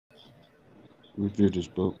review this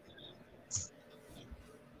book.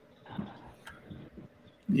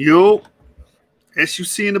 Yo,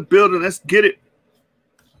 SUC in the building. Let's get it.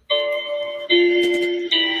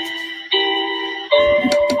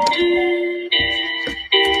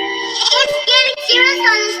 It's getting serious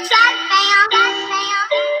on this track, fam.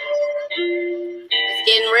 It's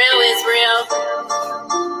getting real, it's real.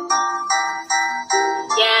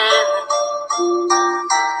 Yeah.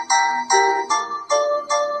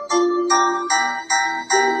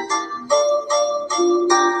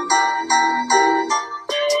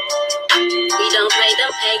 We don't play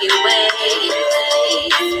them pagan ways.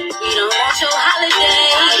 We don't want your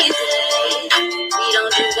holidays. We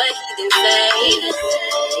don't do what heathen say.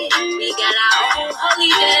 We got our own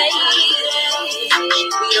holy days.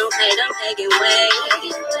 We don't play them pagan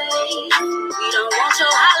ways. We don't want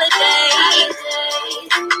your holidays.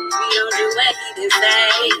 We don't do what heathen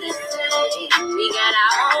say. We got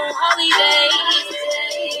our own holy days.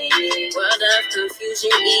 World of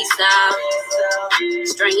confusion, Esau.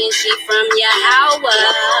 Straying sheep from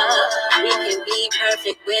Yahweh. We can be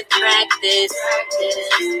perfect with practice.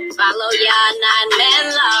 Follow Yah, not man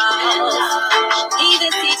laws.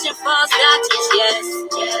 Heathen teaching false doctrines, yes.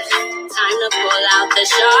 Time to pull out the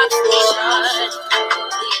sharp sword.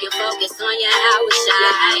 Keep your focus on Yahweh.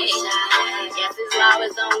 Yes, his law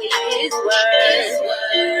is only his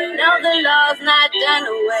word. No, the law's not done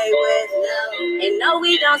away with. And no,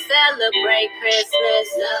 we don't celebrate Christmas.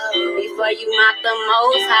 Before you mock the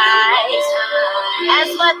Most High.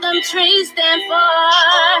 That's what them trees stand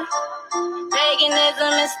for.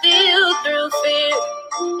 Paganism is still through fear.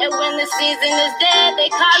 And when the season is dead, they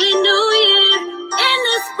call it New Year. In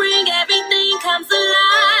the spring, everything comes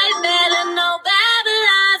alive. Better know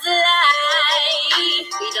Babylon's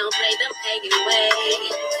alive. We don't play them pagan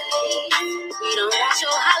ways. We don't want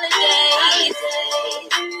your holidays.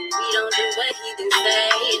 We don't do what heathen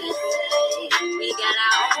say. We got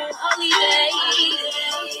our own holy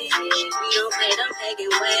days. We don't play them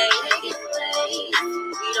pagan ways.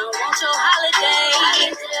 We don't want your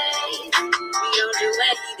holidays. We don't do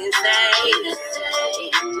what heathen say.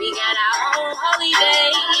 We got our own holy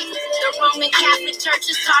days. The Roman Catholic Church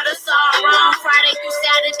has taught us all wrong. Friday through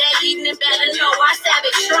Saturday evening, better know our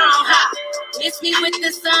Sabbath strong, huh? Miss me with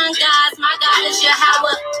the sun, guys. My God is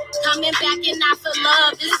Yahweh. Coming back and not for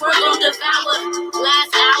love. This world gon' devour.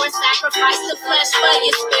 Last hour, sacrifice the flesh for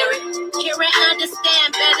your spirit. Hear and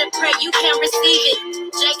understand, better pray you can receive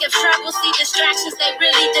it. Jacob's trouble, see distractions, they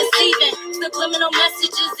really deceiving. Subliminal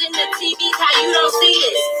messages in the TVs, how you don't see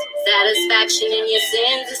this? Satisfaction in your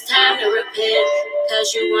sins, it's time to repent.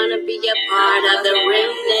 Cause you wanna be a part of the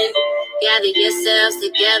remnant. Gather yourselves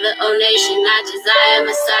together, O nation, not Josiah.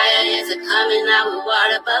 Messiah is a coming out with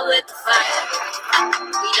water, but with the fire.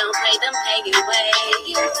 We don't play them pagan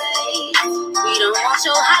ways. We don't want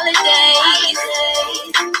your holidays.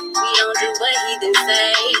 We don't do what heathen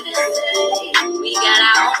say. We got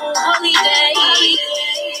our own holy days.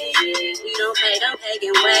 We don't play them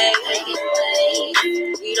pagan ways.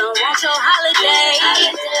 We don't want your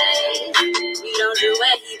holidays. We don't do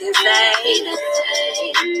what heathen say.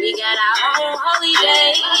 We got our own holy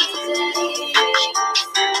days.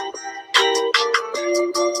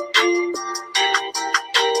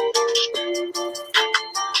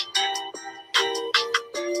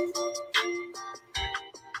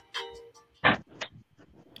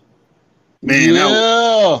 Man,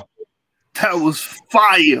 Yeah. that was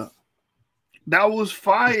fire. That was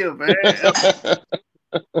fire, man.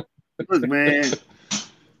 Look, man.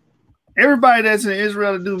 Everybody that's in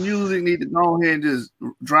Israel to do music need to go ahead and just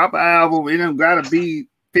drop an album. It don't gotta be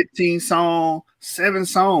 15 songs, 7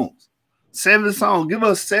 songs. 7 songs. Give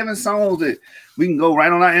us 7 songs that we can go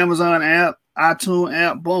right on our Amazon app, iTunes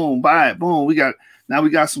app, boom, buy it, boom. We got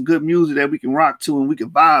some good music that we can rock to and we can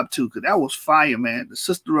vibe to, because that was fire, man. The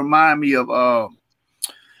sister remind me of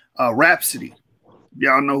Rhapsody.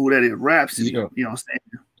 Y'all know who that is, Rhapsody. Yeah. You know what I'm saying?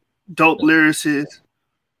 Dope lyricist,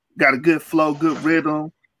 got a good flow, good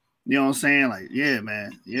rhythm. You know what I'm saying? Like, yeah,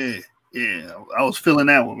 man. Yeah. I was feeling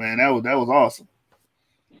that one, man. That was awesome.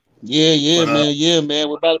 Yeah, man.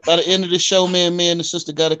 Well, by the end of the show, man, me and the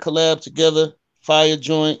sister got to collab together, fire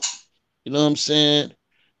joint. You know what I'm saying?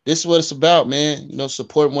 This is what it's about, man. You know,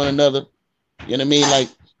 support one another. You know what I mean? Like,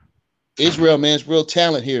 Israel, man, it's real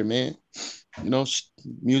talent here, man. You know,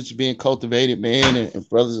 music being cultivated, man, and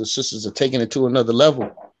brothers and sisters are taking it to another level.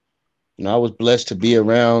 You know, I was blessed to be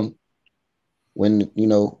around when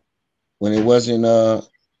it wasn't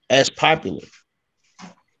as popular.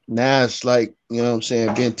 Now it's like, you know what I'm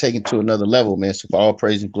saying, being taken to another level, man. So all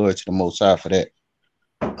praise and glory to the Most High for that.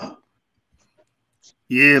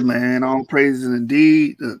 Yeah, man. All praises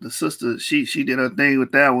indeed. The sister, she did her thing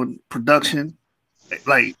with that one. Production,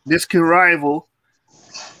 like this can rival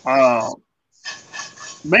uh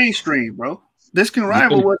mainstream, bro. This can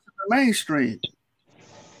rival Yeah, what's in the mainstream.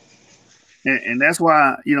 And that's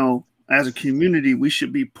why, as a community, we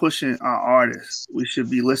should be pushing our artists. We should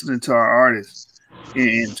be listening to our artists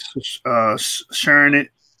and sharing it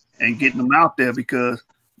and getting them out there because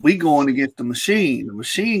we going against the machine. The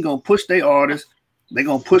machine gonna push their artists. They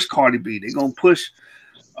gonna push Cardi B. They gonna push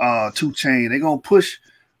 2 Chainz. They gonna push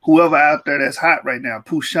whoever out there that's hot right now.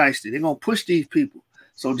 Pooh Shiesty. They gonna push these people.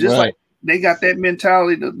 So just like they got that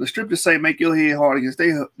mentality, the scriptures say, "Make your head hard against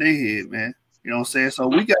their head," man. You know what I'm saying? So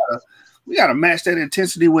we gotta match that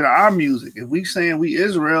intensity with our music. If we saying we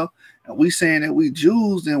Israel and we saying that we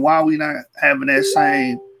Jews, then why we not having that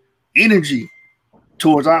same energy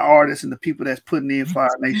towards our artists and the people that's putting in for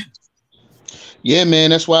our nation? Yeah, man.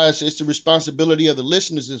 That's why it's the responsibility of the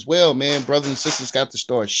listeners as well, man. Brothers and sisters got to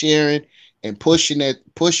start sharing and pushing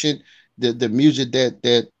the music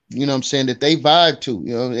that you know what I'm saying, that they vibe to.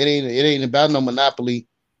 You know, it ain't about no monopoly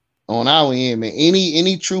on our end, man.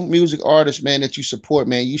 Any true music artist, man, that you support,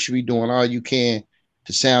 man, you should be doing all you can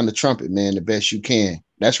to sound the trumpet, man, the best you can.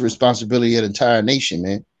 That's a responsibility of the entire nation,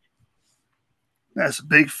 man. That's a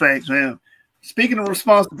big fact, man. Speaking of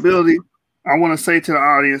responsibility, I want to say to the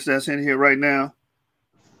audience that's in here right now,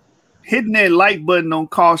 hitting that like button don't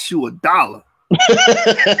cost you $1.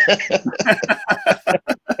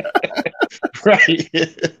 Right.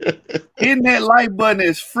 Hitting that like button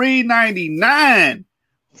is free 99.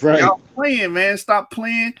 Right. Y'all playing, man. Stop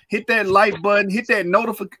playing. Hit that like button. Hit that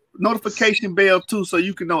notification bell too, so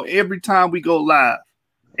you can know every time we go live.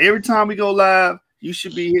 Every time we go live, you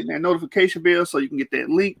should be hitting that notification bell so you can get that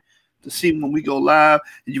link to see when we go live,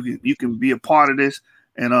 and you can be a part of this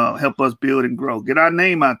and help us build and grow. Get our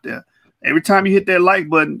name out there. Every time you hit that like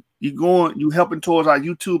button, you helping towards our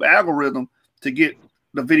YouTube algorithm to get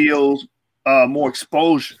the videos more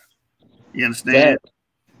exposure. You understand?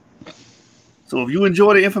 Yeah. So if you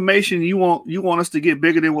enjoy the information, you want us to get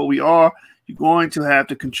bigger than what we are, you're going to have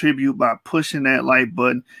to contribute by pushing that like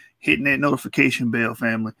button, hitting that notification bell,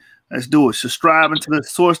 family. Let's do it. Subscribing to the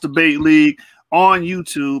Source Debate League on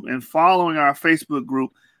YouTube and following our Facebook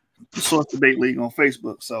group, the Source Debate League on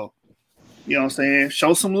Facebook. So, you know what I'm saying?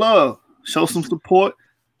 Show some love. Show some support.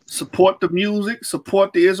 Support the music.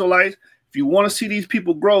 Support the Israelites. If you want to see these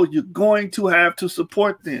people grow, you're going to have to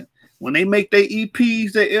support them. When they make their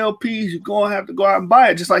EPs, their LPs, you're going to have to go out and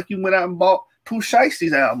buy it, just like you went out and bought Pooh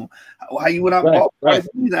Shiesty's album, how you went out and bought Cardi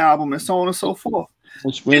B's album, and so on and so forth.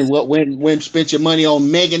 When spent your money on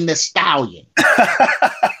Megan Thee Stallion.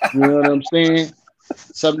 You know what I'm saying?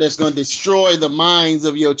 Something that's going to destroy the minds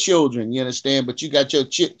of your children. You understand? But you got your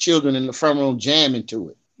children in the front room jamming to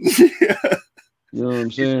it. Yeah. You know what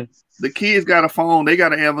I'm saying? The kids got a phone. They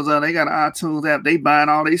got an Amazon. They got an iTunes app. They buying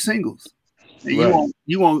all these singles. And right.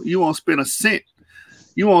 You won't spend a cent.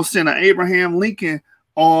 You won't send an Abraham Lincoln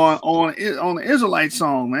on the Israelite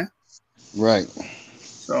song, man. Right.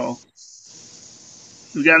 So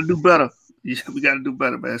we got to do better. We got to do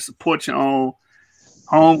better, man. Support your own,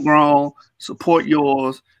 homegrown. Support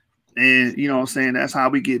yours, and you know what I'm saying. That's how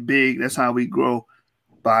we get big. That's how we grow,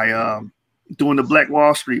 by doing the Black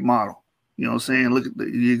Wall Street model. You know what I'm saying. Look at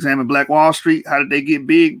you examine Black Wall Street. How did they get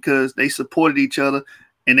big? Because they supported each other.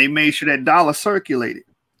 And they made sure that dollar circulated.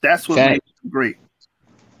 That's what made it great.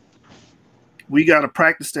 We got to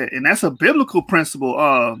practice that. And that's a biblical principle.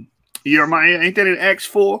 Jeremiah, ain't that in Acts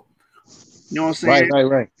 4? You know what I'm saying?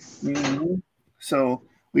 Right. Mm-hmm. So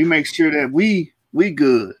we make sure that we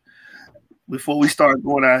good before we start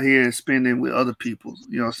going out here and spending with other people.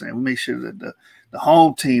 You know what I'm saying? We make sure that the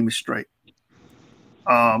home team is straight.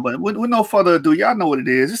 But with no further ado, y'all know what it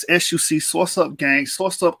is. It's SUC, Source Up Gang,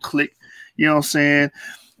 Source Up Click. You know what I'm saying?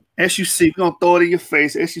 SUC, we're going to throw it in your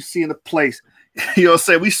face. SUC in the place. You know what I'm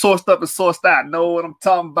saying? We sourced up and sourced out. Know what I'm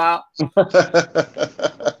talking about?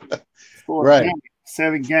 Right. Gang,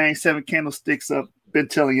 7 gangs, 7 candlesticks up. Been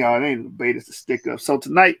telling y'all, it ain't a debate, it's a stick up. So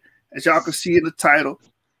tonight, as y'all can see in the title,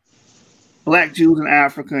 Black Jews in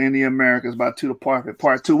Africa and the Americas by Tudor Parfitt,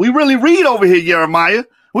 Part 2. We really read over here, Jeremiah.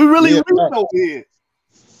 We really read over here.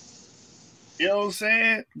 You know what I'm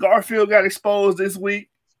saying? Garfield got exposed this week.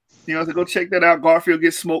 You know, so go check that out. Garfield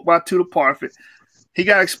gets smoked by Tudor Parfitt. He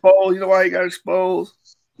got exposed. You know why he got exposed?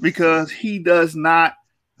 Because he does not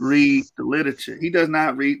read the literature. He does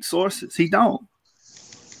not read sources. He don't.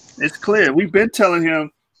 It's clear. We've been telling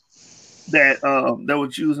him that there were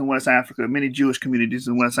Jews in West Africa, many Jewish communities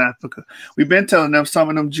in West Africa. We've been telling them some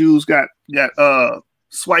of them Jews got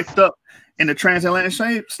swiped up in the transatlantic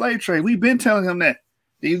slave trade. We've been telling him that.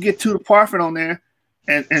 Then you get Tudor Parfitt on there,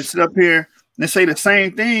 and sit up here and say the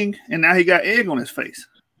same thing, and now he got egg on his face.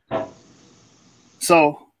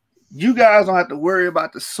 So you guys don't have to worry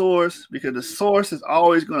about the source, because the source is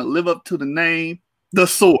always going to live up to the name, the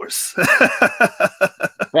source.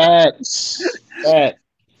 Facts.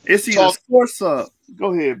 It's either source up.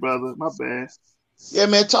 Go ahead, brother. My bad. Yeah,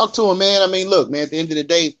 man. Talk to him, man. I mean, look, man. At the end of the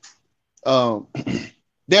day,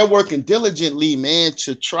 they're working diligently, man,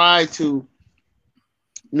 to try to.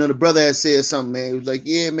 You know, the brother had said something, man. He was like,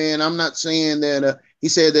 "Yeah, man. I'm not saying that." He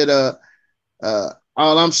said that.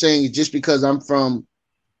 All I'm saying is just because I'm from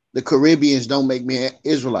the Caribbeans don't make me an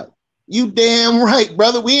Israelite. You damn right,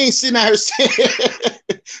 brother. We ain't sitting out here saying,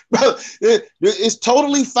 brother, it's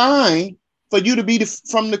totally fine for you to be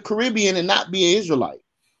from the Caribbean and not be an Israelite.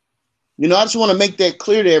 You know, I just want to make that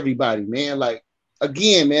clear to everybody, man. Like,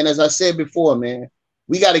 again, man, as I said before, man,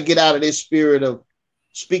 we got to get out of this spirit of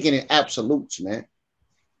speaking in absolutes, man.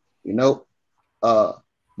 You know,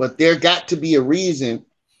 but there got to be a reason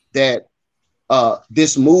that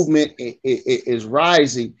this movement is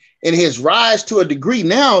rising, and has rise to a degree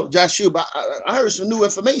now, Joshua. I heard some new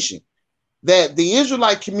information that the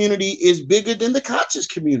Israelite community is bigger than the conscious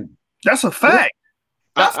community. That's a fact.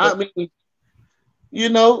 I mean, you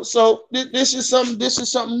know, so this is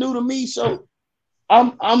something new to me. So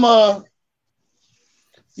I'm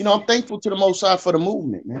you know, I'm thankful to the Most High for the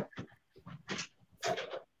movement, man.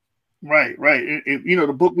 Right. You know,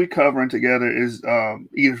 the book we covering together is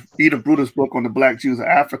Edith Bruder's book on the Black Jews of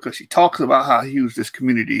Africa. She talks about how huge this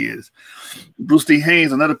community is. Bruce D.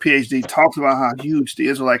 Haynes, another PhD, talks about how huge the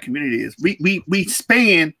Israelite community is. We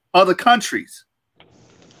span other countries.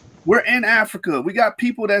 We're in Africa. We got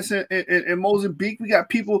people that's in Mozambique. We got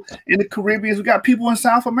people in the Caribbean. We got people in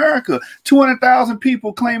South America. 200,000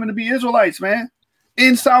 people claiming to be Israelites, man,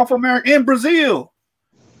 in South America, in Brazil.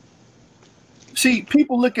 See,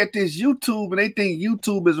 people look at this YouTube and they think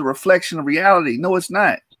YouTube is a reflection of reality. No, it's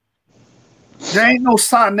not. There ain't no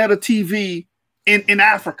Sonetta TV in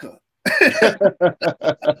Africa.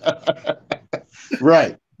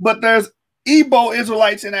 Right. But there's Igbo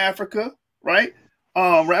Israelites in Africa, right?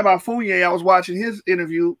 Rabbi Fournier, I was watching his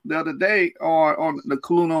interview the other day on the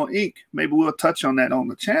Kuluno Inc. Maybe we'll touch on that on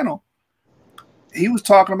the channel. He was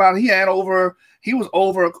talking about he was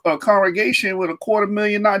over a congregation with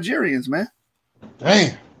 250,000 Nigerians, man.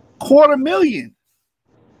 Damn. 250,000.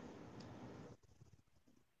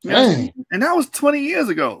 Dang. And that was 20 years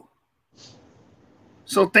ago.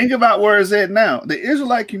 So think about where it's at now. The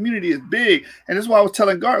Israelite community is big. And that's why I was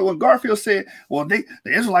telling when Garfield said, well, the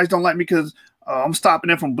Israelites don't like me because I'm stopping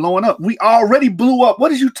them from blowing up. We already blew up.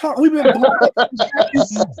 What is you talking? We've been blowing up.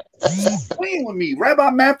 Playing with me. Rabbi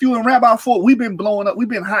Matthew and Rabbi Ford, we've been blowing up. We've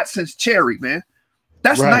been hot since Cherry, man.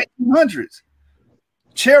 That's right. 1900s.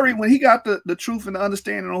 Cherry, when he got the truth and the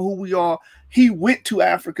understanding on who we are, he went to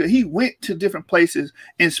Africa. He went to different places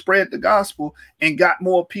and spread the gospel and got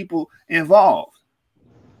more people involved.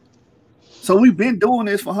 So we've been doing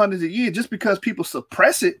this for hundreds of years. Just because people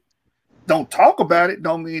suppress it, don't talk about it,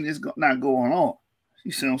 don't mean it's not going on.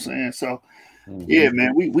 You see what I'm saying? So, yeah,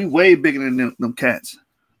 man, we way bigger than them cats.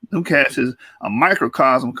 Them cats is a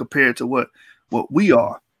microcosm compared to what we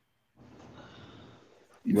are.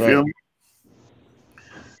 You feel me?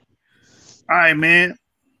 All right, man.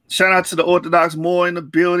 Shout out to the Orthodox Moor in the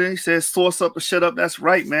building. He says, source up or shut up. That's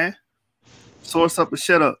right, man. Source up or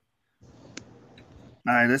shut up.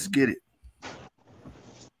 All right, let's get it.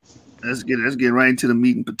 Let's get right into the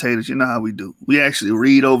meat and potatoes. You know how we do. We actually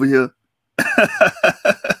read over here.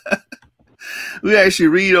 We actually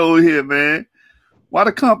read over here, man. Why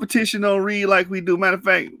the competition don't read like we do? Matter of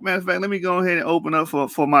fact, let me go ahead and open up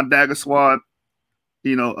for my Dagger Squad,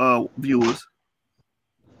 viewers.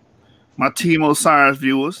 My Team Osiris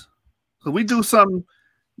viewers. So we do something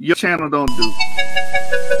your channel don't do.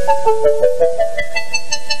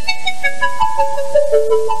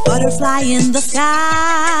 Butterfly in the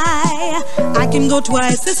sky, I can go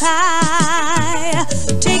twice as high.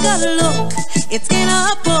 Take a look, it's in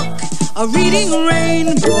a book, a reading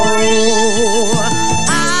rainbow.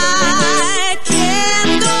 I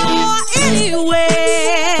can go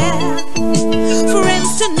anywhere,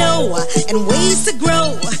 friends to know and ways to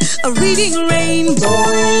grow, a reading rainbow.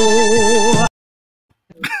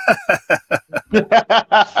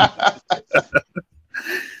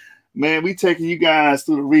 Man, we taking you guys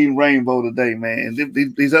through the reading rainbow today, man.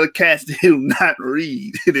 These other cats do not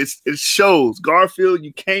read. It shows. Garfield,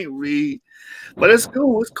 you can't read. But it's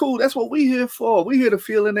cool. It's cool. That's what we here for. We here to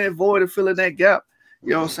fill in that void and fill in that gap.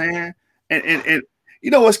 You know what I'm saying? And you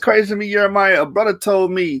know what's crazy to me, Jeremiah? A brother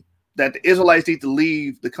told me that the Israelites need to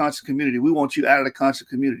leave the conscious community. We want you out of the conscious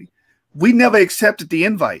community. We never accepted the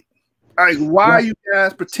invite. Like, why are you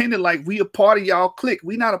guys pretending like we a part of y'all clique?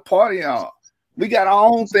 We not a part of y'all. We got our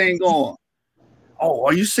own thing going. Oh,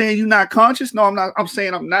 are you saying you're not conscious? No, I'm not. I'm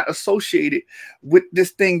saying I'm not associated with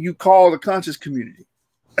this thing you call the conscious community.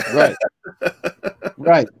 Right.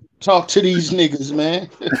 Right. Talk to these niggas, man.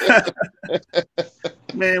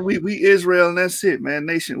 Man, we Israel and that's it, man.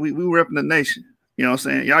 Nation, we repping the nation. You know what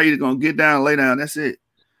I'm saying? Y'all either gonna get down, lay down, that's it.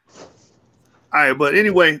 All right, but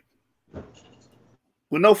anyway,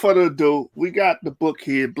 with no further ado, we got the book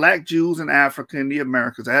here, Black Jews in Africa and the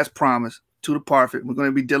Americas, as promised, Tudor Parfitt. We're going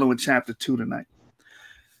to be dealing with chapter 2 tonight.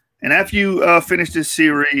 And after you finish this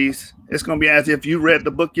series, it's going to be as if you read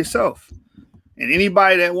the book yourself. And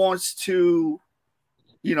anybody that wants to,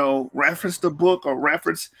 you know, reference the book or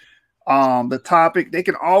reference the topic, they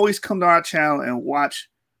can always come to our channel and watch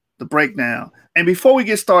the breakdown. And before we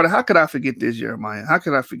get started, how could I forget this, Jeremiah? How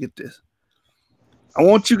could I forget this? I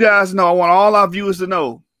want you guys to know, I want all our viewers to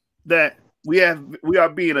know that we are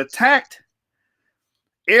being attacked.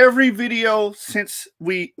 Every video since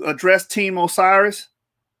we addressed Team Osiris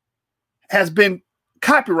has been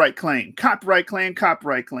copyright claim.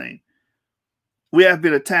 We have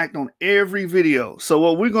been attacked on every video. So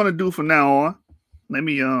what we're going to do from now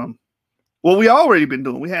on, well, we already been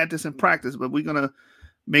doing, we had this in practice, but we're going to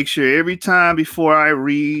make sure every time before I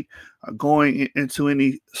read going into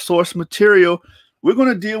any source material, we're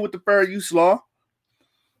going to deal with the fair use law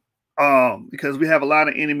because we have a lot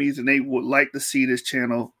of enemies and they would like to see this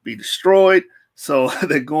channel be destroyed. So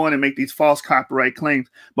they're going and make these false copyright claims.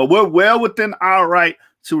 But we're well within our right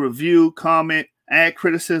to review, comment, add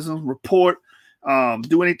criticism, report,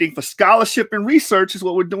 do anything for scholarship and research is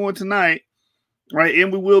what we're doing tonight, right?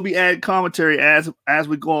 And we will be adding commentary as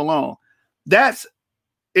we go along. That's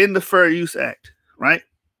in the Fair Use Act, right?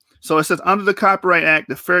 So it says under the Copyright Act,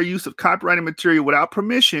 the fair use of copyrighted material without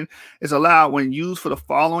permission is allowed when used for the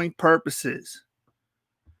following purposes: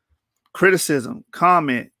 criticism,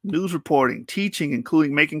 comment, news reporting, teaching,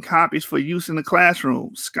 including making copies for use in the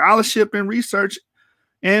classroom, scholarship and research,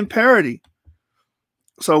 and parody.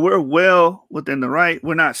 So we're well within the right.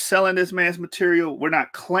 We're not selling this man's material. We're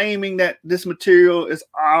not claiming that this material is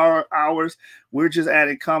ours. We're just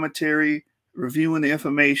adding commentary, reviewing the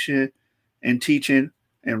information, and teaching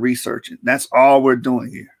and researching. That's all we're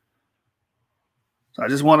doing here. So I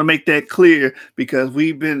just want to make that clear because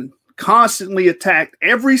we've been constantly attacked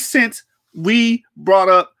ever since we brought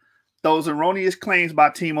up those erroneous claims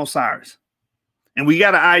by Team Osiris. And we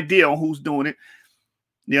got an idea on who's doing it.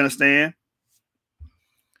 You understand?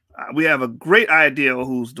 We have a great idea of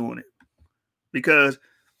who's doing it. Because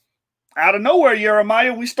out of nowhere,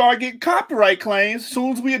 Jeremiah, we start getting copyright claims as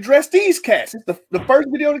soon as we address these cats. It's the first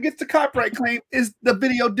video that gets the copyright claim is the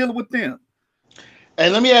video dealing with them.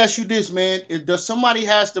 And let me ask you this, man. Does somebody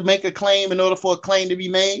has to make a claim in order for a claim to be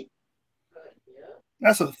made?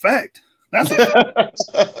 That's a fact. That's a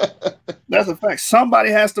fact. Somebody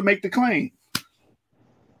has to make the claim.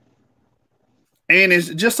 And it's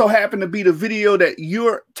just so happened to be the video that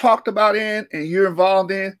you're talked about in and you're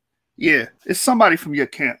involved in. Yeah, it's somebody from your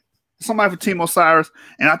camp. Somebody from Team Osiris,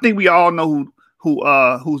 and I think we all know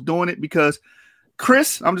who's doing it because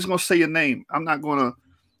Chris, I'm just gonna say your name. I'm not gonna,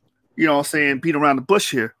 you know what I'm saying, beat around the bush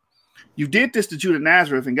here. You did this to Judah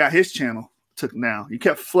Nazareth and got his channel took down. You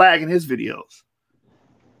kept flagging his videos.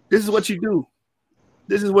 This is what you do.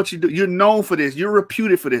 This is what you do. You're known for this. You're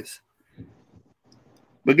reputed for this.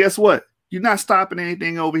 But guess what? You're not stopping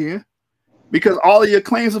anything over here because all of your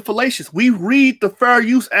claims are fallacious. We read the Fair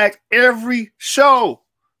Use Act every show.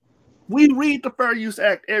 We read the Fair Use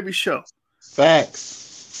Act every show.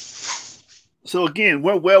 Facts. So again,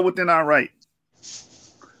 we're well within our right.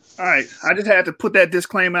 All right. I just had to put that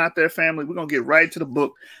disclaimer out there, family. We're going to get right to the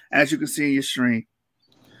book, as you can see in your stream.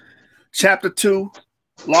 Chapter 2,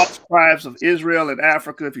 Lost Tribes of Israel and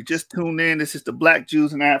Africa. If you just tuned in, this is the Black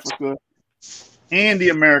Jews in Africa and the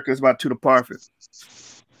Americas by Tudor Parfitt.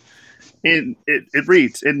 And it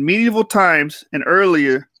reads, in medieval times and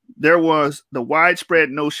earlier, there was the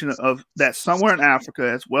widespread notion of that somewhere in Africa,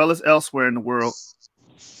 as well as elsewhere in the world,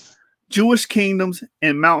 Jewish kingdoms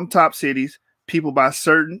and mountaintop cities, people by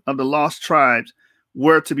certain of the lost tribes,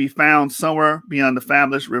 were to be found somewhere beyond the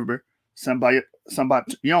fabulous river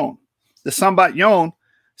Sambat Yon. The Sambat Yon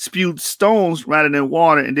spewed stones rather than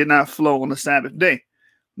water and did not flow on the Sabbath day.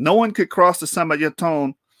 No one could cross the Sambat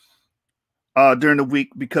Yon during the week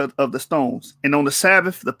because of the stones. And on the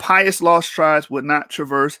Sabbath, the pious lost tribes would not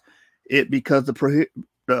traverse it because the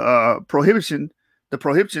prohibition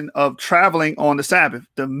of traveling on the Sabbath.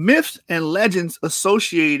 The myths and legends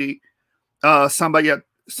associating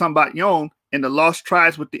Sambat Yon and the lost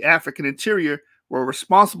tribes with the African interior were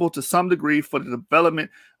responsible to some degree for the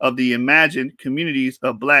development of the imagined communities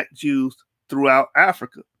of Black Jews throughout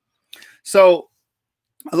Africa. So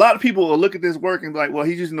a lot of people will look at this work and be like, well,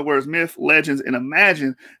 he's using the words myth, legends, and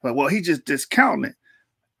imagine. Like, well, he's just discounting it.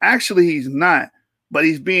 Actually, he's not, but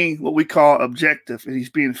he's being what we call objective, and he's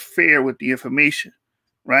being fair with the information,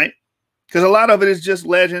 right? Because a lot of it is just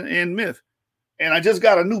legend and myth. And I just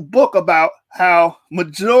got a new book about how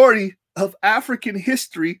majority of African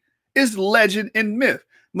history is legend and myth.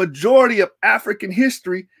 Majority of African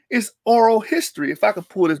history is oral history. If I could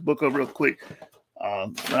pull this book up real quick.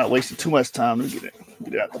 Not wasting too much time. Let me get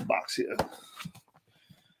it out the box here.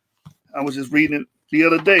 I was just reading it the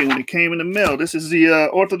other day when it came in the mail. This is the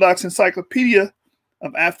Orthodox Encyclopedia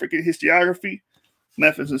of African Historiography,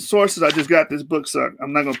 Methods and Sources. I just got this book, so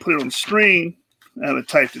I'm not going to put it on the screen. I haven't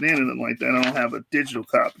typed it in or anything like that. I don't have a digital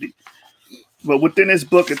copy. But within this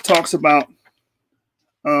book, it talks about,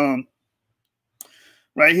 right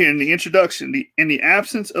here in the introduction, in the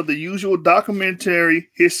absence of the usual documentary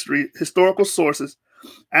historical sources,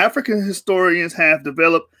 African historians have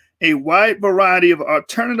developed a wide variety of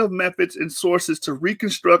alternative methods and sources to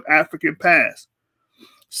reconstruct African past,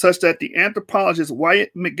 such that the anthropologist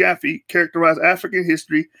Wyatt McGaffey characterized African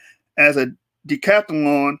history as a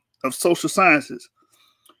decathlon of social sciences.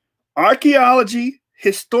 Archaeology,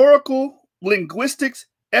 historical, linguistics,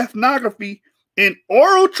 ethnography, and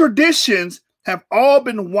oral traditions have all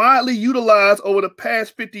been widely utilized over the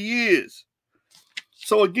past 50 years.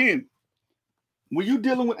 So again, when you're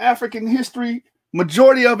dealing with African history,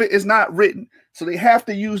 majority of it is not written. So they have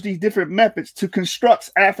to use these different methods to construct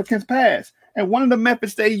Africans' past. And one of the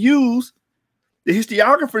methods they use, the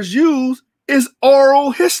historiographers use, is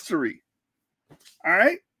oral history. All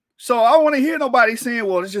right? So I don't want to hear nobody saying,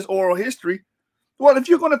 well, it's just oral history. Well, if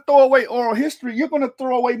you're going to throw away oral history, you're going to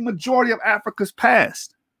throw away majority of Africa's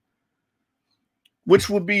past. Which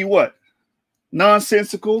would be what?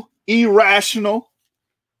 Nonsensical, irrational.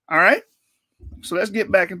 All right? So let's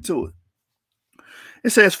get back into it.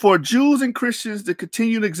 It says, for Jews and Christians, the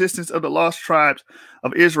continued existence of the lost tribes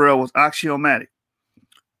of Israel was axiomatic.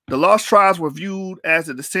 The lost tribes were viewed as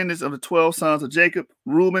the descendants of the 12 sons of Jacob: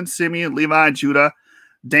 Reuben, Simeon, Levi, Judah,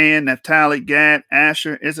 Dan, Naphtali, Gad,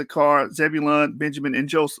 Asher, Issachar, Zebulun, Benjamin, and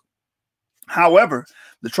Joseph. However,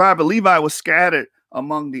 the tribe of Levi was scattered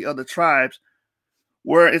among the other tribes,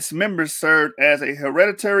 where its members served as a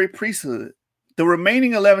hereditary priesthood. The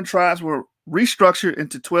remaining 11 tribes were restructured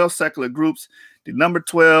into 12 secular groups, the number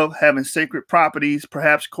 12 having sacred properties,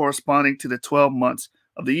 perhaps corresponding to the 12 months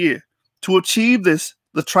of the year. To achieve this,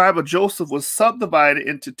 the tribe of Joseph was subdivided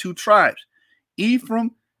into 2 tribes,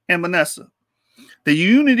 Ephraim and Manasseh. The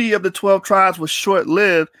unity of the 12 tribes was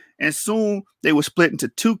short-lived, and soon they were split into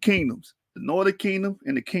 2 kingdoms, the northern kingdom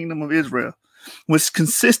and the kingdom of Israel, which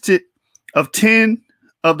consisted of 10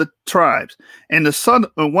 of the tribes, and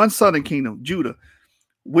one southern kingdom, Judah,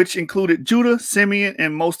 which included Judah, Simeon,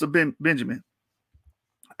 and most of Benjamin.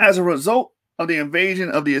 As a result of the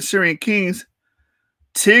invasion of the Assyrian kings,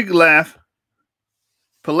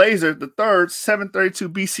 Tiglath-Pileser III, 732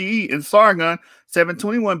 BCE, and Sargon,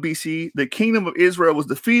 721 BCE, the kingdom of Israel was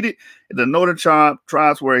defeated, and the northern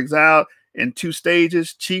tribes were exiled in 2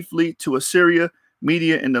 stages, chiefly to Assyria,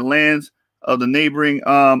 Media, and the lands of the neighboring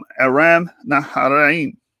Aram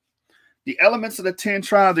Naharaim. The elements of the 10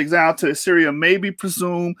 tribes exiled to Assyria may be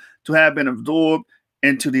presumed to have been absorbed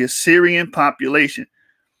into the Assyrian population,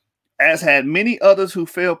 as had many others who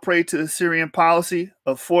fell prey to the Assyrian policy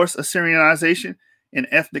of forced Assyrianization and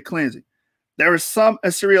ethnic cleansing. There is some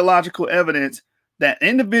Assyriological evidence that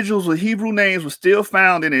individuals with Hebrew names were still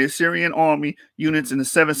found in the Assyrian army units in the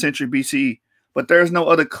 7th century BCE, but there is no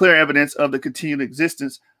other clear evidence of the continued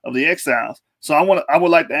existence of the exiles. So I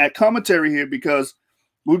would like to add commentary here, because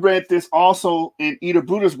we read this also in Ida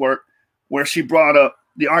Bruder's work, where she brought up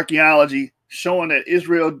the archaeology showing that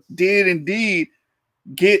Israel did indeed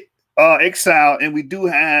get exiled, and we do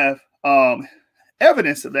have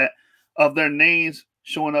evidence of that, of their names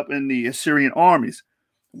showing up in the Assyrian armies.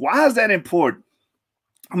 Why is that important?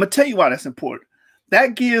 I'm going to tell you why that's important.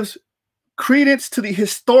 That gives credence to the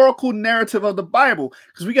historical narrative of the Bible,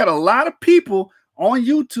 because we got a lot of people on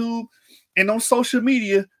YouTube and on social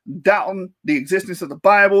media doubting the existence of the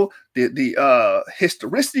Bible, the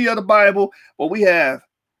historicity of the Bible. But we have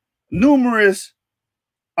numerous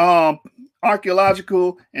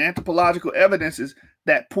archaeological and anthropological evidences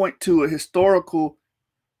that point to a historical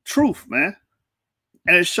truth, man.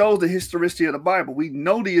 And it shows the historicity of the Bible. We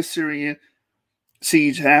know the Assyrian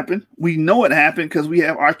siege happened. We know it happened because we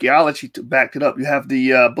have archaeology to back it up. You have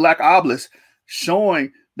the Black Obelisk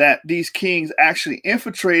showing that these kings actually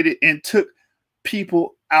infiltrated and took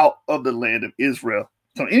people out of the land of Israel.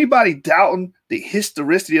 So anybody doubting the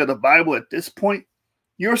historicity of the Bible at this point,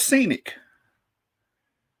 you're cynic.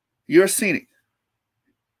 You're a cynic.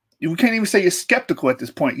 You can't even say you're skeptical at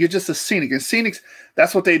this point. You're just a cynic. And cynics,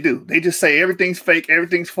 that's what they do. They just say everything's fake,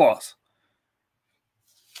 everything's false.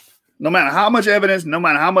 No matter how much evidence, no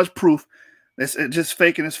matter how much proof, it's just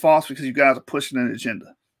fake and it's false because you guys are pushing an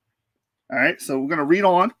agenda. All right, so we're going to read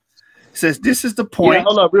on. It says, this is the point. Yeah,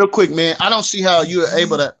 hold up real quick, man. I don't see how you're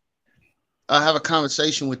able to have a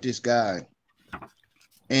conversation with this guy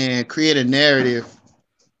and create a narrative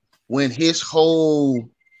when his whole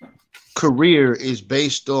career is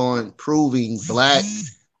based on proving Black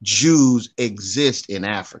Jews exist in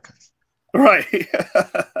Africa. Right.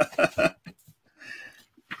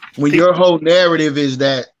 When your whole narrative is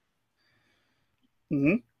that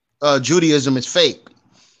Judaism is fake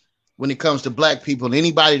when it comes to Black people, and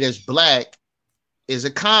anybody that's Black is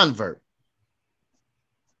a convert.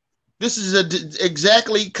 This is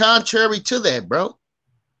exactly contrary to that, bro.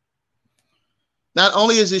 Not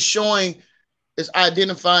only is it showing, it's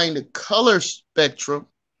identifying the color spectrum,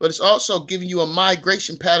 but it's also giving you a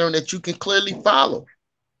migration pattern that you can clearly follow.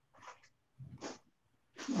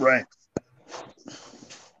 Right.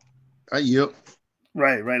 Yep.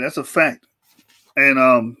 Right. That's a fact.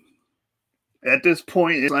 And at this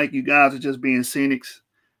point, it's like you guys are just being cynics.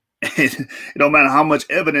 It don't matter how much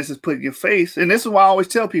evidence is put in your face. And this is why I always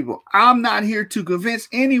tell people, I'm not here to convince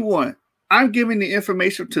anyone. I'm giving the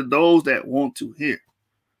information to those that want to hear.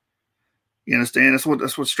 You understand?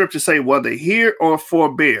 That's what scriptures say, whether hear or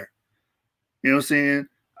forbear. You know what I'm saying?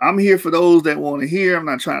 I'm here for those that want to hear. I'm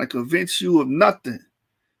not trying to convince you of nothing.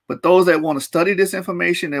 But those that want to study this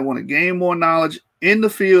information, that want to gain more knowledge in the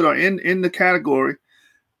field or in the category,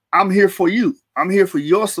 I'm here for you. I'm here for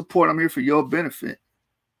your support. I'm here for your benefit.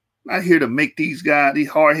 I'm not here to make these guys, these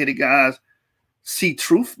hard-headed guys, see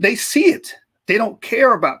truth. They see it. They don't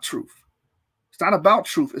care about truth. It's not about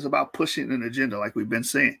truth. It's about pushing an agenda, like we've been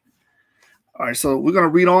saying. All right, so we're going to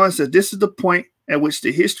read on. It says, this is the point at which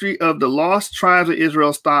the history of the lost tribes of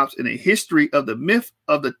Israel stops and the history of the myth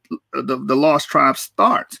of the lost tribes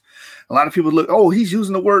starts. A lot of people look, oh, he's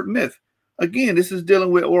using the word myth. Again, this is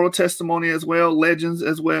dealing with oral testimony as well, legends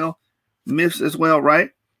as well, myths as well, right?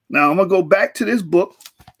 Now, I'm going to go back to this book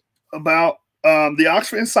about the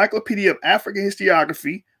Oxford Encyclopedia of African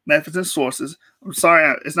Historiography, Methods and Sources. I'm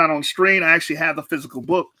sorry, it's not on the screen. I actually have the physical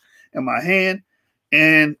book in my hand.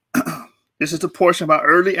 And this is the portion about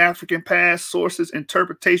early African past sources,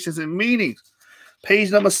 interpretations, and meanings. Page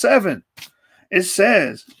number 7. It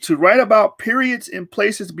says, to write about periods and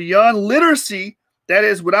places beyond literacy, that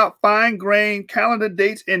is, without fine-grained calendar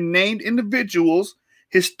dates and named individuals,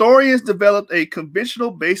 historians developed a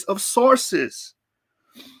conventional base of sources.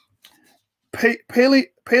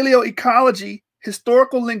 Paleoecology,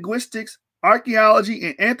 historical linguistics, archaeology,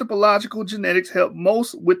 and anthropological genetics helped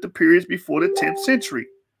most with the periods before the 10th century.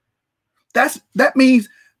 That means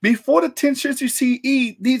before the 10th century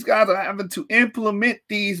CE, these guys are having to implement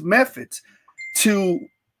these methods to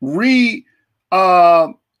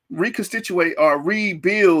reconstitute or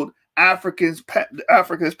rebuild Africa's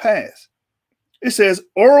past. It says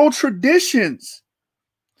oral traditions,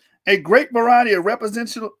 a great variety of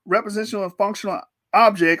representational and functional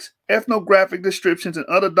objects, ethnographic descriptions, and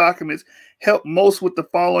other documents help most with the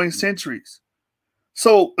following centuries.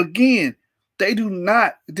 So again, they do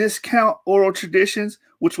not discount oral traditions,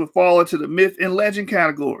 which would fall into the myth and legend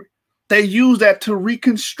category. They use that to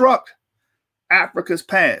reconstruct Africa's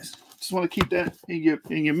past. Just want to keep that in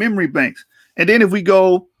your memory banks. And then if we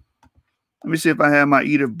go, let me see if I have my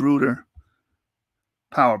Edith Bruder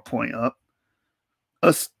PowerPoint up.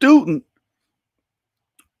 A student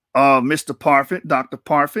of Mr. Parfitt, Dr.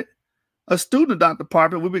 Parfitt, a student of Dr.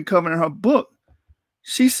 Parfitt, we've been covering her book.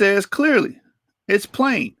 She says clearly, it's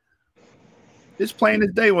plain. It's plain as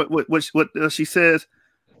day what she says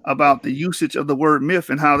about the usage of the word myth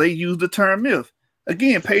and how they use the term myth.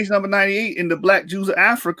 Again, page number 98 in the Black Jews of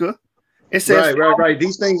Africa. It says right.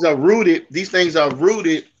 These things are rooted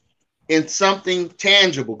in something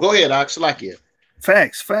tangible. Go ahead, Axelakia.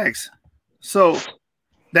 Facts. So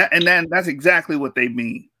that's exactly what they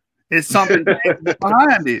mean. It's something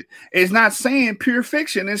behind it. It's not saying pure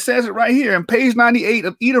fiction. It says it right here in page 98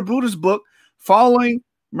 of Edith Bruder's book, Following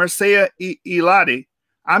Mircea Eliade.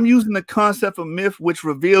 I'm using the concept of myth, which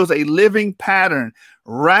reveals a living pattern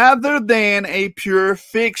rather than a pure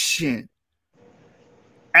fiction,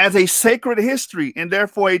 as a sacred history and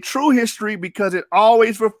therefore a true history because it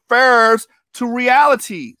always refers to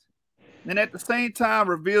realities and at the same time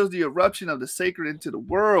reveals the eruption of the sacred into the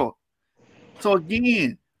world. So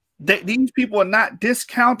again, These people are not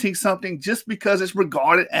discounting something just because it's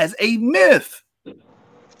regarded as a myth. And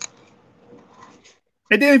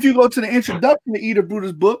then if you go to the introduction to Ida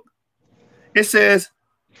Bruder's book, it says,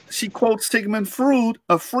 she quotes Sigmund Freud,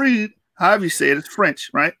 however you say it, it's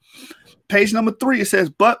French, right? Page number 3, it says,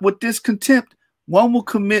 but with this contempt, one will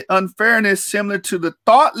commit unfairness similar to the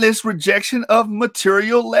thoughtless rejection of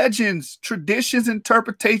material legends, traditions,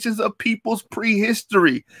 interpretations of people's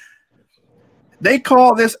prehistory. They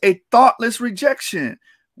call this a thoughtless rejection.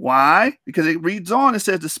 Why? Because it reads on, it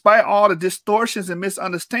says, despite all the distortions and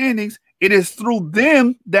misunderstandings, it is through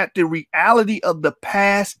them that the reality of the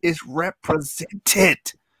past is represented.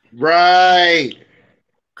 Right.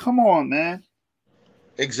 Come on, man.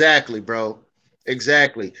 Exactly, bro.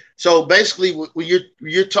 Exactly. So basically, what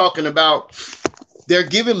you're talking about, they're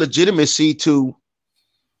giving legitimacy to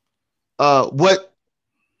what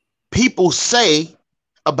people say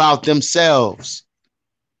about themselves.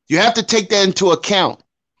 You have to take that into account,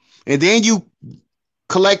 and then you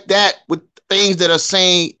collect that with things that are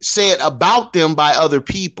said about them by other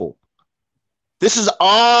people. This is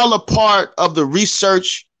all a part of the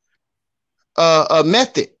research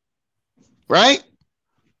method, right?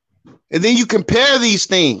 And then you compare these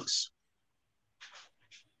things.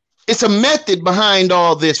 It's a method behind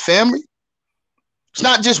all this, family. It's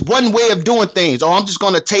not just one way of doing things. Oh, I'm just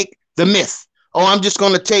going to take the myth. Oh, I'm just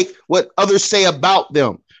going to take what others say about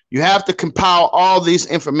them. You have to compile all these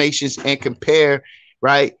informations and compare,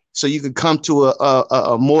 right? So you can come to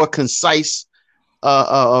a more concise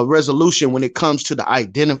resolution when it comes to the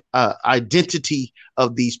identity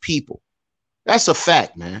of these people. That's a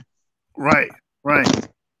fact, man. Right, right.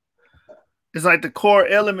 It's like the core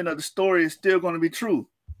element of the story is still going to be true.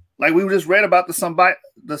 Like we just read about the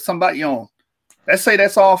Sambatyon. Let's say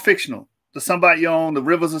that's all fictional. The Sambatyon, the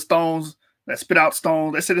rivers of stones that spit out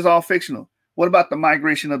stones. Let's say it's all fictional. What about the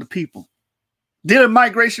migration of the people? Did a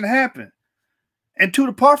migration happen? And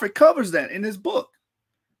Tudor Parfitt covers that in his book.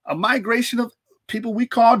 A migration of people we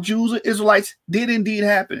call Jews or Israelites did indeed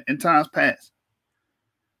happen in times past.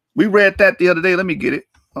 We read that the other day. Let me get it.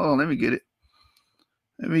 Oh, let me get it.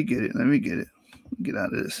 Let me get it. Get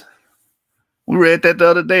out of this. We read that the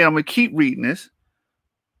other day. I'm going to keep reading this.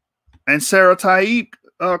 And Sarah Taib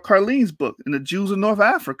Carlene's book in the Jews of North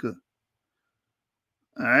Africa.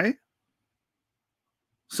 All right.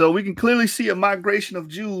 So we can clearly see a migration of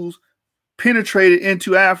Jews penetrated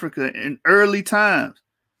into Africa in early times.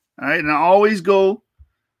 All right. And I always go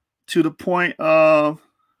to the point of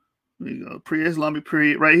pre-Islamic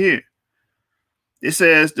period right here. It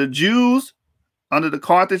says the Jews under the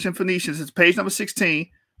Carthage and Phoenicians, it's page number 16,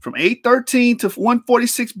 from 813 to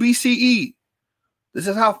 146 BCE. This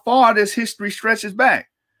is how far this history stretches back.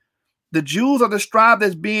 The Jews are described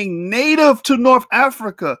as being native to North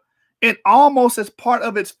Africa and almost as part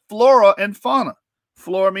of its flora and fauna.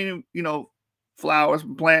 Flora meaning, flowers,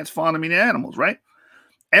 plants, fauna meaning animals, right?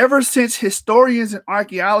 Ever since historians and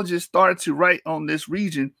archaeologists started to write on this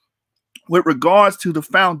region with regards to the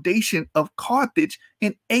foundation of Carthage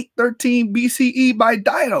in 813 BCE by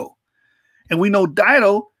Dido. And we know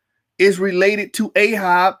Dido is related to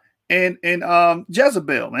Ahab and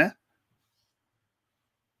Jezebel, man.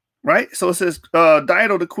 Right? So it says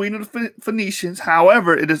Dido, the queen of the Phoenicians.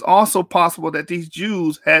 However, it is also possible that these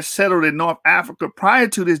Jews had settled in North Africa prior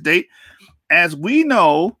to this date. As we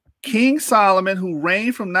know, King Solomon, who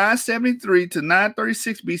reigned from 973 to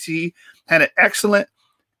 936 BCE, had an excellent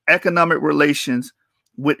economic relations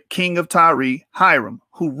with King of Tyre, Hiram,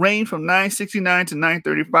 who reigned from 969 to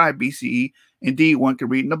 935 BCE. Indeed, one can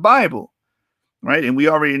read in the Bible, right? And we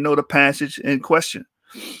already know the passage in question.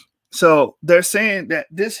 So they're saying that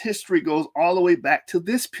this history goes all the way back to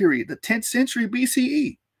this period, the 10th century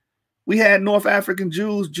BCE. We had North African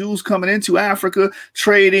Jews coming into Africa,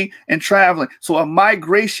 trading and traveling. So a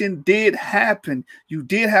migration did happen. You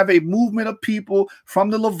did have a movement of people from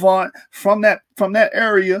the Levant, from that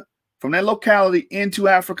area, from that locality into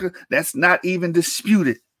Africa. That's not even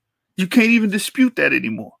disputed. You can't even dispute that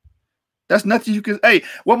anymore. That's nothing you can. Hey,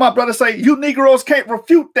 what my brother say, you Negroes can't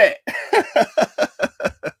refute that.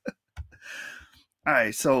 All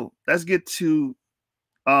right, so let's get to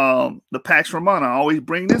the Pax Romana. I always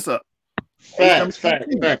bring this up. Facts. Talk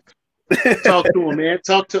to him, man.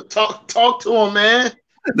 Talk to him, man.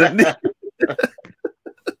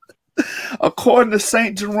 According to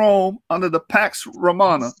Saint Jerome, under the Pax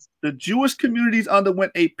Romana, the Jewish communities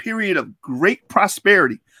underwent a period of great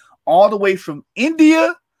prosperity, all the way from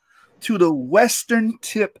India to the western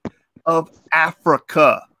tip of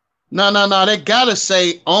Africa. No. They gotta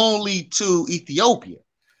say only to Ethiopia.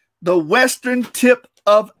 The western tip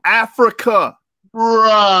of Africa.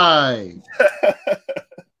 Right.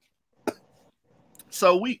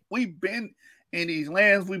 So we've been in these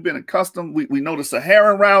lands. We've been accustomed. We know the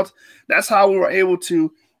Saharan routes. That's how we were able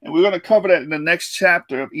to, and we're going to cover that in the next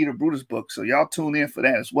chapter of Eda Brutus' book. So y'all tune in for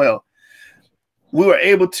that as well. We were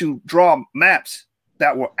able to draw maps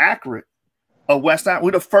that were accurate of West Africa.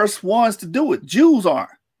 We're the first ones to do it. Jews are,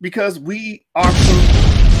 because we are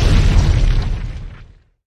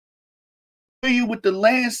familiar with the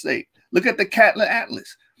landscape. Look at the Catlin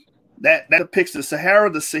Atlas. That depicts the Sahara,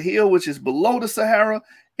 the Sahel, which is below the Sahara,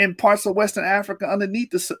 and parts of Western Africa underneath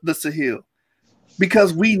the Sahel.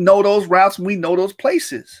 Because we know those routes and we know those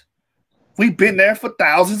places. We've been there for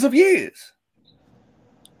thousands of years.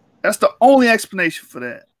 That's the only explanation for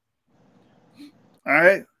that. All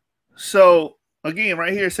right. So, again,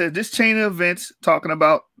 right here it says this chain of events, talking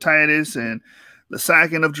about Titus and the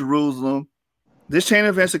sacking of Jerusalem. This chain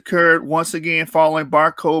of events occurred once again following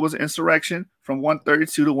Bar Kokhba's insurrection from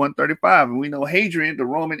 132 to 135. And we know Hadrian, the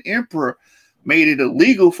Roman emperor, made it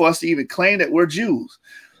illegal for us to even claim that we're Jews.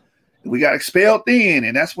 We got expelled then,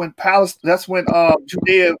 and that's when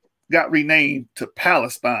Judea got renamed to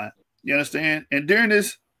Palestine. You understand? And during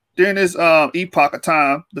this epoch of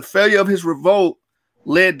time, the failure of his revolt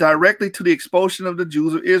led directly to the expulsion of the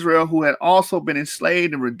Jews of Israel, who had also been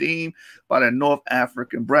enslaved and redeemed by their North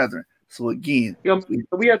African brethren. So again,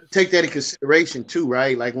 we have to take that in consideration too,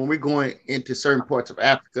 right? Like when we're going into certain parts of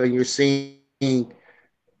Africa and you're seeing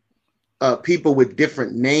people with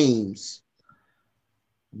different names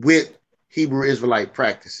with Hebrew Israelite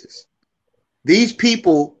practices. These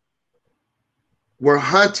people were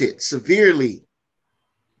hunted severely.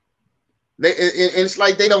 And it's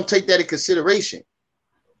like they don't take that in consideration.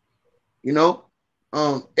 You know,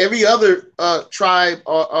 every other tribe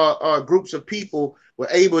or groups of people were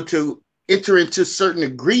able to enter into certain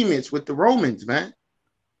agreements with the Romans, man.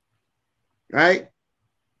 Right?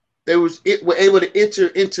 They were able to enter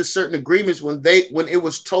into certain agreements when it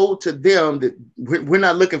was told to them that we're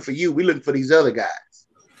not looking for you, we're looking for these other guys.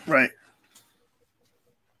 Right.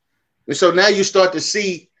 And so now you start to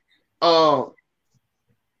see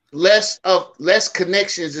less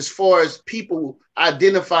connections as far as people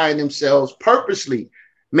identifying themselves purposely,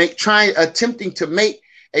 attempting to make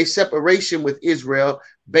a separation with Israel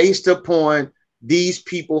based upon these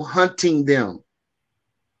people hunting them.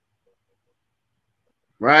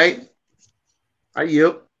 Right? I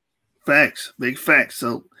yield. Facts, big facts.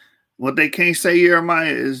 So what they can't say,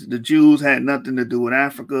 Jeremiah, is the Jews had nothing to do with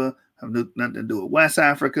Africa, have nothing to do with West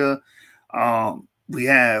Africa. We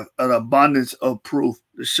have an abundance of proof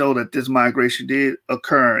to show that this migration did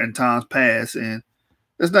occur in times past, and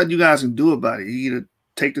there's nothing you guys can do about it. You either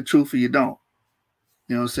take the truth or you don't.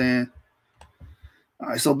 You know what I'm saying? All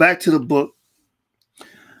right, so back to the book.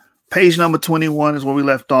 Page number 21 is where we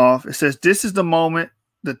left off. It says, this is the moment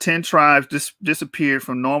the 10 tribes disappeared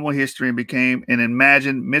from normal history and became an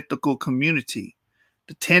imagined mythical community.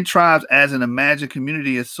 The 10 tribes as an imagined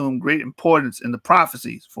community assumed great importance in the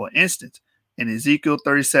prophecies. For instance, in Ezekiel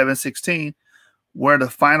 37:16, where the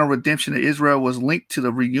final redemption of Israel was linked to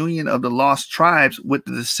the reunion of the lost tribes with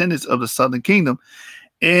the descendants of the southern kingdom.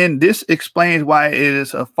 And this explains why it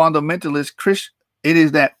is that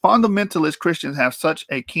fundamentalist Christians have such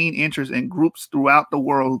a keen interest in groups throughout the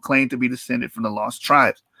world who claim to be descended from the lost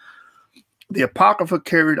tribes. The Apocrypha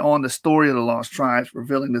carried on the story of the lost tribes,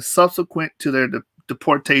 revealing the subsequent to their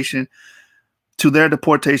deportation,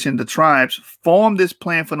 the tribes formed this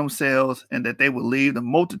plan for themselves, and that they would leave the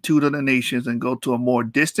multitude of the nations and go to a more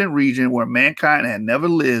distant region where mankind had never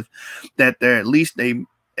lived, that there at least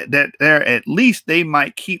they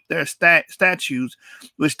might keep their statues,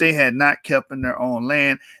 which they had not kept in their own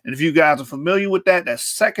land. And if you guys are familiar with that,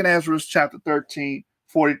 that's 2nd Ezra chapter 13,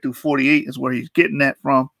 40 through 48 is where he's getting that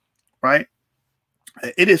from, right?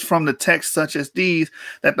 It is from the texts such as these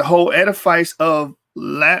that the whole edifice of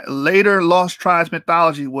later lost tribes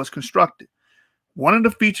mythology was constructed. One of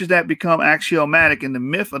the features that become axiomatic in the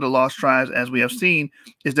myth of the lost tribes, as we have seen,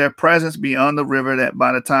 is their presence beyond the river that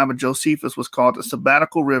by the time of Josephus was called the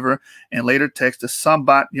Sabbatical River, and later text the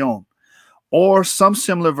Sambat Yom, or some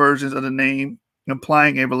similar versions of the name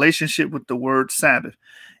implying a relationship with the word Sabbath.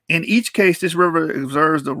 In each case, this river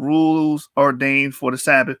observes the rules ordained for the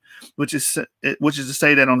Sabbath, which is to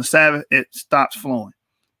say that on the Sabbath it stops flowing.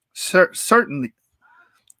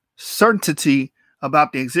 Certainty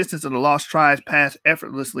about the existence of the lost tribes passed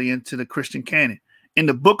effortlessly into the Christian canon. In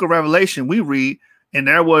the book of Revelation, we read, and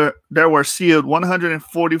there were sealed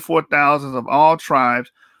 144,000 of all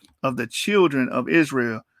tribes of the children of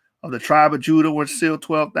Israel. Of the tribe of Judah were sealed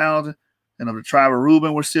 12,000, and of the tribe of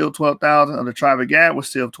Reuben were sealed 12,000, of the tribe of Gad were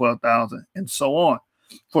sealed 12,000, and so on.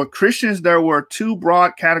 For Christians, there were two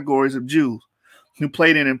broad categories of Jews. who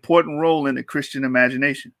played an important role in the Christian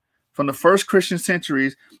imagination. From the first Christian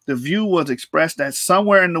centuries, the view was expressed that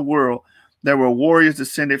somewhere in the world there were warriors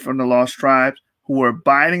descended from the lost tribes who were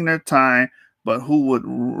biding their time, but who would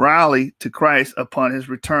rally to Christ upon his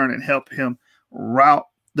return and help him rout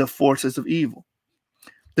the forces of evil.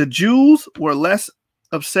 The Jews were less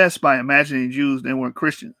obsessed by imagining Jews than were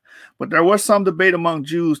Christians, but there was some debate among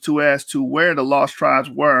Jews as to where the lost tribes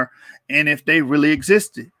were and if they really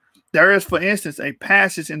existed. There is, for instance, a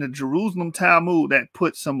passage in the Jerusalem Talmud that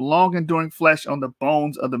puts some long-enduring flesh on the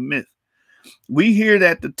bones of the myth. We hear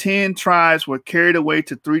that the 10 tribes were carried away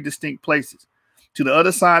to 3 distinct places, to the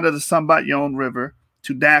other side of the Sambatyon River,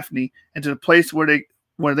 to Daphne, and to the place where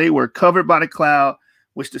they were covered by the cloud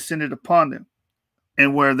which descended upon them,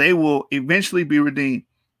 and where they will eventually be redeemed.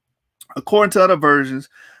 According to other versions,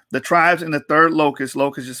 the tribes in the third locus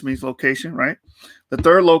just means location, right? The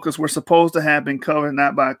third locus were supposed to have been covered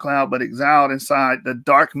not by a cloud, but exiled inside the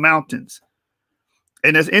dark mountains.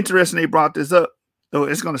 And it's interesting they brought this up, though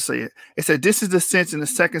it's going to say it. It said this is the sense in the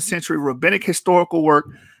 2nd century rabbinic historical work,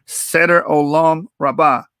 Seder Olam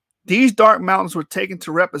Rabbah. These dark mountains were taken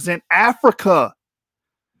to represent Africa,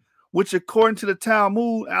 which according to the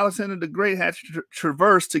Talmud, Alexander the Great had to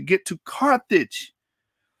traverse to get to Carthage.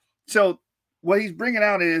 So what he's bringing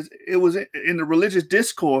out is it was in the religious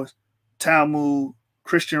discourse, Talmud,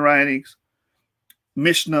 Christian writings,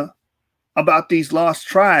 Mishnah, about these lost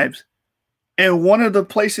tribes. And one of the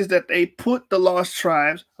places that they put the lost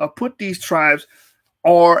tribes, or put these tribes,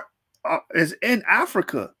 is in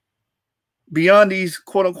Africa, beyond these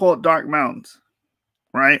quote-unquote dark mountains,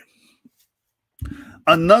 right?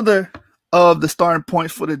 Another of the starting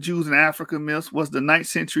points for the Jews in Africa myths was the 9th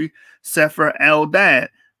century Sefer Eldad,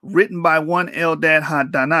 written by one Eldad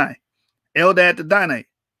HaDanai, Eldad the Danite.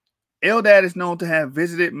 Eldad is known to have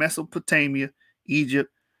visited Mesopotamia,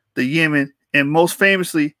 Egypt, the Yemen, and most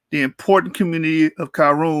famously, the important community of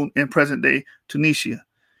Karun in present-day Tunisia.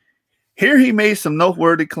 Here he made some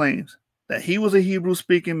noteworthy claims that he was a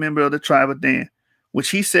Hebrew-speaking member of the tribe of Dan, which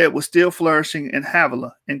he said was still flourishing in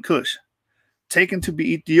Havilah and Cush, taken to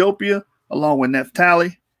be Ethiopia along with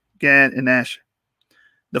Naphtali, Gad, and Asher.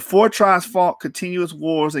 The 4 tribes fought continuous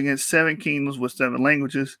wars against 7 kingdoms with 7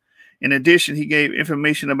 languages. In addition, he gave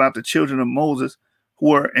information about the children of Moses who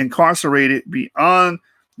were incarcerated beyond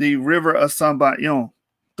the river of Sambatyon.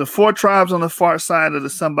 The 4 tribes on the far side of the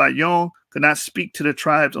Sambatyon could not speak to the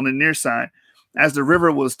tribes on the near side, as the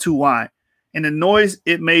river was too wide, and the noise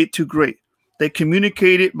it made too great. They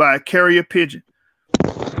communicated by a carrier pigeon.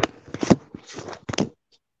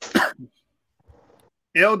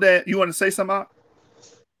 Eldad, you want to say something?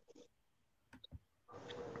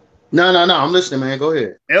 No. I'm listening, man. Go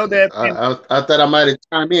ahead. Eldad, I thought I might have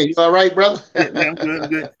chimed in. You all right, brother? Yeah, I'm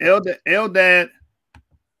good.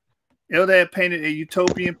 Eldad painted a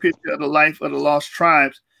utopian picture of the life of the lost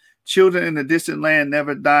tribes. Children in the distant land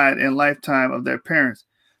never died in lifetime of their parents.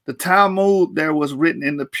 The Talmud there was written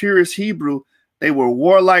in the purest Hebrew. They were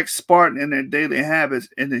warlike, Spartan in their daily habits,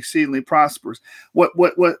 and exceedingly prosperous. What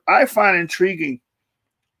I find intriguing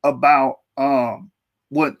about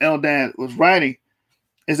what Eldad was writing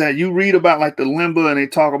is that you read about like the Limba and they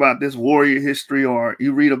talk about this warrior history, or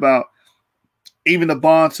you read about even the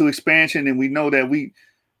bond to expansion, and we know that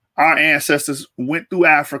our ancestors went through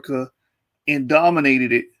Africa and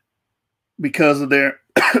dominated it because of their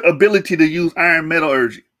ability to use iron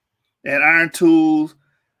metallurgy and iron tools,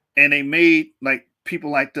 and they made like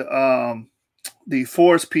people like the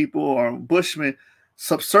forest people or bushmen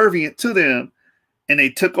subservient to them, and they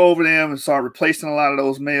took over them and started replacing a lot of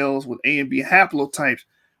those males with A and B haplotypes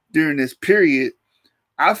during this period.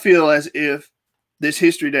 I feel as if this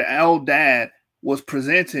history that Eldad was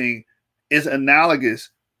presenting is analogous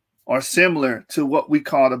or similar to what we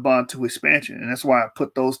call the Bantu expansion, and that's why I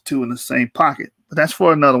put those two in the same pocket. But that's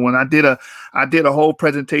for another one. I did a whole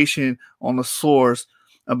presentation on the source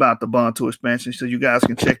about the Bantu expansion, so you guys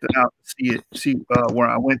can check that out, see where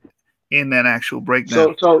I went in that actual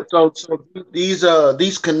breakdown. So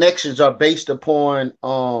these connections are based upon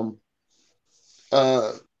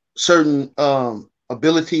certain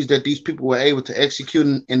abilities that these people were able to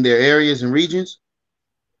execute in their areas and regions.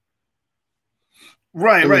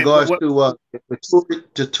 Right. In regards to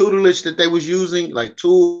the tutelage that they was using, like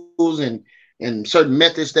tools and certain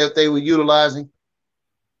methods that they were utilizing.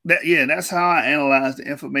 That's how I analyze the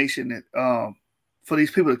information that for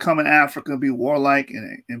these people to come in Africa and be warlike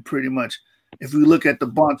and pretty much, if we look at the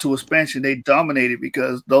Bantu expansion, they dominated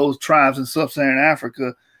because those tribes in sub-Saharan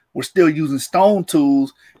Africa were still using stone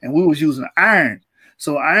tools and we was using iron.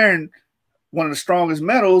 So iron, one of the strongest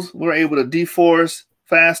metals, we're able to deforest,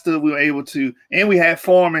 faster. We were able to, and we had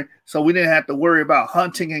farming, so we didn't have to worry about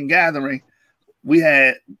hunting and gathering. We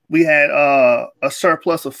had a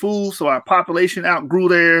surplus of food, so our population outgrew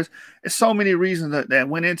theirs. There's so many reasons that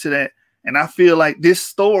went into that, and I feel like this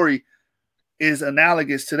story is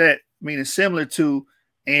analogous to that, meaning similar to,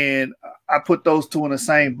 and I put those two in the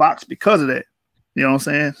same box because of that. You know what I'm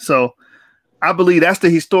saying? So I believe that's the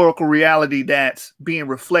historical reality that's being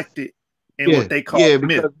reflected in what they call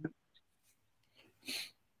myth.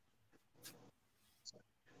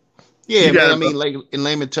 Yeah, man. I mean, like in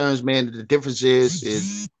layman terms, man, the difference is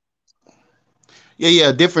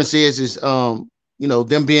difference is you know,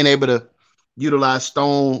 them being able to utilize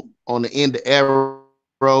stone on the end of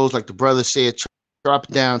arrows, like the brother said,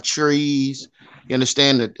 chopping down trees. You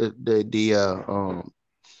understand the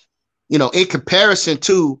you know, in comparison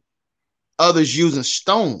to others using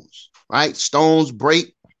stones, right? Stones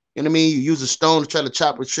break. You know what I mean? You use a stone to try to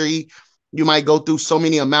chop a tree. You might go through so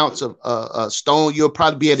many amounts of stone. You'll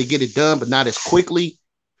probably be able to get it done, but not as quickly,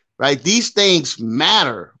 right? These things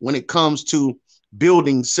matter when it comes to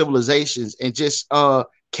building civilizations and just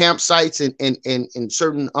campsites and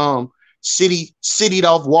certain citied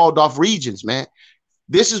off, walled off regions, man.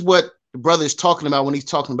 This is what the brother is talking about when he's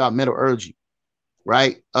talking about metallurgy,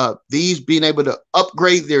 right? These being able to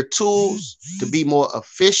upgrade their tools to be more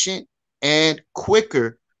efficient and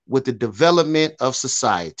quicker with the development of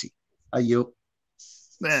society. Man,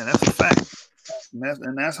 that's a fact.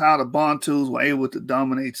 And that's how the Bantus were able to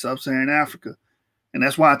dominate sub-Saharan Africa. And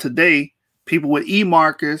that's why today people with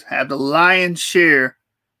E-markers have the lion's share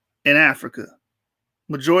in Africa.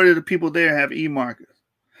 Majority of the people there have E-markers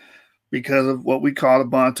because of what we call the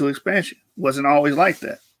Bantu expansion. Wasn't always like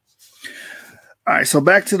that. All right, so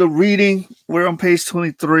back to the reading. We're on page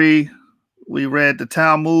 23. We read the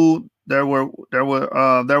Talmud. There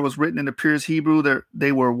was written in the purest Hebrew that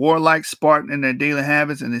they were warlike, Spartan in their daily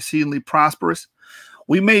habits, and exceedingly prosperous.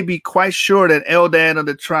 We may be quite sure that Eldad of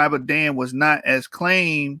the tribe of Dan was not as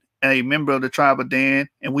claimed a member of the tribe of Dan,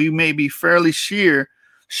 and we may be fairly sure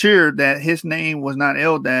that his name was not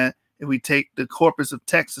Eldad if we take the corpus of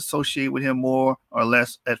text associated with him more or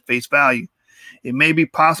less at face value. It may be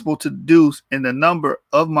possible to deduce, and the number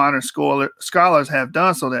of modern scholars have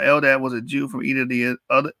done so, that Eldad was a Jew from either the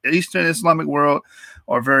other Eastern Islamic world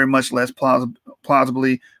or very much less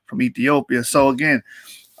plausibly from Ethiopia. So again,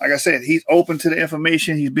 like I said, he's open to the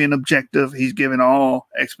information. He's being objective. He's giving all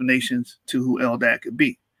explanations to who Eldad could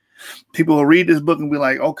be. People will read this book and be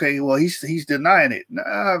like, okay, well, he's denying it.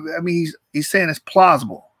 Nah, I mean, he's saying it's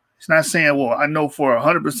plausible. He's not saying, well, I know for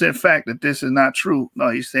 100% fact that this is not true. No,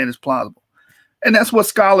 he's saying it's plausible. And that's what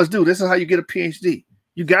scholars do. This is how you get a PhD.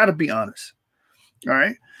 You got to be honest. All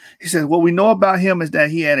right. He says, what we know about him is that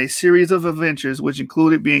he had a series of adventures, which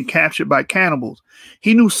included being captured by cannibals.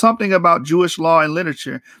 He knew something about Jewish law and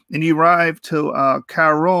literature, and he arrived to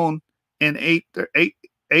Caron in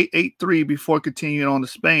 883 before continuing on to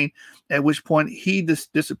Spain, at which point he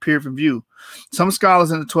disappeared from view. Some scholars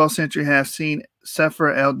in the 12th century have seen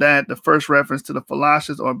Sefer Eldad, the first reference to the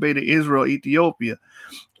Philosophes or Beta Israel, Ethiopia.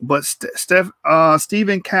 But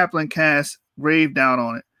Stephen Kaplan casts grave doubt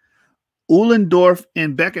on it. Uhlendorf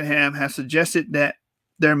and Beckenham have suggested that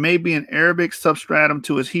there may be an Arabic substratum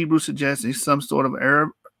to his Hebrew, suggesting some sort of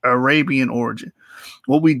Arabian origin.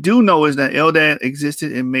 What we do know is that Eldad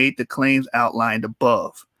existed and made the claims outlined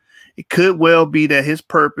above. It could well be that his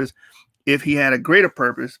purpose, if he had a greater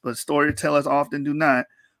purpose, but storytellers often do not,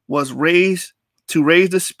 was to raise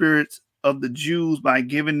the spirits of the Jews by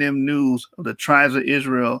giving them news of the tribes of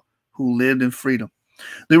Israel who lived in freedom.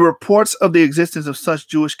 The reports of the existence of such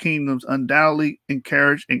Jewish kingdoms undoubtedly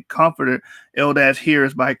encouraged and comforted Eldad's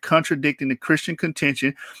hearers by contradicting the Christian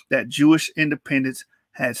contention that Jewish independence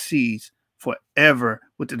had ceased forever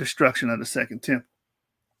with the destruction of the Second Temple.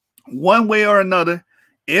 One way or another,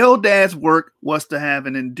 Eldad's work was to have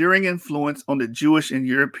an enduring influence on the Jewish and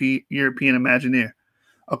European Imagineer.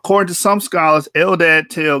 According to some scholars, Eldad's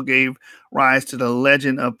tale gave rise to the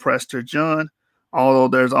legend of Prester John, although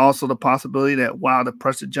there's also the possibility that while the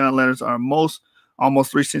Prester John letters are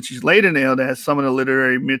almost 3 centuries later than Eldad, some of the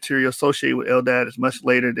literary material associated with Eldad is much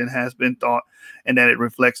later than has been thought, and that it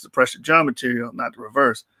reflects the Prester John material, not the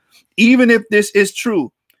reverse. Even if this is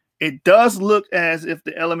true, it does look as if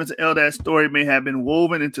the elements of Eldad's story may have been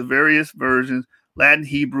woven into various versions, Latin,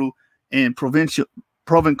 Hebrew, and Provençal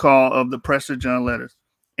of the Prester John letters.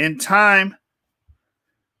 In time,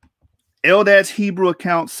 Eldad's Hebrew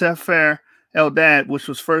account, Sefer Eldad, which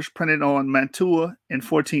was first printed on Mantua in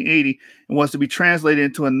 1480 and was to be translated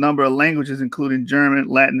into a number of languages, including German,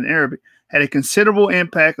 Latin, and Arabic, had a considerable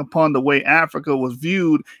impact upon the way Africa was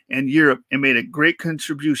viewed in Europe and made a great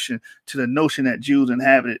contribution to the notion that Jews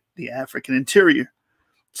inhabited the African interior.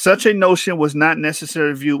 Such a notion was not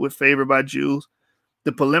necessarily viewed with favor by Jews.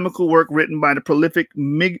 The polemical work written by the prolific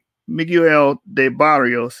Miguel de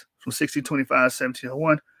Barrios from 1625 to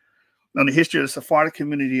 1701 on the history of the Sephardic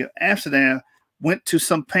community of Amsterdam went to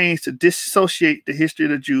some pains to dissociate the history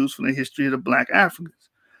of the Jews from the history of the Black Africans.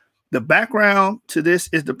 The background to this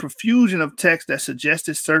is the profusion of texts that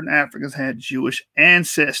suggested certain Africans had Jewish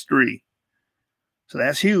ancestry. So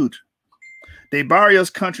that's huge. De Barrios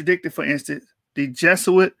contradicted, for instance, the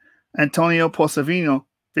Jesuit Antonio Posavino,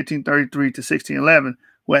 1533 to 1611,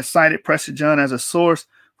 who had cited Prester John as a source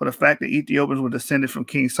for the fact that Ethiopians were descended from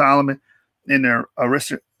King Solomon and their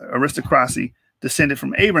aristocracy descended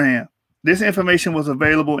from Abraham. This information was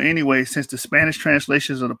available anyway, since the Spanish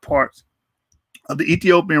translations of the parts of the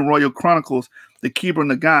Ethiopian royal chronicles, the Kebra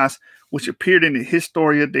Nagas, which appeared in the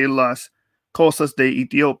Historia de las Cosas de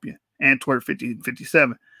Ethiopia, Antwerp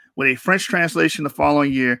 1557, with a French translation the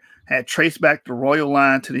following year, had traced back the royal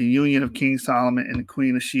line to the union of King Solomon and the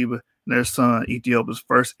Queen of Sheba, their son, Ethiopia's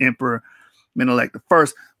first emperor, Menelik I.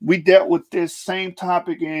 We dealt with this same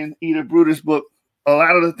topic in Ida Bruder's book. A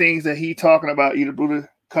lot of the things that he talking about, Ida Bruder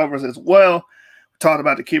covers as well. We talked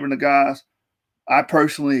about the Kebra Nagas. I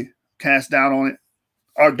personally cast doubt on it,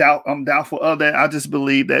 or I'm doubtful of that. I just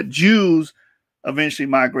believe that Jews eventually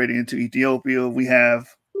migrated into Ethiopia. We have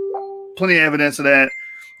plenty of evidence of that.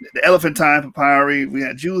 The Elephantine Papyri, we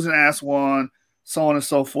had Jews in Aswan, so on and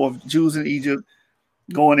so forth. Jews in Egypt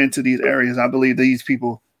going into these areas. I believe these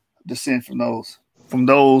people descend from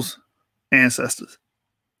those ancestors.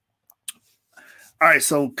 All right,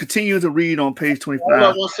 so continue to read on page 25. Hold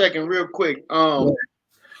on 1 second, real quick.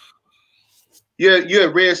 You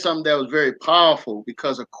had read something that was very powerful,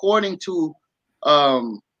 because according to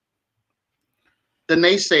the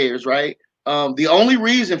naysayers, right? The only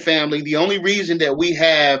reason that we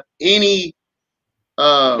have any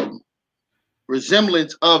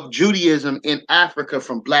resemblance of Judaism in Africa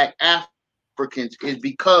from Black Africans is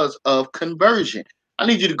because of conversion. I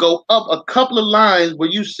need you to go up a couple of lines where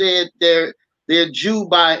you said they're Jew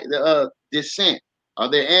by descent or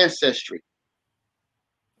their ancestry.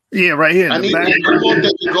 Yeah, right here. I need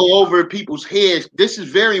that to go over people's heads. This is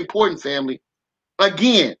very important, family.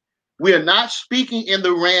 Again, we are not speaking in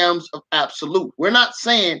the realms of absolute. We're not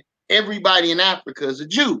saying everybody in Africa is a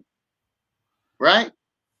Jew, right?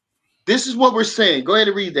 This is what we're saying. Go ahead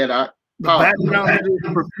and read that out. The background is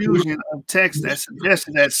a profusion of text that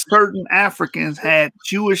suggested that certain Africans had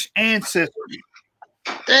Jewish ancestry.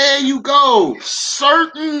 There you go.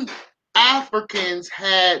 Certain Africans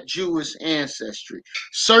had Jewish ancestry.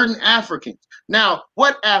 Certain Africans. Now,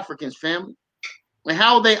 what Africans, family? And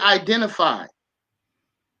how are they identified?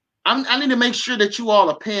 I need to make sure that you all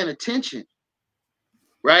are paying attention,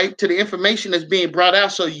 right, to the information that's being brought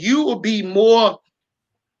out, so you will be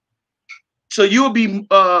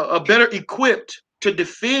better equipped to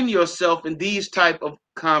defend yourself in these type of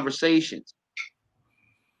conversations.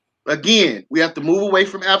 Again, we have to move away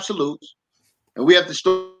from absolutes, and we have to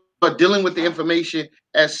start dealing with the information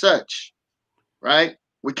as such, right?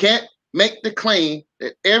 We can't make the claim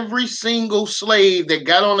that every single slave that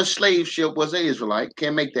got on a slave ship was an Israelite.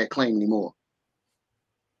 Can't make that claim anymore,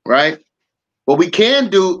 right? What we can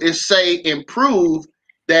do is say and prove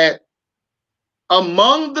that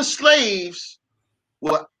among the slaves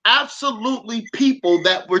were absolutely people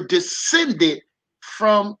that were descended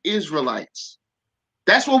from Israelites.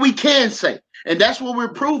 That's what we can say. And that's what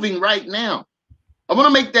we're proving right now. I want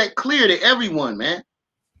to make that clear to everyone, man.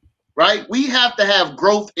 Right? We have to have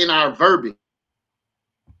growth in our verbiage.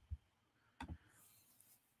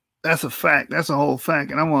 That's a fact. That's a whole fact.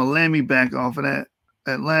 And I want to land me back off of that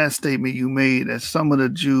last statement you made, that some of the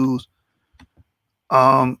Jews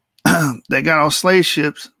that got on slave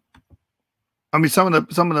ships, some of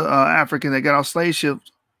the Africans that got on slave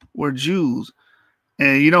ships were Jews.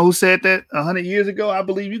 And you know who said that 100 years ago? I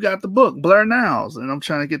believe you got the book, Blair Niles. And I'm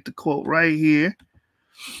trying to get the quote right here.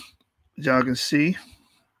 Y'all can see.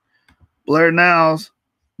 Blair Niles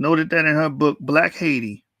noted that in her book, Black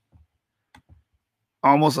Haiti,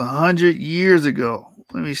 almost 100 years ago.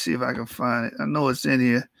 Let me see if I can find it. I know it's in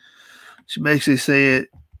here. She basically said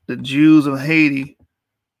the Jews of Haiti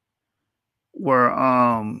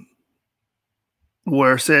were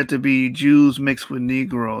said to be Jews mixed with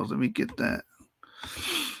Negroes. Let me get that.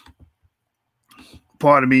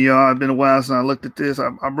 Pardon me, y'all. It's been a while since I looked at this. I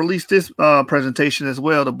released this presentation as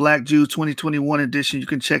well, the Black Jews 2021 edition. You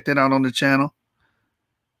can check that out on the channel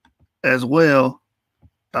as well.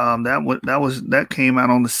 That came out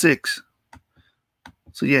on the 6th.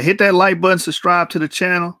 So yeah, hit that like button, subscribe to the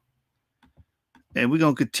channel, and we're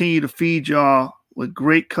gonna continue to feed y'all with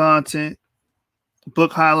great content,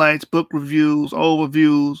 book highlights, book reviews,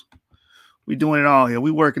 overviews. We're doing it all here.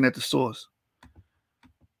 We're working at the source.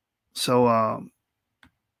 So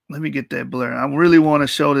let me get that blur. I really want to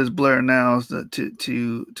show this blur now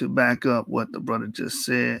to back up what the brother just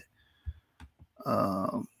said.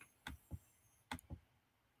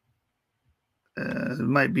 It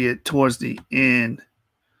might be towards the end,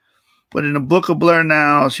 but in the book of Blur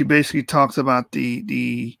Now, she basically talks about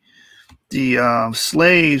the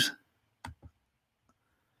slaves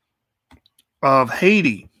of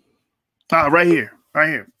Haiti. Right here.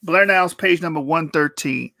 Blur Now's page number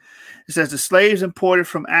 113. It says the slaves imported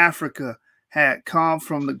from Africa had come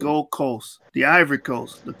from the Gold Coast, the Ivory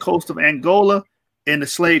Coast, the coast of Angola, and the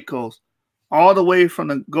Slave Coast, all the way from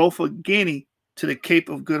the Gulf of Guinea to the Cape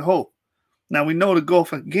of Good Hope. Now, we know the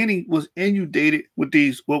Gulf of Guinea was inundated with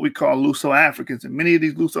these, what we call Luso-Africans, and many of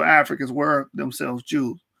these Luso-Africans were themselves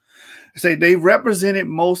Jews. They say they represented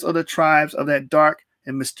most of the tribes of that dark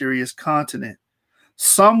and mysterious continent.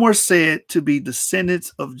 Some were said to be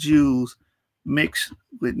descendants of Jews mixed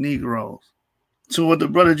with Negroes. So what the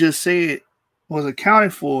brother just said was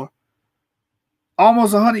accounted for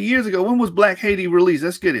almost 100 years ago. When was Black Haiti released?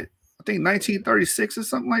 Let's get it. I think 1936 or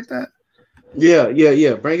something like that. Yeah.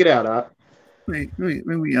 Bring it out. Let me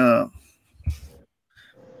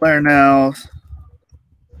Blair Now's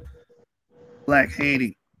Black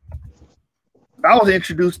Haiti. I was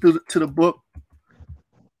introduced to the book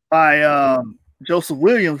by Joseph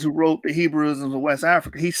Williams, who wrote The Hebrewisms of West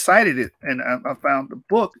Africa. He cited it, and I found the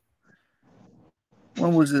book.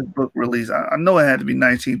 When was this book released? I know it had to be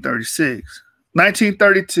 1936.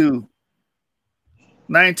 1932.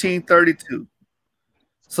 1932.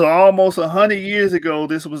 So almost 100 years ago,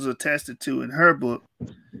 this was attested to in her book.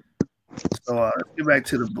 So let's get back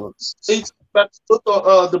to the book.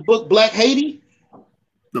 The book Black Haiti?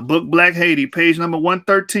 The book Black Haiti, page number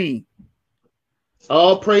 113.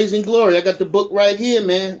 All praise and glory. I got the book right here,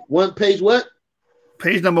 man. One page what?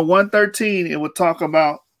 Page number 113. It will talk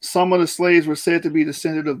about some of the slaves were said to be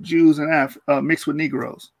descended of Jews and mixed with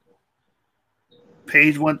Negroes.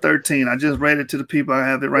 Page 113. I just read it to the people. I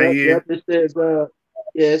have it right here.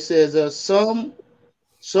 It says some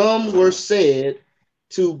were said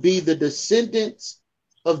to be the descendants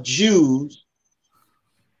of Jews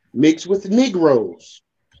mixed with Negroes.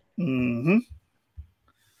 Mm-hmm.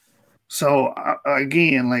 So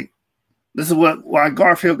again, like, this is why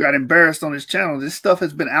Garfield got embarrassed on his channel. This stuff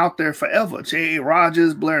has been out there forever. J.A.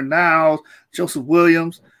 Rogers, Blair Niles, Joseph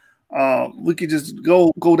Williams. We could just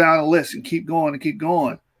go down the list and keep going and keep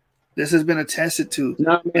going. This has been attested to.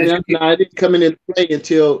 No, man, I didn't come into play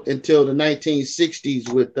until the 1960s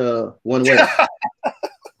with One Way. I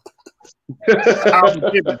was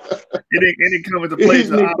forgiven. It didn't come into play.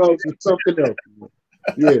 Something else.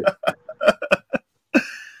 Yeah.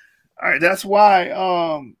 All right, that's why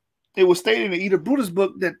it was stated in Eda Brutus'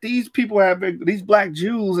 book that these Black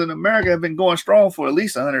Jews in America have been going strong for at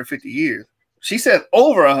least 150 years. She said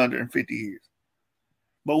over 150 years.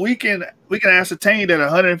 But we can ascertain that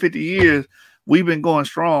 150 years we've been going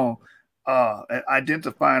strong,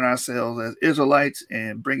 identifying ourselves as Israelites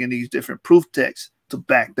and bringing these different proof texts to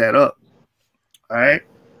back that up. All right.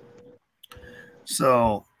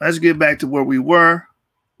 So let's get back to where we were.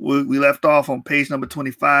 We left off on page number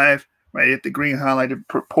 25, right at the green highlighted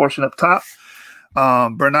portion up top.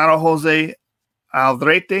 Bernardo Jose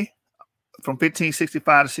Aldrete, from 1565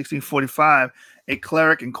 to 1645, a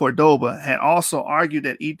cleric in Cordoba, had also argued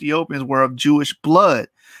that Ethiopians were of Jewish blood,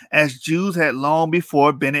 as Jews had long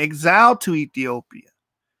before been exiled to Ethiopia.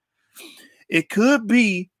 It could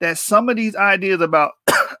be that some of these ideas about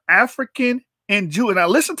African and Jewish, now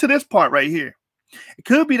listen to this part right here. It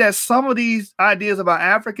could be that some of these ideas about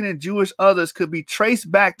African and Jewish others could be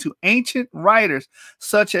traced back to ancient writers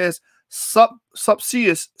such as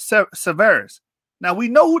Sulpicius Severus. Now, we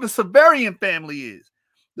know who the Severian family is.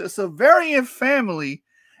 The Severian family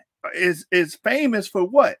is famous for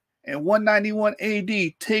what? In 191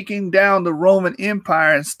 AD, taking down the Roman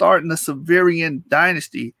Empire and starting the Severian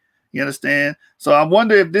dynasty. You understand? So I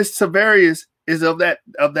wonder if this Severus is of that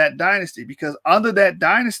dynasty, because under that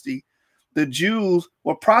dynasty, the Jews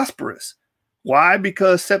were prosperous. Why?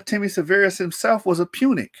 Because Septimius Severus himself was a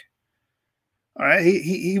Punic. All right,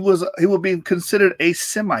 he would be considered a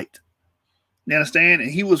Semite. You understand? And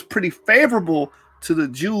he was pretty favorable to the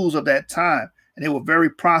Jews of that time. and they were very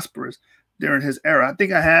prosperous during his era. I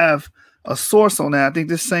think I have a source on that. I think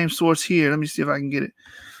this same source here. Let me see if I can get it.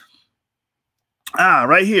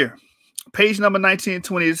 Right here. Page number 19 and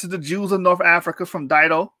 20. This is the Jews of North Africa from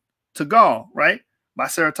Dido to Gaul, right? By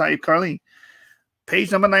Sarah Taib Carlin.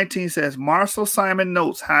 Page number 19 says, Marcel Simon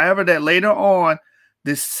notes, however, that later on,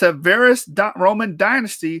 the Severus Roman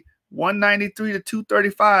dynasty, 193 to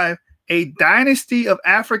 235, a dynasty of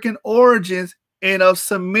African origins and of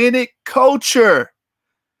Semitic culture,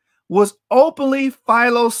 was openly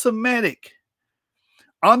Philo-Semitic.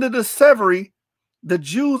 Under the Severii, the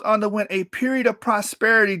Jews underwent a period of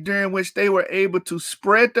prosperity during which they were able to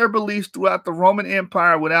spread their beliefs throughout the Roman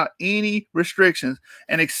Empire without any restrictions,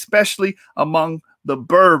 and especially among the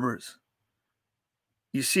Berbers.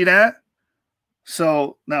 You see that?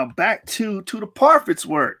 So now back to the Parfitt's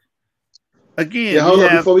work. Again, yeah, hold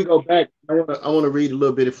on. Before we go back, I want to read a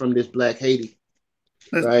little bit from this Black Haiti.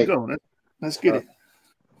 Let's right? go. Let's get it.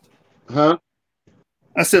 Huh?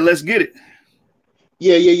 I said, let's get it.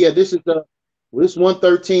 Yeah. This is this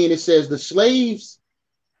 113. It says the slaves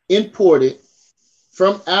imported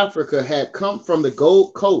from Africa had come from the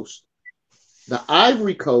Gold Coast, the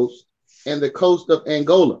Ivory Coast, and the coast of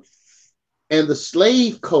Angola, and the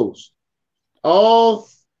Slave Coast, all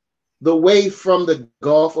the way from the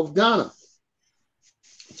Gulf of Ghana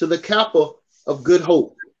to the Cape of Good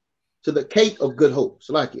Hope, to the Cape of Good Hope.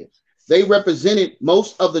 Salakia. They represented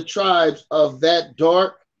most of the tribes of that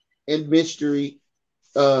dark and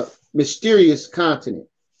mysterious continent.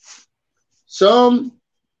 Some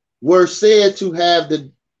were said to have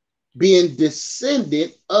been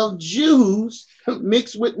descendant of Jews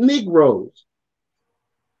mixed with Negroes.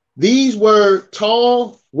 These were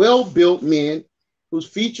tall, well-built men whose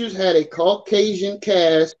features had a Caucasian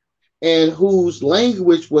cast and whose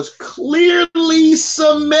language was clearly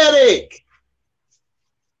Semitic.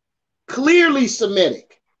 Clearly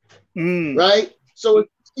Semitic, right? So it's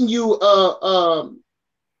you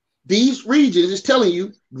these regions is telling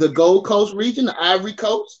you the Gold Coast region, the Ivory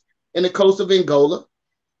Coast, and the coast of Angola.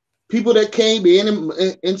 People that came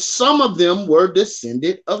in, and some of them were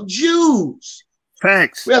descendant of Jews.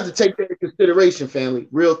 Facts. We have to take that into consideration, family.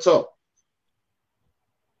 Real talk.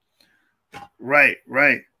 Right.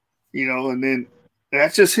 You know, and then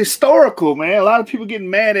that's just historical, man. A lot of people getting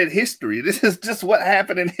mad at history. This is just what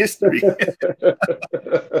happened in history.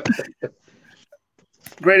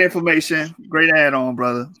 Great information. Great add-on,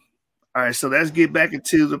 brother. All right, so let's get back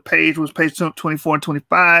into the page. Was page 24 and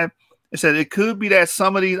 25. It said it could be that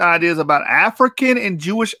some of these ideas about African and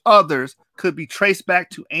Jewish others could be traced back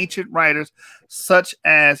to ancient writers such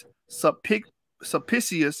as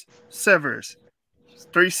Sulpicius Severus,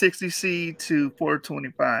 360 C to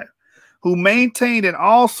 425. Who maintained that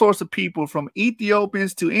all sorts of people from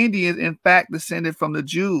Ethiopians to Indians, in fact, descended from the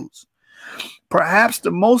Jews. Perhaps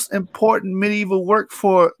the most important medieval work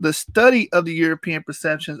for the study of the European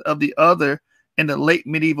perceptions of the other in the late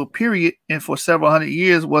medieval period and for several hundred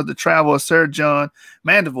years was the travel of Sir John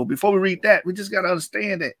Mandeville. Before we read that, we just got to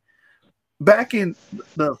understand that back in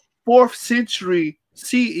the 4th century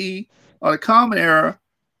CE, or the Common Era,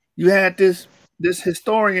 you had this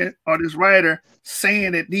historian or this writer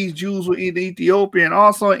saying that these Jews were in Ethiopia and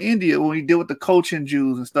also in India when we deal with the Cochin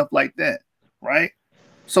Jews and stuff like that, right?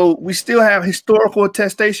 So we still have historical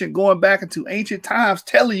attestation going back into ancient times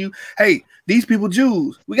telling you, hey, these people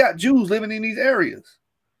Jews. We got Jews living in these areas.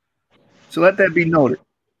 So let that be noted.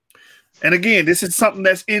 And again, this is something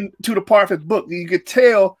that's in Tudor Parfitt's book. You could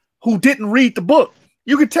tell who didn't read the book.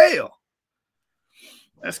 You could tell.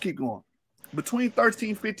 Let's keep going. Between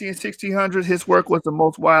 1350 and 1600, his work was the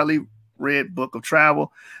most widely read book of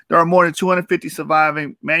travel. There are more than 250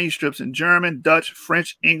 surviving manuscripts in German, Dutch,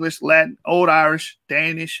 French, English, Latin, Old Irish,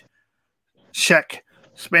 Danish, Czech,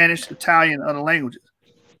 Spanish, Italian, and other languages.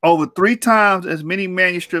 Over 3 times as many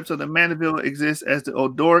manuscripts of the Mandeville exist as the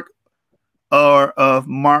Odoric or of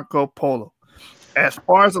Marco Polo. As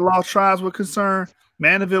far as the lost tribes were concerned,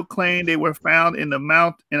 Mandeville claimed they were found in a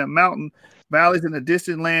mountain valleys in the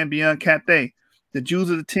distant land beyond Cathay. The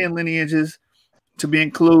Jews of the 10 lineages to be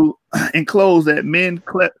enclosed at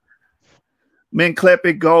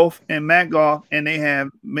Menklepet Gulf and Magog, and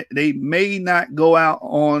they may not go out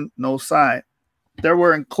on no side. They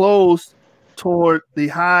were enclosed toward the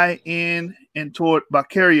high end and toward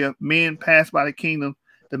Baccaria. Men passed by the kingdom,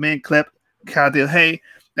 the Menklep Kadilhe,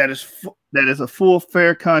 that is a full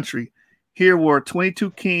fair country. Here were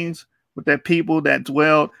 22 kings with their people that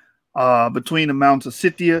dwelled between the mountains of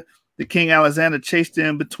Scythia. The king Alexander chased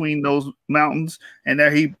them between those mountains, and there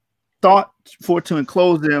he thought for to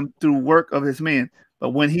enclose them through work of his men.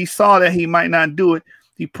 But when he saw that he might not do it,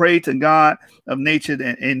 he prayed to God of nature,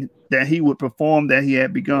 and that he would perform that he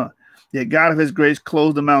had begun. Yet God of his grace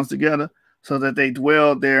closed the mountains together, so that they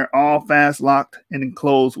dwelled there all fast locked and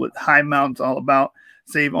enclosed with high mountains all about,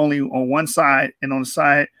 save only on one side, and on the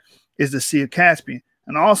side is the Sea of Caspian.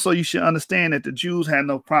 And also you should understand that the Jews had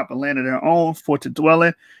no proper land of their own for to dwell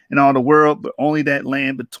in all the world, but only that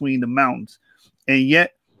land between the mountains. And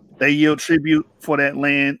yet they yield tribute for that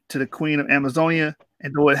land to the queen of Amazonia.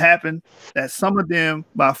 And though it happened that some of them,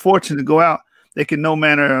 by fortune to go out, they can no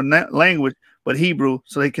manner of language but Hebrew,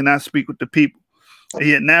 so they cannot speak with the people. And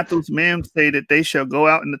yet Nathos men say that they shall go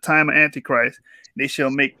out in the time of Antichrist. They shall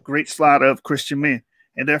make great slaughter of Christian men.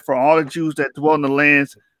 And therefore all the Jews that dwell in the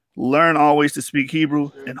lands learn always to speak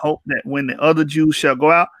Hebrew, and hope that when the other Jews shall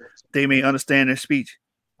go out, they may understand their speech.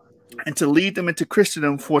 And to lead them into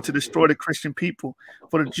Christendom, for to destroy the Christian people.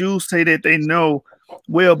 For the Jews say that they know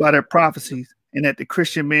well by their prophecies, and that the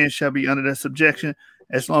Christian men shall be under their subjection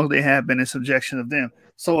as long as they have been in subjection of them.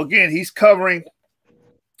 So again, he's covering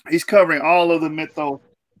all of the mythos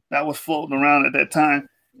that was floating around at that time.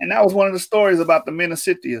 And that was one of the stories about the men of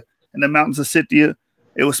Scythia and the mountains of Scythia.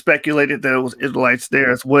 It was speculated that it was Israelites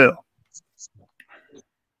there as well.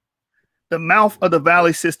 The mouth of the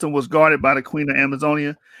valley system was guarded by the queen of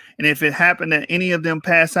Amazonia. And if it happened that any of them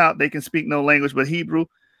pass out, they can speak no language but Hebrew.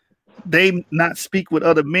 They not speak with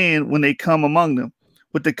other men when they come among them.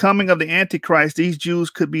 With the coming of the Antichrist, these Jews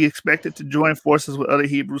could be expected to join forces with other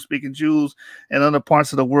Hebrew-speaking Jews in other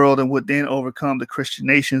parts of the world, and would then overcome the Christian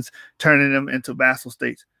nations, turning them into vassal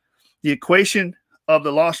states. The equation of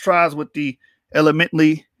the lost tribes with the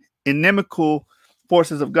elementally inimical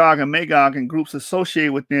forces of Gog and Magog and groups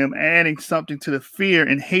associated with them, adding something to the fear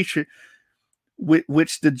and hatred with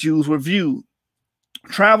which the Jews were viewed.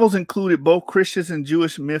 Travels included both Christian and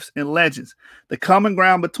Jewish myths and legends. The common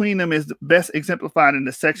ground between them is best exemplified in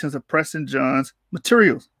the sections of Preston John's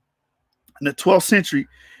materials. In the 12th century,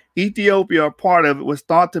 Ethiopia, or part of it, was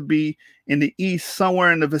thought to be in the east,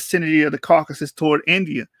 somewhere in the vicinity of the Caucasus toward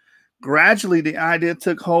India. Gradually, the idea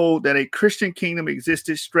took hold that a Christian kingdom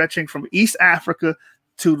existed stretching from East Africa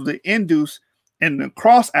to the Indus and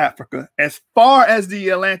across Africa as far as the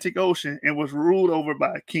Atlantic Ocean, and was ruled over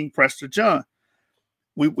by King Prester John.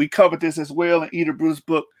 We covered this as well in Eder Bruce's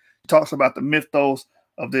book. He talks about the mythos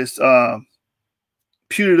of this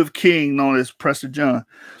putative king known as Prester John.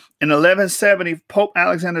 In 1170, Pope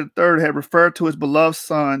Alexander III had referred to his beloved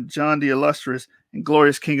son, John the Illustrious and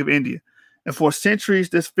Glorious King of India. And for centuries,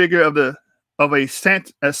 this figure of a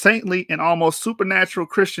saintly and almost supernatural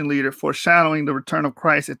Christian leader, foreshadowing the return of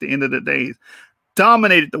Christ at the end of the days,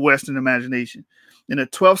 dominated the Western imagination. In the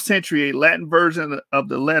 12th century, a Latin version of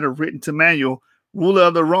the letter written to Manuel, ruler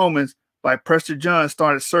of the Romans, by Prester John,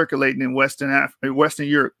 started circulating in Western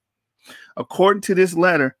Europe. According to this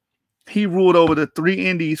letter, he ruled over the 3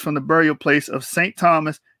 Indies from the burial place of St.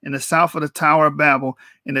 Thomas in the south of the Tower of Babel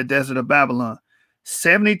in the desert of Babylon.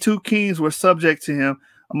 72 kings were subject to him.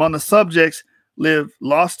 Among the subjects lived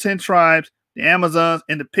lost 10 tribes, the Amazons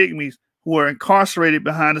and the Pygmies, who were incarcerated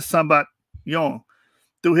behind the Sambat Yon.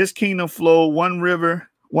 Through his kingdom flowed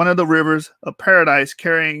one of the rivers of paradise,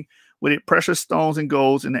 carrying with it precious stones and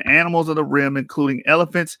golds, and the animals of the rim, including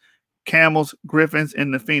elephants, camels, griffins,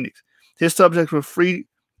 and the phoenix. His subjects were free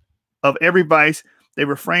of every vice. They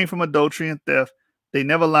refrained from adultery and theft. They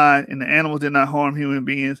never lied, and the animals did not harm human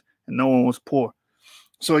beings, and no one was poor.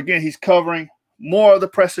 So again, he's covering more of the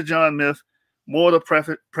Prester John myth, more of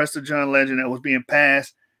the Prester John legend that was being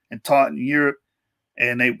passed and taught in Europe.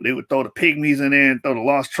 And they would throw the Pygmies in there and throw the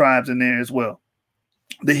lost tribes in there as well.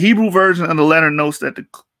 The Hebrew version of the letter notes that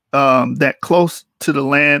that close to the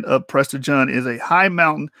land of Prester John is a high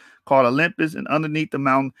mountain called Olympus, and underneath the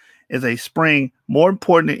mountain is a spring more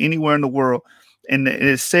important than anywhere in the world. And it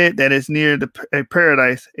is said that it's near a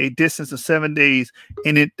paradise, a distance of 7 days.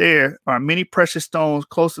 And there are many precious stones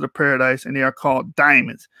close to the paradise, and they are called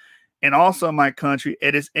diamonds. And also in my country,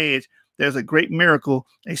 at its edge, there's a great miracle,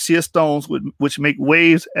 a sea of stones which make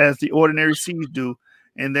waves as the ordinary seas do.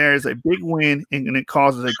 And there is a big wind, and it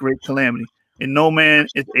causes a great calamity. And no man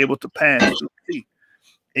is able to pass through the sea.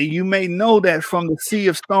 And you may know that from the sea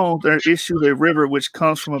of stones there issues a river which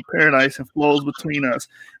comes from a paradise and flows between us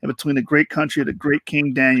and between the great country of the great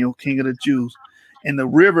King Daniel, King of the Jews. And the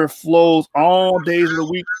river flows all days of the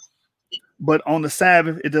week, but on the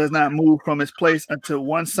Sabbath it does not move from its place until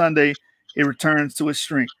one Sunday it returns to its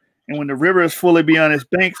strength. And when the river is fully beyond its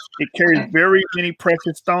banks, it carries very many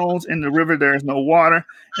precious stones. In the river there is no water,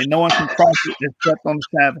 and no one can cross it except on the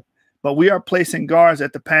Sabbath. But we are placing guards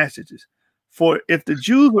at the passages. For if the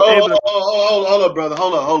Jews were able to... Hold on, brother.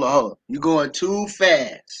 Hold on. You're going too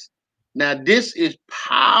fast. Now, this is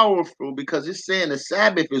powerful because it's saying the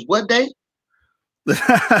Sabbath is what day? The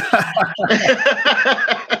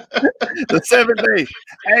 7 days.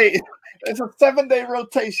 Hey, it's a 7-day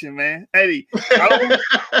rotation, man. Eddie, look.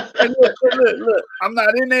 I'm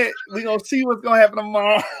not in it. We're gonna see what's gonna happen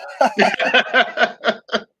tomorrow.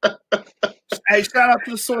 Hey, shout out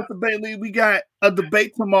to the Source Debate League. We got a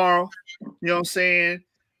debate tomorrow. You know what I'm saying?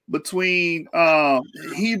 Between the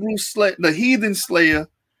Heathen Slayer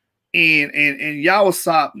and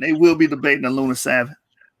Yawasop. They will be debating the Lunar Sabbath.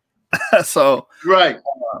 So right.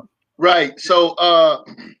 So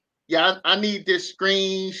yeah, I need this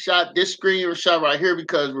screenshot right here,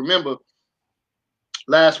 because remember,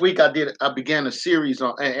 last week I began a series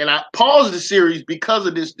on, and I paused the series because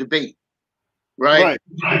of this debate. Right.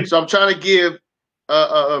 So I'm trying to give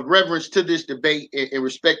reverence to this debate and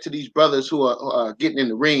respect to these brothers who are getting in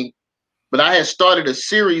the ring. But I had started a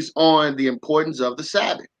series on the importance of the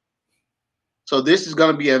Sabbath. So this is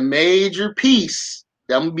going to be a major piece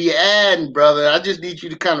that I'm going to be adding, brother. I just need you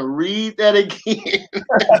to kind of read that again.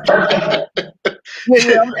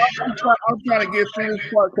 I'm trying to get through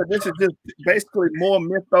this part, because this is just basically more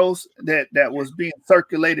mythos that was being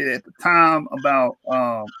circulated at the time about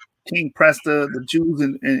King Presta, the Jews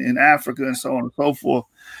in Africa, and so on and so forth.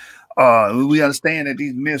 We understand that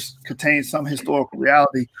these myths contain some historical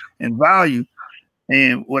reality and value.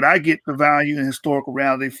 And what I get the value and historical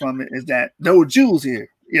reality from it is that there were Jews here.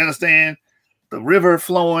 You understand? The river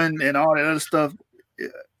flowing and all that other stuff.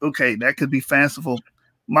 Okay, that could be fanciful.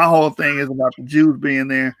 My whole thing is about the Jews being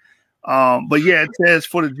there. But yeah, it says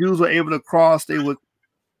for the Jews were able to cross, they would.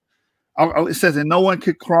 It says that no one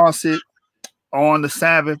could cross it on the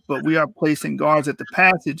Sabbath, but we are placing guards at the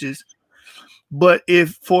passages. But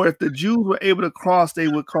if the Jews were able to cross, they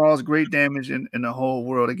would cause great damage in the whole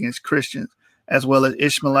world against Christians, as well as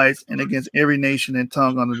Ishmaelites, and against every nation and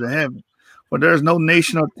tongue under the heaven. For there is no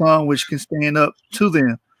nation or tongue which can stand up to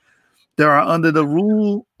them. There are under the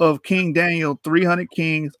rule of King Daniel 300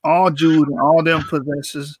 kings, all Jews, and all them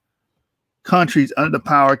possesses countries under the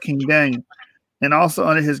power of King Daniel. And also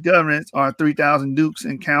under his governance are 3,000 dukes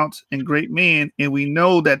and counts and great men, and we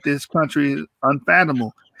know that this country is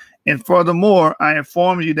unfathomable. And furthermore, I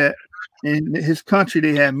inform you that in his country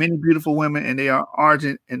they have many beautiful women, and they are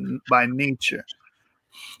ardent by nature.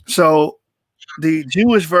 So the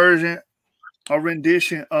Jewish version or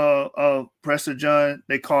rendition of Prester John,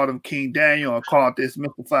 they called him King Daniel, or called this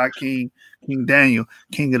mystified King Daniel,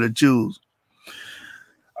 King of the Jews.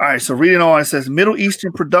 All right, so reading on, it says Middle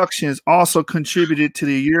Eastern productions also contributed to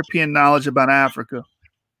the European knowledge about Africa.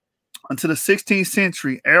 Until the 16th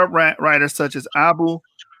century, Arab writers such as Abu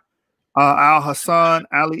al-Hassan,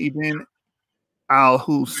 Ali ibn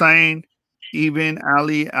al-Hussein, Ibn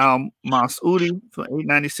Ali al-Mas'udi from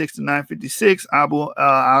 896 to 956, Abu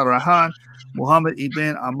al-Rahan, Muhammad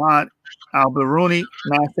ibn Ahmad al-Biruni,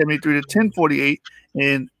 973 to 1048,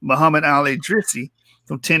 and Muhammad al-Idrisi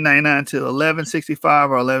from 1099 to 1165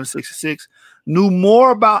 or 1166, knew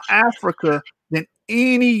more about Africa than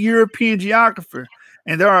any European geographer.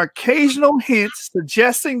 And there are occasional hints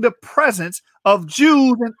suggesting the presence of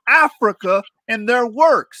Jews in Africa in their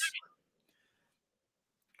works.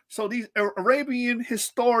 So these Arabian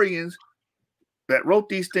historians that wrote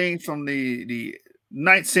these things from the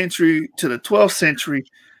 9th century to the 12th century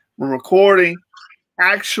were recording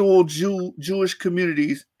actual Jewish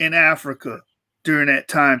communities in Africa during that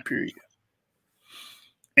time period.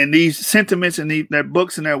 And these sentiments in their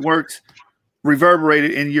books and their works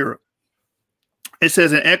reverberated in Europe. It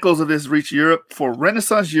says, and echoes of this reached Europe for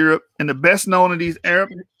Renaissance Europe, and the best known of these Arab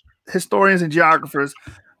historians and geographers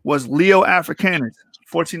was Leo Africanus,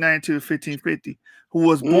 1492 to 1550, who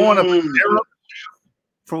was born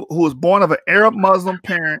of an Arab Muslim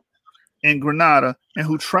parent in Granada, and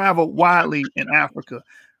who traveled widely in Africa,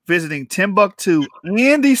 visiting Timbuktu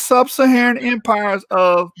and the sub-Saharan empires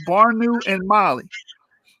of Bornu and Mali.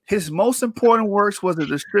 His most important works was a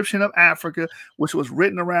description of Africa, which was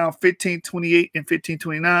written around 1528 and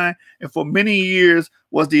 1529, and for many years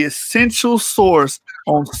was the essential source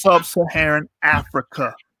on sub-Saharan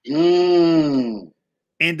Africa. In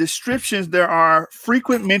descriptions, there are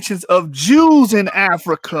frequent mentions of Jews in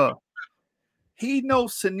Africa. He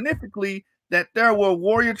notes significantly that there were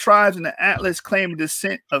warrior tribes in the Atlas claiming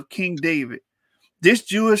descent of King David. This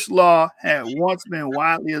Jewish law had once been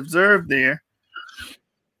widely observed there,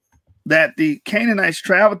 that the Canaanites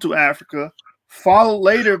traveled to Africa, followed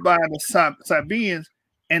later by the Sabaeans,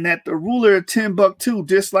 and that the ruler of Timbuktu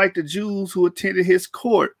disliked the Jews who attended his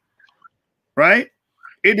court. Right?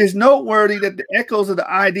 It is noteworthy that the echoes of the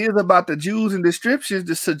ideas about the Jews and descriptions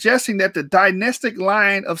is suggesting that the dynastic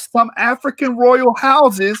line of some African royal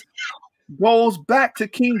houses goes back to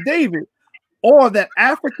King David, or that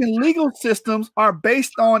African legal systems are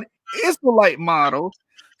based on Israelite models,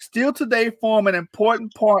 still today form an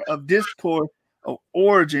important part of discourse of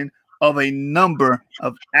origin of a number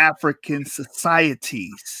of African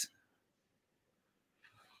societies.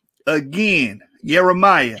 Again,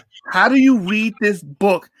 Jeremiah, how do you read this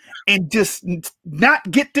book and just not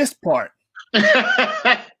get this part?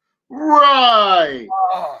 Right.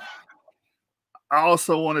 Oh, I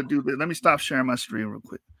also want to do this. Let me stop sharing my screen real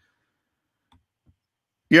quick.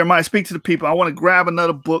 Jeremiah, speak to the people. I want to grab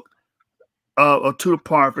another book of Tudor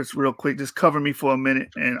Parfitt real quick. Just cover me for a minute,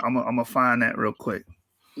 and I'm gonna find that real quick.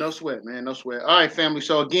 No sweat, man. No sweat. All right, family.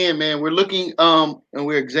 So again, man, we're looking and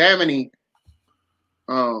we're examining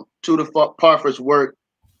Tudor Parfitt's work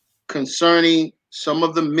concerning some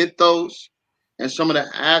of the mythos and some of the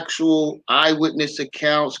actual eyewitness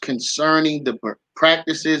accounts concerning the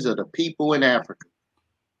practices of the people in Africa.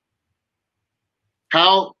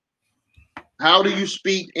 How do you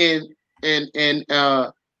speak and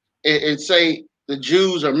say the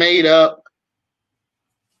Jews are made up?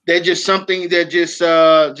 They're just something that just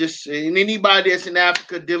and anybody that's in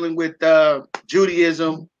Africa dealing with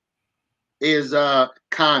Judaism is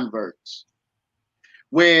converts.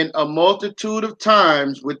 When a multitude of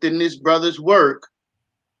times within this brother's work,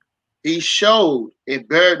 he showed and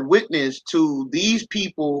bared witness to these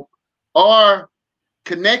people are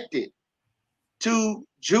connected to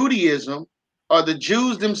Judaism or the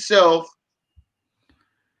Jews themselves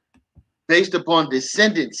based upon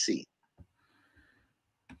descendancy.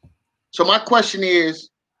 So my question is,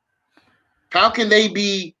 how can they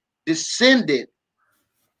be descended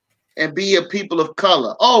and be a people of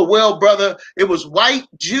color? Oh, well, brother, it was white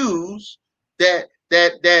Jews that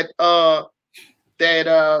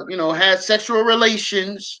had sexual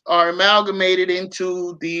relations, are amalgamated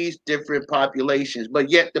into these different populations, but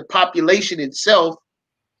yet the population itself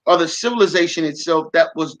or the civilization itself that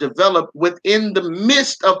was developed within the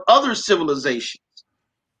midst of other civilizations,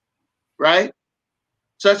 right?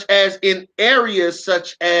 Such as in areas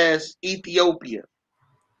such as Ethiopia,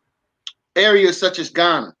 areas such as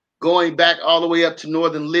Ghana, going back all the way up to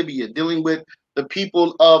northern Libya, dealing with the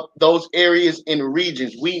people of those areas and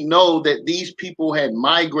regions. We know that these people had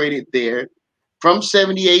migrated there from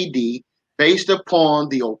 70 AD based upon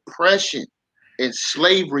the oppression and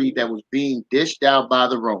slavery that was being dished out by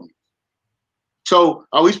the Romans. So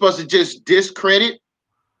are we supposed to just discredit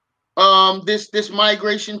this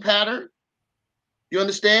migration pattern? You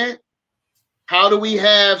understand? How do we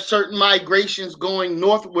have certain migrations going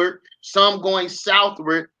northward, some going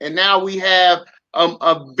southward, and now we have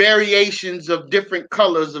variations of different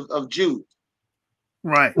colors of Jews?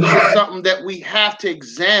 Right. This is something that we have to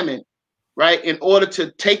examine, right, in order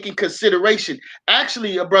to take in consideration.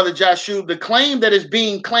 Actually, brother Joshua, the claim that is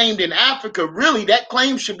being claimed in Africa, really, that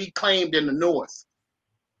claim should be claimed in the north.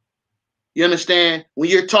 You understand? When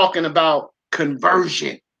you're talking about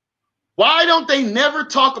conversion. Why don't they never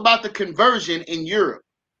talk about the conversion in Europe?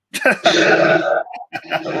 That's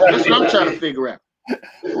what I'm trying to figure out.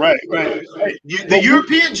 Right. The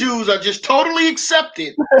European Jews are just totally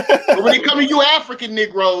accepted. But when it comes to you African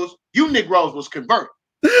Negroes, you Negroes was converted.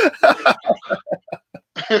 I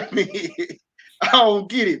mean, I don't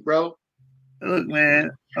get it, bro. Look,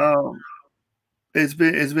 man, it's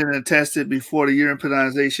been attested before the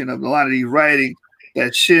Europeanization of a lot of these writings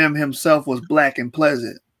that Shem himself was black and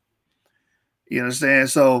pleasant. You understand?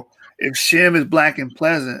 So if Shem is black and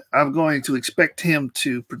pleasant, I'm going to expect him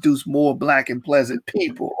to produce more black and pleasant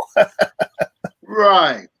people.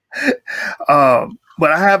 Right.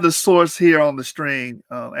 But I have the source here on the string.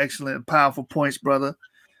 Excellent and powerful points, brother.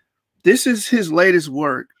 This is his latest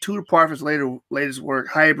work, Tudor Parfitt's latest work,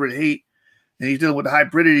 Hybrid Hate. And he's dealing with the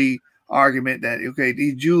hybridity argument that, okay,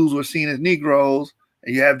 these Jews were seen as Negroes,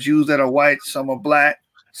 and you have Jews that are white, some are black,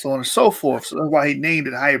 so on and so forth. So that's why he named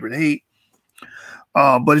it Hybrid Hate.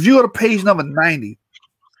 But if you go to page number 90,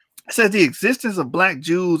 it says the existence of black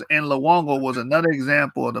Jews in Luongo was another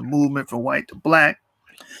example of the movement from white to black.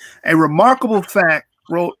 A remarkable fact,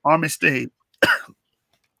 wrote Armistead,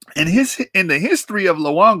 in the history of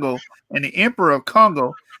Luongo and the Emperor of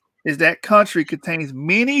Congo, is that country contains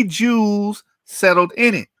many Jews settled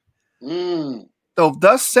in it. So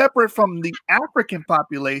thus separate from the African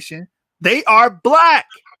population, they are black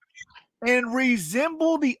and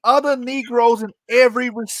resemble the other Negroes in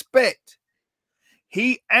every respect.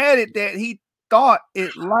 He added that he thought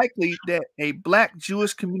it likely that a black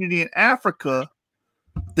Jewish community in Africa,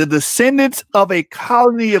 the descendants of a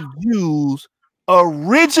colony of Jews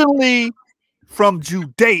originally from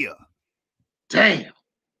Judea. Damn.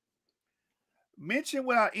 mentioned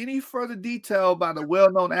without any further detail by the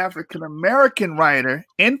well-known African-American writer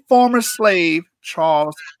and former slave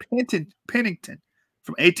Charles Pennington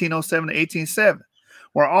from 1807 to 1807,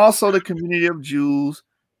 were also the community of Jews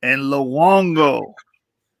in Luongo.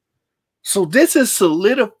 So this is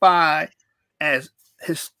solidified as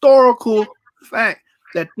historical fact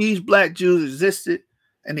that these black Jews existed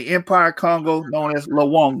in the Empire of Congo known as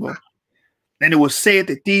Luongo. And it was said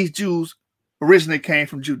that these Jews originally came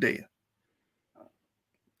from Judea.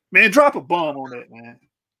 Man, drop a bomb on that, man.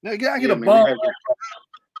 Now, I get a bomb.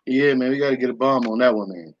 Yeah, man, we got to get a bomb on that one,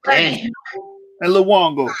 man. Damn. And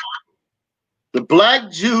Luongo. The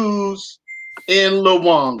black Jews in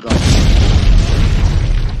Luongo.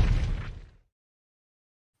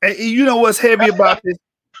 And you know what's heavy about this?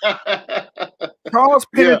 Charles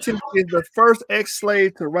Pennington is the first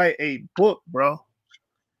ex-slave to write a book, bro.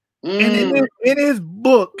 And in his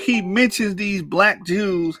book, he mentions these black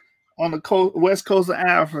Jews on the west coast of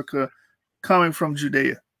Africa coming from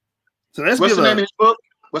Judea. So let's What's the name of his book?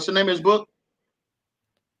 What's the name of his book?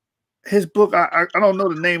 His book, I don't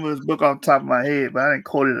know the name of his book off the top of my head, but I didn't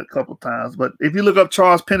quote it a couple times. But if you look up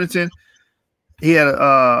Charles Pennington, he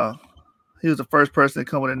was the first person to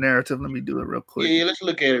come with a narrative. Let me do it real quick. Yeah, let's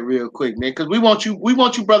look at it real quick, man, because we want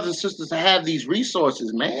you brothers and sisters to have these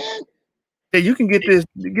resources, man. Yeah, you can get this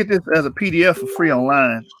as a PDF for free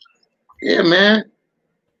online. Yeah, man.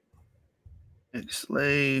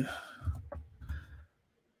 Slave.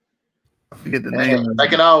 I forget the name.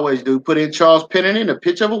 Like it always do. Put in Charles Pennington, a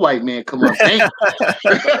picture of a white man. Come on, man.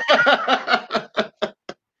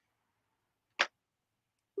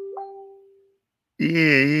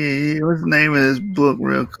 Yeah. What's the name of this book,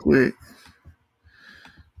 real quick?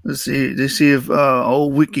 Let's see. Let's see if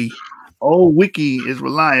old wiki is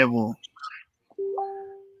reliable.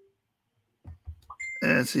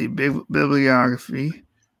 Let's see, bibliography.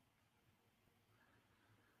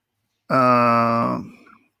 I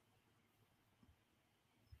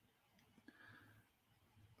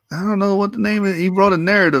don't know what the name is. He wrote a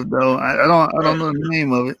narrative though. I don't know the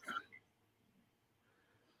name of it.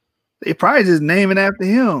 They probably just name it after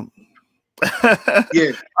him. Yeah. All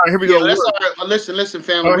right, here we go. That's all right. Well, listen,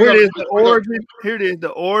 family. Here it is. The origin. Here it is. The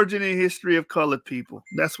origin and history of colored people.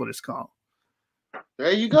 That's what it's called.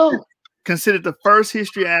 There you go. Considered the first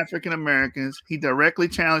history of African Americans, he directly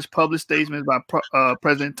challenged public statements by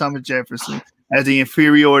President Thomas Jefferson as the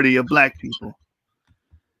inferiority of black people.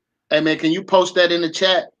 Hey man, can you post that in the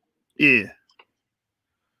chat? Yeah.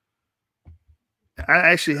 I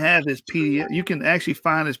actually have this PDF. You can actually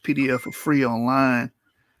find this PDF for free online.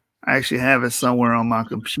 I actually have it somewhere on my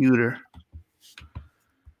computer.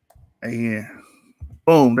 Yeah.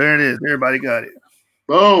 Boom. There it is. Everybody got it.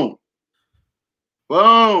 Boom.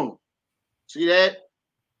 Boom. See that?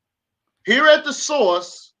 Here at the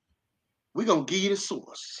source, we're going to give you the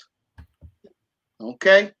source.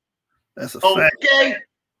 Okay? That's a fact. Okay.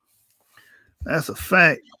 That's a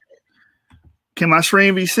fact. Can my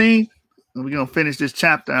screen be seen? We're going to finish this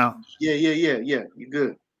chapter out. Yeah. You're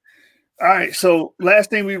good. All right. So last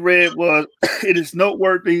thing we read was, it is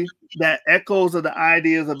noteworthy that echoes of the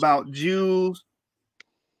ideas about Jews.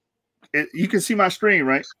 You can see my screen,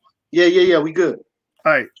 right? Yeah. We good.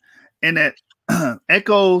 All right. And that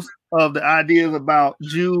echoes of the ideas about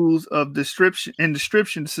Jews of description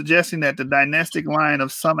suggesting that the dynastic line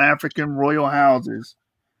of some African royal houses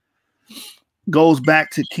goes back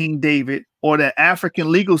to King David, or that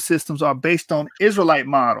African legal systems are based on Israelite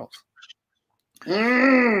models.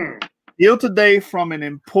 Still today, from an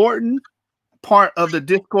important part of the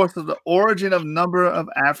discourse of the origin of number of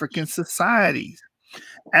African societies.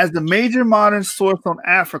 As the major modern source on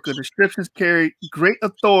Africa, descriptions carry great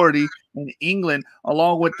authority in England,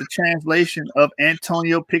 along with the translation of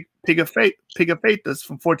Antonio Pigafettas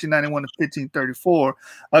from 1491 to 1534.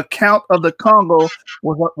 Account of the Congo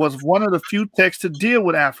was one of the few texts to deal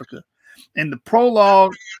with Africa. In the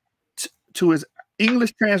prologue to his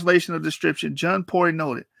English translation of the description, John Porey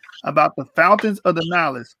noted about the fountains of the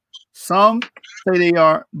Nile. Some say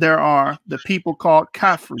there are the people called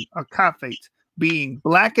Kafri or Kafates, being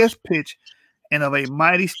black as pitch and of a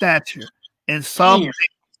mighty stature. And some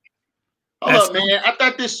hold up, man. I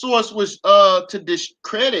thought this source was to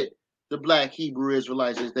discredit the black Hebrew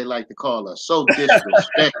Israelites, as they like to call us. So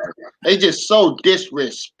disrespectful. They just so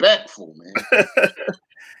disrespectful, man.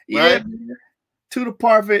 Yeah. Right? Tudor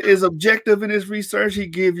Parfitt is objective in his research. He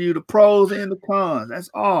gives you the pros and the cons. That's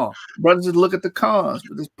all. Brothers just look at the cons,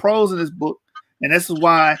 but there's pros in this book. And this is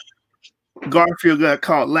why Garfield got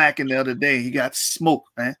caught lacking the other day. He got smoked,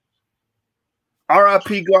 man.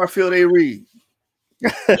 R.I.P. Garfield A. Reed.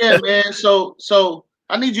 Yeah, man. So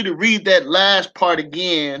I need you to read that last part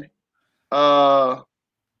again about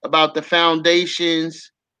the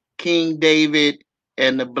foundations, King David,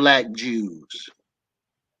 and the Black Jews.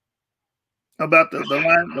 About the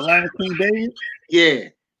line of King David? Yeah.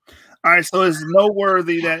 All right, so it's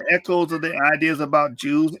noteworthy that echoes of the ideas about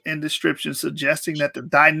Jews in description suggesting that the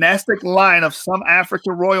dynastic line of some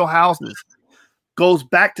African royal houses goes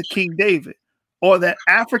back to King David, or that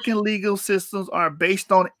African legal systems are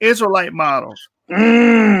based on Israelite models.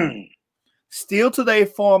 Still today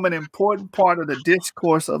form an important part of the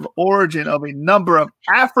discourse of origin of a number of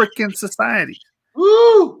African societies.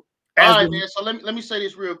 Woo! All right, man. So let me say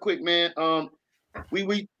this real quick, man.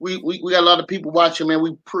 We got a lot of people watching, man.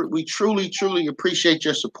 We truly appreciate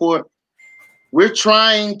your support. We're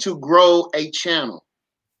trying to grow a channel,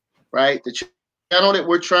 right? The channel that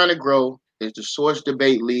we're trying to grow is the Source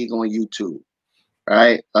Debate League on YouTube,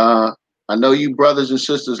 right? I know you brothers and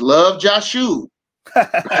sisters love Joshua.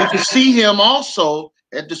 You can see him also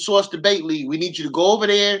at the Source Debate League. We need you to go over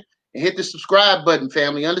there and hit the subscribe button,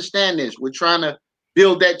 family. Understand this. We're trying to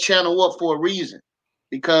build that channel up for a reason,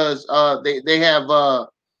 because they have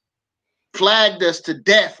flagged us to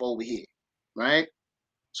death over here, right?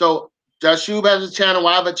 So Joshua has a channel,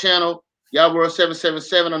 I have a channel, Y'all World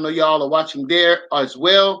 777. I know y'all are watching there as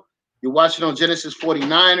well. You're watching on Genesis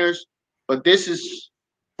 49ers, but this is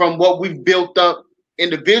from what we've built up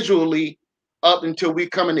individually up until we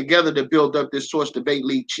coming together to build up this Source Debate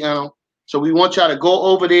League channel. So we want y'all to go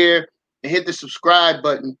over there and hit the subscribe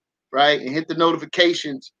button, right, and hit the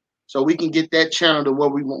notifications so we can get that channel to where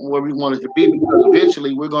we want it to be, because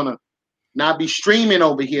eventually we're gonna not be streaming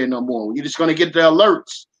over here no more. You're just gonna get the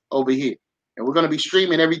alerts over here, and we're gonna be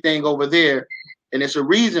streaming everything over there, and it's a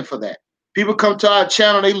reason for that. People come to our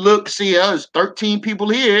channel, they look, see us, 13 people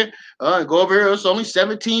here, go over here, it's only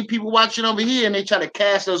 17 people watching over here, and they try to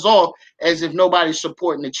cast us off as if nobody's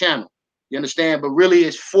supporting the channel. You understand? But really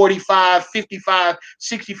it's 45, 55,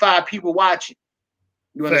 65 people watching.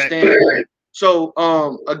 You understand? So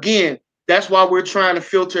again, that's why we're trying to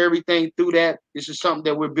filter everything through that. This is something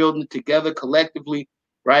that we're building together collectively,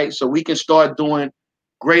 right? So we can start doing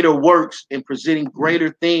greater works and presenting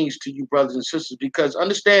greater things to you brothers and sisters, because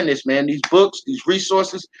understand this, man, these books, these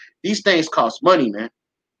resources, these things cost money, man,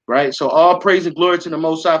 right? So all praise and glory to the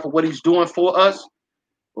Most High for what he's doing for us.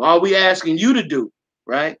 Well, all we asking you to do,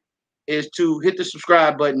 right, is to hit the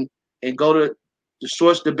subscribe button and go to the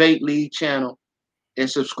Source Debate League channel and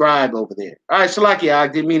subscribe over there. All right, Salakia, I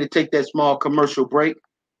didn't mean to take that small commercial break.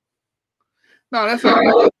 No, that's all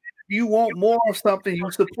right. If you want more of something,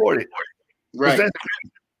 you support it. Right.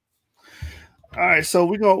 All right, so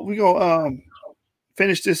we go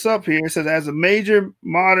finish this up here. It says, as a major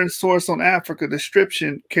modern source on Africa,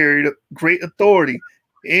 description carried great authority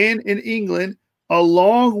in England,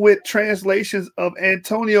 along with translations of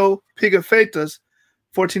Antonio Pigafetta's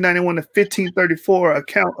 1491 to 1534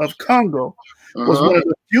 account of Congo, was one of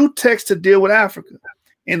the few texts to deal with Africa.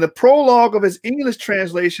 In the prologue of his English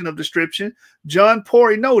translation of description, John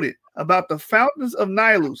Pori noted about the fountains of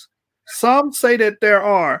Nilus. Some say that there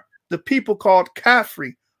are the people called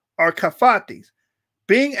Kafri or Kafatis,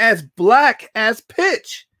 being as black as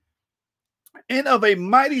pitch and of a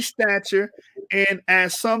mighty stature, and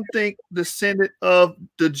as some think descendant of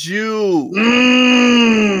the Jews.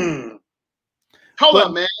 Hold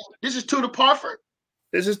up, man. This is Tudor Parfitt.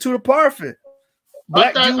 This is Tudor Parfitt.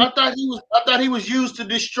 I thought he was used to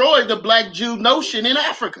destroy the black Jew notion in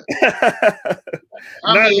Africa.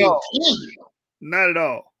 Not at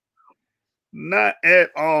all. Not at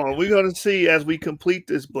all. We're going to see as we complete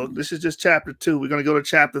this book. This is just chapter 2. We're going to go to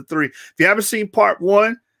chapter 3. If you haven't seen part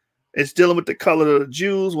 1, it's dealing with the color of the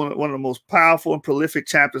Jews, one of the most powerful and prolific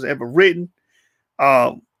chapters ever written.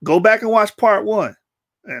 Go back and watch part 1,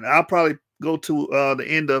 and I'll probably go to the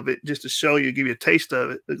end of it just to show you, give you a taste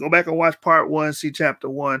of it. Go back and watch part 1, see chapter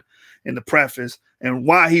 1 in the preface and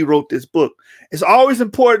why he wrote this book. It's always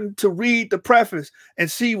important to read the preface and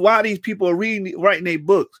see why these people are writing their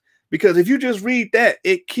books. Because if you just read that,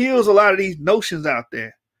 it kills a lot of these notions out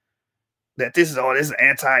there that this is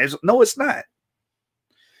anti. No, it's not.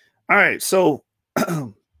 All right, so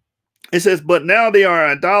it says, but now they are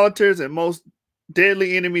idolaters and most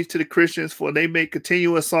deadly enemies to the Christians, for they make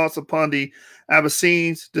continual assaults upon the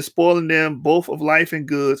Abbassines, despoiling them both of life and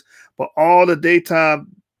goods. But all the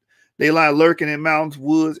daytime they lie lurking in mountains,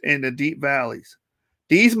 woods, and the deep valleys.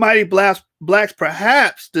 These mighty blacks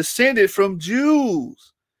perhaps descended from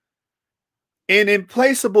Jews, and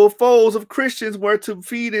implacable foes of Christians were to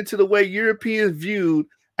feed into the way Europeans viewed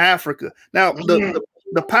Africa. Now,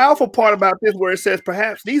 the powerful part about this, where it says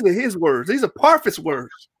perhaps, these are his words. These are Parfitt's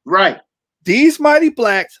words. Right. These mighty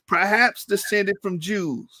blacks perhaps descended from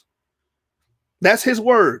Jews. That's his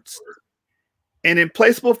words. and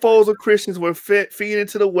implacable foes of Christians were feeding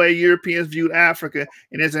into the way Europeans viewed Africa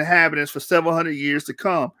and its inhabitants for several hundred years to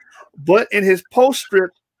come. But in his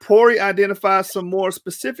postscript, Pori identifies some more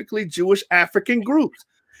specifically Jewish African groups.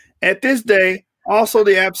 At this day, also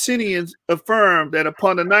the Abyssinians affirmed that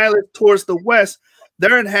upon the Nile towards the west,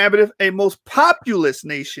 there inhabited a most populous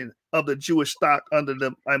nation of the Jewish stock under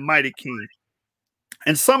the mighty king.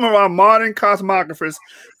 And some of our modern cosmographers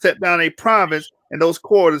set down a province in those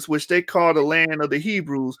quarters, which they call the land of the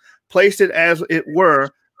Hebrews, placed it as it were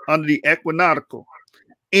under the equinoctial,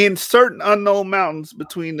 in certain unknown mountains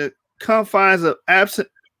between the confines of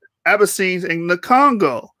Abyssines and the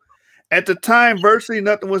Congo. At the time, virtually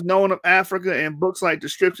nothing was known of Africa, and books like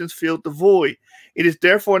descriptions filled the void. It is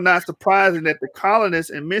therefore not surprising that the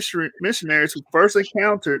colonists and missionaries who first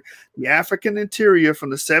encountered the African interior from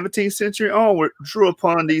the 17th century onward drew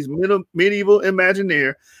upon these medieval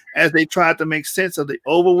imagineers as they tried to make sense of the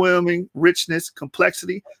overwhelming richness,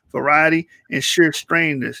 complexity, variety, and sheer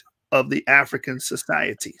strangeness of the African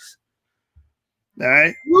societies. All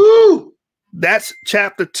right. Woo! That's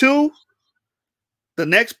chapter 2. The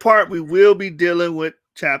next part, we will be dealing with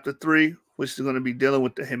chapter 3, which is going to be dealing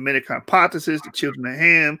with the Hamitic hypothesis, the children of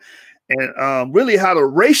Ham, and really how the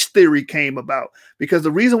race theory came about. Because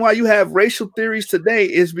the reason why you have racial theories today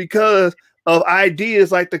is because of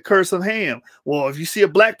ideas like the curse of Ham. Well, if you see a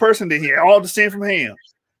black person, then they're all descend from Ham.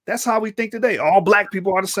 That's how we think today. All black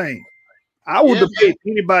people are the same. I will debate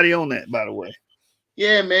anybody on that, by the way.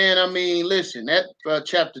 Yeah, man. I mean, listen, that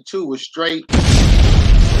chapter 2 was straight.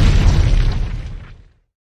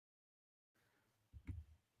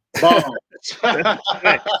 That's a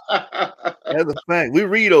fact. We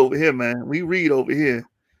read over here, man. We read over here.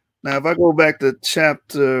 Now, if I go back to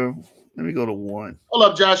chapter, let me go to 1. Hold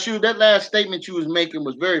up, Joshua. That last statement you was making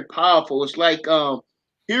was very powerful. It's like,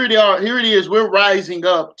 here it is. We're rising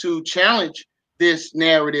up to challenge this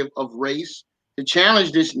narrative of race, to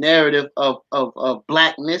challenge this narrative of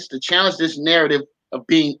blackness, to challenge this narrative of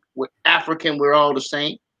being African. We're all the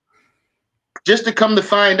same. Just to come to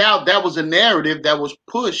find out that was a narrative that was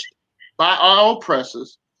pushed by our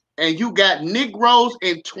oppressors. And you got Negroes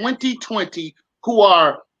in 2020 who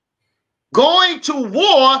are going to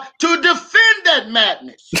war to defend that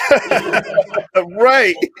madness.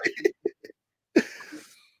 Right.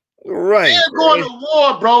 Right. They're going to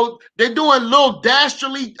war, bro. They're doing little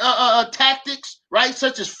dastardly tactics, right?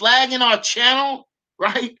 Such as flagging our channel,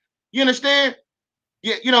 right? You understand?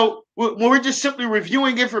 Yeah, you know, when we're just simply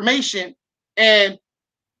reviewing information, and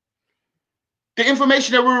the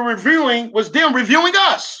information that we were reviewing was them reviewing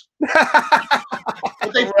us.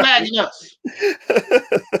 But they flagging us.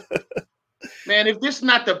 Man, if this is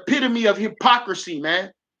not the epitome of hypocrisy,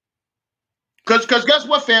 man. Because guess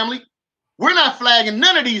what, family? We're not flagging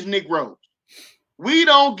none of these Negroes. We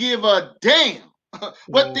don't give a damn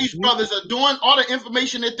what these brothers are doing, all the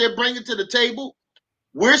information that they're bringing to the table.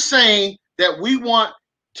 We're saying that we want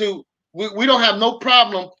to, we don't have no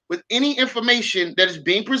problem with any information that is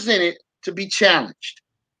being presented to be challenged.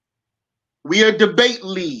 We are a debate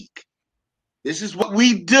league. This is what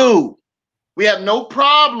we do. We have no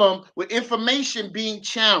problem with information being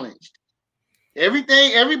challenged.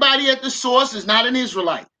 Everybody at the source is not an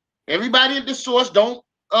Israelite. Everybody at the source don't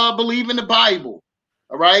believe in the Bible.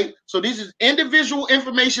 All right. So this is individual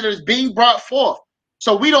information that is being brought forth.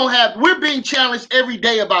 So we're being challenged every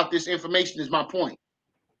day about this information, is my point.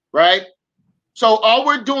 Right. So all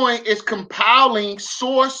we're doing is compiling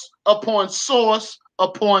source upon source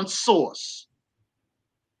upon source.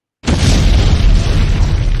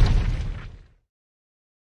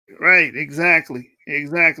 Right, exactly.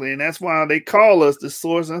 And that's why they call us the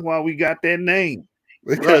source. That's why we got that name.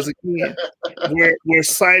 Because again, we're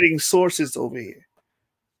citing sources over here.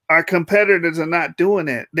 Our competitors are not doing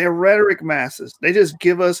that. They're rhetoric masters. They just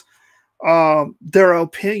give us their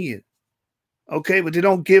opinion. Okay, but they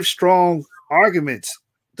don't give strong arguments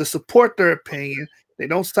to support their opinion. They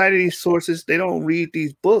don't cite any sources. They don't read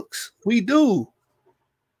these books. We do.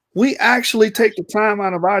 We actually take the time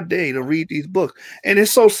out of our day to read these books. And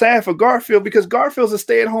it's so sad for Garfield because Garfield's a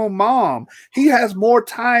stay-at-home mom. He has more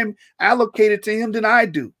time allocated to him than I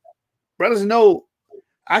do. Brothers know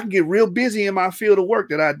I can get real busy in my field of work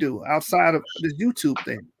that I do outside of this YouTube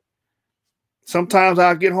thing. Sometimes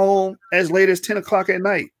I'll get home as late as 10 o'clock at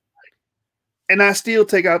night. And I still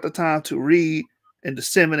take out the time to read and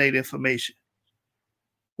disseminate information.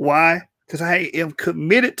 Why? Because I am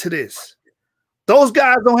committed to this. Those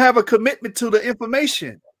guys don't have a commitment to the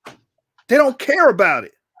information. They don't care about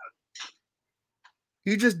it.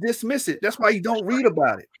 You just dismiss it. That's why you don't read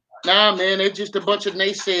about it. Nah, man, they're just a bunch of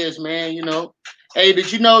naysayers, man. You know, hey,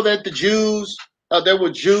 did you know that the Jews there were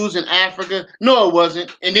Jews in Africa. No, it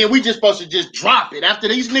wasn't. And then we just supposed to just drop it. After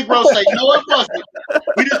these Negroes say, no, it wasn't.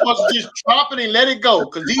 We just supposed to just drop it and let it go.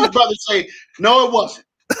 Because these brothers say, no, it wasn't.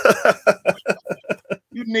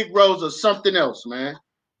 You Negroes are something else, man.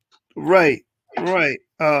 Right.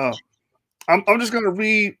 I'm just going to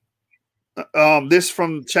read this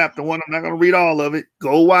from chapter 1. I'm not going to read all of it.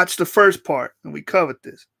 Go watch the first part, and we covered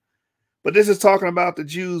this. But this is talking about the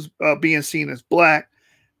Jews being seen as black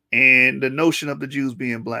and the notion of the Jews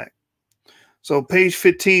being black. So page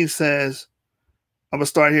 15 says, I'm going to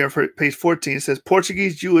start here for page 14. It says,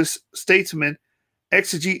 Portuguese Jewish statesman,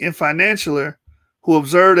 exegete and financier, who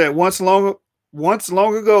observed that once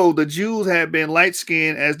long ago the Jews had been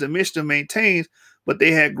light-skinned, as the Mishnah maintains, but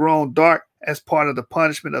they had grown dark as part of the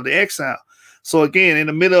punishment of the exile. So again, in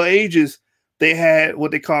the Middle Ages, they had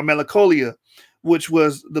what they call melancholia, which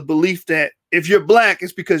was the belief that if you're black,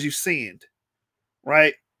 it's because you sinned,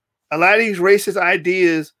 right? A lot of these racist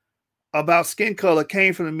ideas about skin color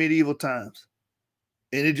came from the medieval times,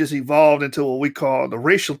 and it just evolved into what we call the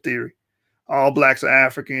racial theory. All blacks are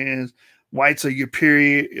Africans, whites are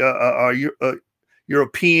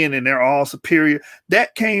European, and they're all superior.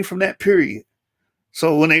 That came from that period.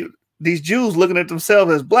 So when these Jews looking at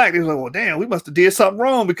themselves as black, they're like, well, damn, we must have did something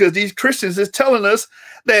wrong because these Christians is telling us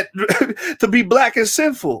that to be black is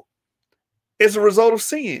sinful. It's a result of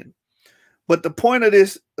sin. But the point of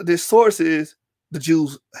this source is the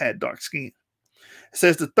Jews had dark skin. It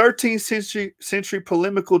says the 13th century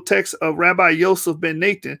polemical text of Rabbi Yosef ben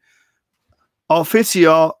Nathan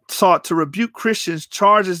Official sought to rebuke Christians'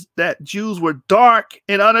 charges that Jews were dark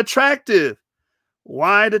and unattractive.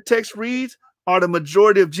 Why the text reads, are the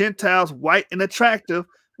majority of Gentiles white and attractive,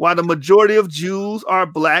 while the majority of Jews are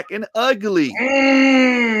black and ugly?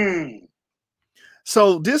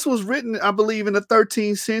 So this was written, I believe, in the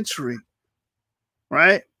 13th century,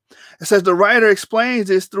 right? It says the writer explains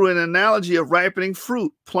this through an analogy of ripening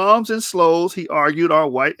fruit. Plums and sloes, he argued, are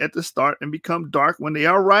white at the start and become dark when they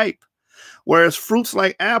are ripe, whereas fruits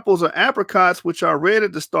like apples or apricots, which are red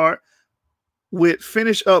at the start, would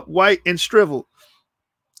finish up white and shriveled.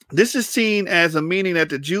 This is seen as a meaning that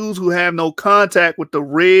the Jews who have no contact with the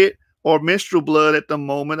red or menstrual blood at the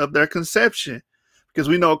moment of their conception, because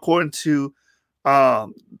we know according to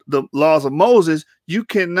the laws of Moses, you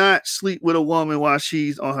cannot sleep with a woman while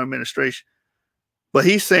she's on her menstruation. But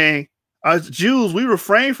he's saying, as Jews, we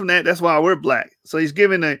refrain from that. That's why we're black. So he's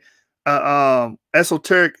giving a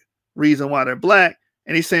esoteric reason why they're black.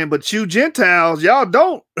 And he's saying, but you Gentiles, y'all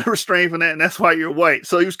don't restrain from that, and that's why you're white.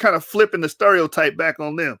 So he was kind of flipping the stereotype back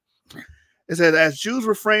on them. It said, as Jews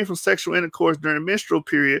refrain from sexual intercourse during the menstrual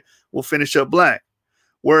period, will finish up black.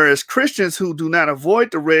 Whereas Christians who do not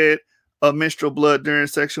avoid the red of menstrual blood during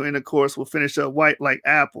sexual intercourse will finish up white like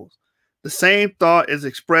apples. The same thought is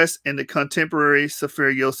expressed in the contemporary Sefer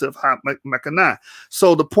Yosef HaMekanah.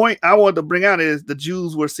 So the point I wanted to bring out is the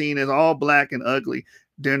Jews were seen as all black and ugly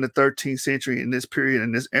during the 13th century in this period,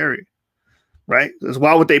 in this area, right? Because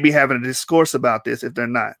why would they be having a discourse about this if they're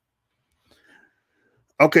not?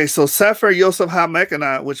 Okay, so Sefer Yosef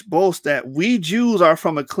HaMekanah, which boasts that we Jews are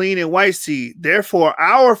from a clean and white seed, therefore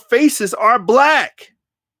our faces are black.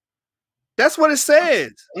 That's what it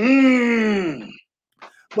says.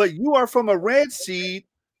 But you are from a red seed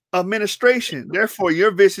of ministration, therefore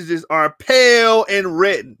your visages are pale and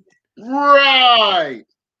reddened. Right.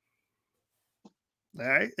 All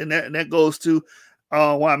right, and that goes to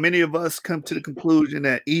why many of us come to the conclusion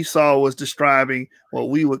that Esau was describing what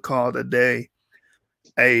we would call today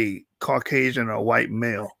a Caucasian or white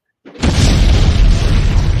male.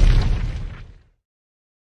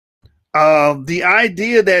 The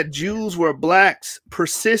idea that Jews were blacks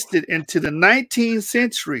persisted into the 19th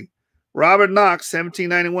century. Robert Knox,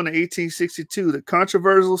 1791 to 1862, the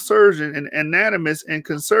controversial surgeon and anatomist and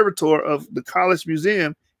conservator of the College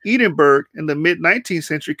Museum, Edinburgh, in the mid-19th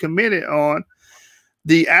century, commented on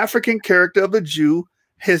the African character of the Jew,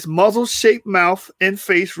 his muzzle-shaped mouth and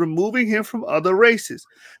face removing him from other races.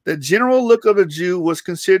 The general look of the Jew was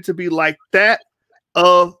considered to be like that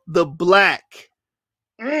of the black.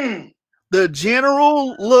 The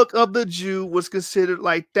general look of the Jew was considered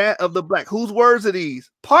like that of the black. Whose words are these?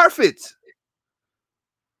 Parfitt's.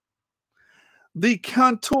 The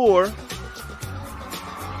contour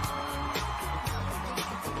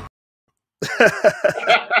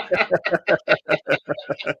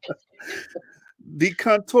the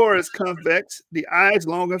contour is convex, the eyes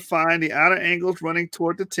long and fine, the outer angles running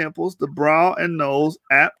toward the temples, the brow and nose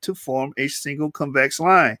apt to form a single convex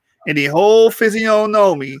line. And the whole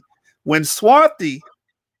physiognomy, when swarthy,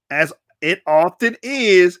 as it often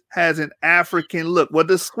is, has an African look. What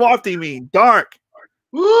does swarthy mean? Dark.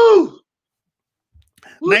 Woo!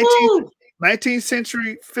 19th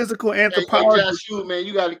century physical Hey, anthropology. Joshua, man,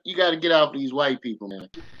 you gotta get out of these white people, man.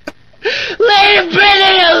 Leave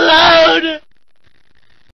Brittany alone.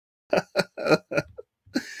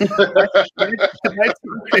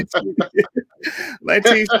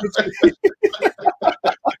 19th century.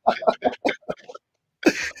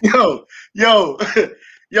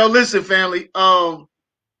 Yo, listen, family.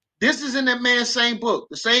 This is in that man's same book,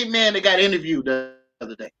 the same man that got interviewed the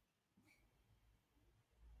other day.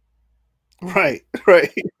 Right.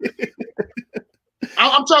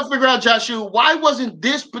 I'm trying to figure out, Joshua, why wasn't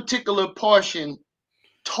this particular portion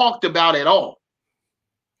talked about at all?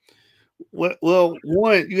 Well,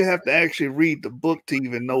 one, you have to actually read the book to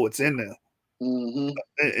even know what's in there. Mm-hmm.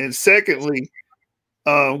 And secondly,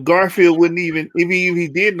 Garfield wouldn't even, if he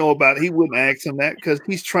did know about it, he wouldn't ask him that because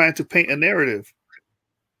he's trying to paint a narrative.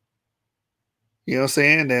 You know what I'm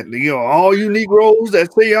saying? That, you know, all you Negroes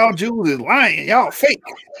that say y'all Jews is lying, y'all fake.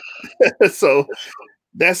 So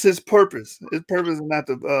that's his purpose. His purpose is not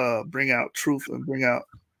to bring out truth and bring out,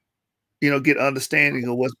 you know, get understanding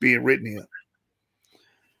of what's being written here.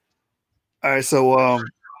 All right, so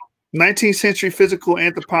 19th century physical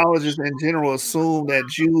anthropologists in general assumed that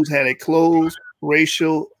Jews had a close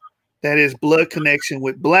racial, that is, blood connection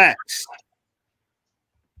with blacks.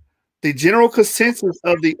 The general consensus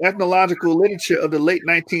of the ethnological literature of the late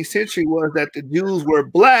 19th century was that the Jews were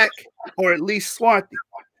black or at least swarthy.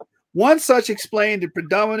 One such explained the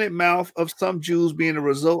predominant mouth of some Jews being a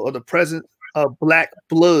result of the presence of black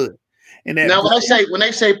blood. And that now, when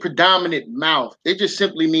they say predominant mouth, they just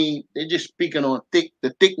simply mean they're just speaking on the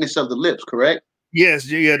thickness of the lips, correct? Yes,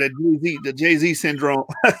 yeah, the Jay-Z syndrome.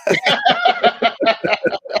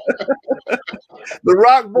 The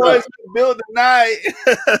Rock Boys build the night.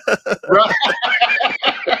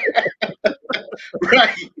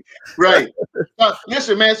 Right.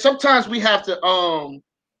 Listen, man, sometimes we have to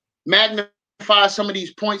magnify some of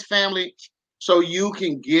these points, family, so you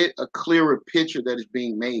can get a clearer picture that is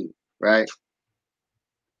being made, right?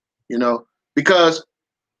 You know, because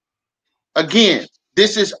again,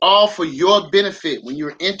 this is all for your benefit when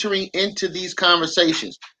you're entering into these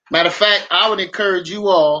conversations. Matter of fact, I would encourage you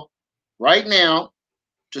all right now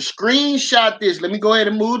to screenshot this. Let me go ahead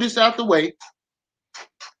and move this out the way.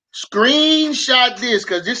 Screenshot this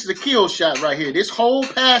because this is a kill shot right here. This whole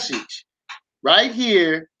passage right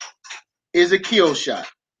here is a kill shot,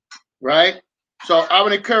 right? So I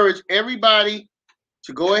would encourage everybody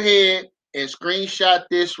to go ahead and screenshot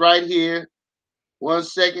this right here. 1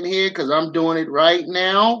 second here because I'm doing it right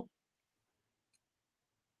now.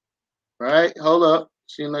 Right, hold up.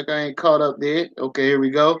 Seems like I ain't caught up there. Okay, here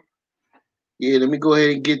we go. Yeah, let me go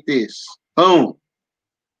ahead and get this. Boom.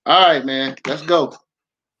 All right, man. Let's go.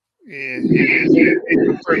 Yeah.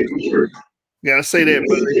 Gotta say that,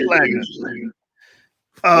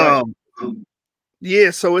 brother.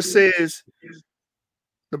 Yeah, so it says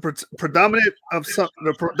the predominant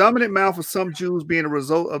mouth of some Jews being a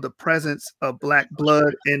result of the presence of black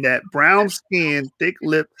blood, and that brown skin, thick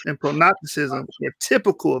lips, and prognathism are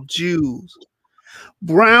typical of Jews.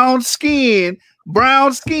 Brown skin.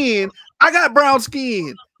 I got brown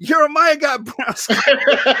skin. Jeremiah got brown skin.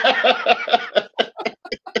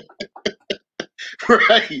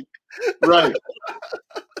 Right.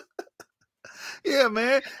 Yeah,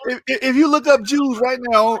 man. If you look up Jews right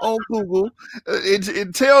now on Google,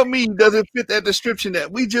 it tell me does it fit that description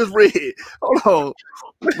that we just read? Hold on.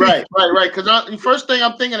 Right. Because the first thing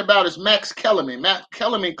I'm thinking about is Max Kellerman. Max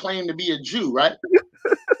Kellerman claimed to be a Jew, right?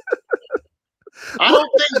 I don't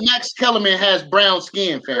think Max Kellerman has brown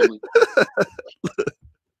skin, family.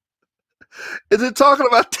 Is it talking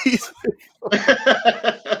about these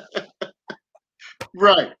people?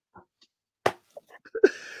 Right.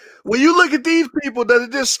 When you look at these people, does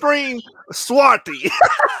it just scream Swarty?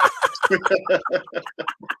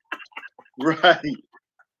 Right.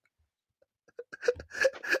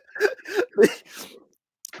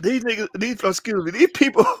 These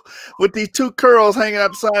people with these two curls hanging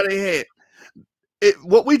out the side of their head.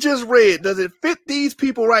 What we just read, does it fit these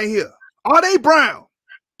people right here? Are they brown?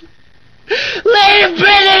 Leave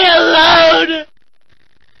Brittany alone!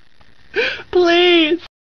 Please.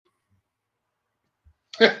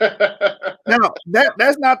 Now,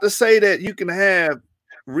 that's not to say that you can have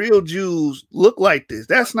real Jews look like this.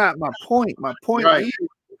 That's not my point. My point is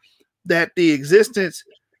that the existence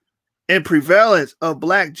and prevalence of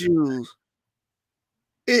black Jews,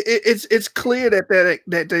 it's clear that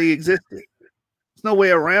they existed. There's no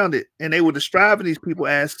way around it, and they were describing these people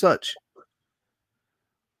as such.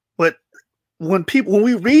 But when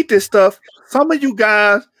we read this stuff, some of you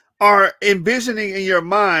guys are envisioning in your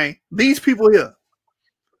mind these people here.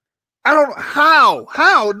 I don't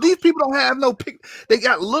how these people don't have no they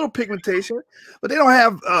got little pigmentation, but they don't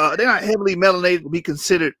have they're not heavily melanated to be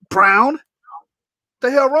considered brown. The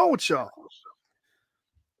hell wrong with y'all?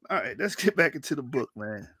 All right, let's get back into the book,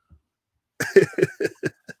 man.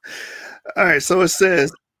 All right, so it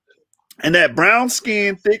says, and that brown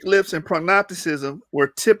skin, thick lips, and prognosticism were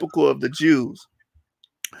typical of the Jews.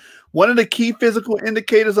 One of the key physical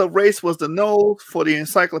indicators of race was the nose. For the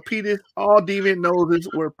encyclopedia, all deviant noses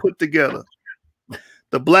were put together.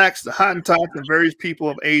 The blacks, the Hottentots, and various people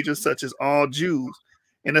of Asia, such as all Jews.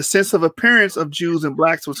 And a sense of appearance of Jews and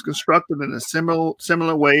blacks was constructed in a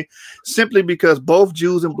similar way, simply because both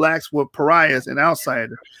Jews and blacks were pariahs and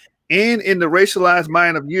outsiders. And in the racialized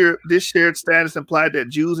mind of Europe, this shared status implied that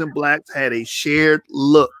Jews and blacks had a shared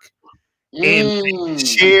look and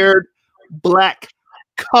shared black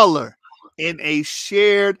color in a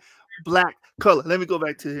shared black color. Let me go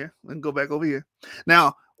back to here. Let me go back over here.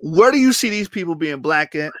 Now, where do you see these people being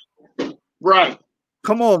black at? Right.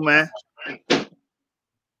 Come on, man.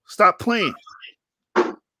 Stop playing.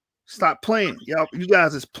 Stop playing. Y'all, you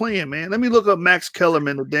guys is playing, man. Let me look up Max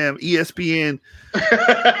Kellerman, the damn ESPN.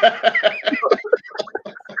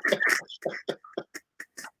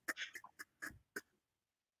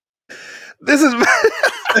 This is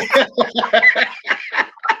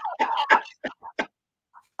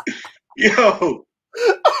yo,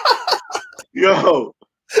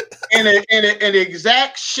 in an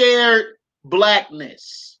exact shared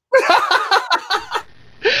blackness.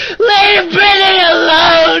 Leave Brittany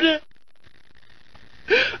alone.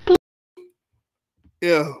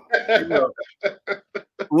 Yeah.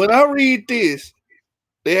 When I read this,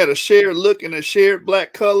 they had a shared look and a shared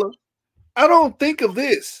black color. I don't think of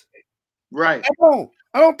this. Right.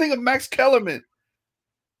 I don't think of Max Kellerman.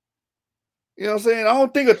 You know what I'm saying? I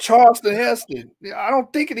don't think of Charleston Heston. I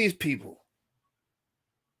don't think of these people.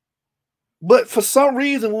 But for some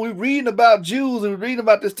reason, when we're reading about Jews and we're reading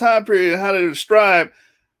about this time period and how they're described,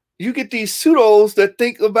 you get these pseudos that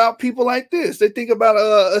think about people like this. They think about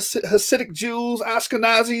Hasidic Jews,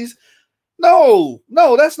 Ashkenazis. No,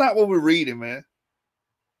 that's not what we're reading, man.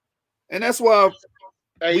 And that's why.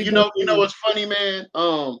 Hey, you know what's funny, man?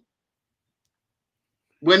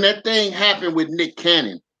 When that thing happened with Nick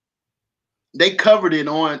Cannon, they covered it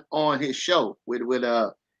on his show with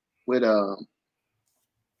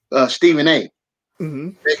Stephen A.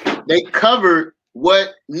 Mm-hmm. They covered what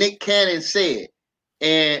Nick Cannon said,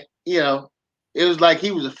 and it was like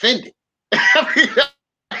he was offended. I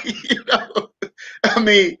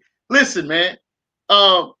mean, listen, man.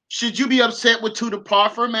 Should you be upset with Tudor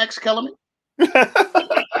Parfitt, Max Kellerman?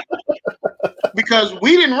 Because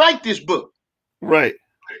we didn't write this book, right?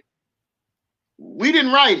 We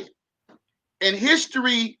didn't write it, and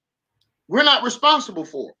history we're not responsible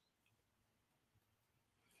for.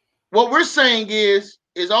 What we're saying is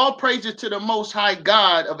all praises to the Most High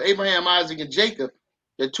God of Abraham, Isaac, and Jacob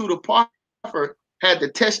that Tudor Parfitt had the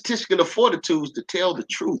testicular fortitude to tell the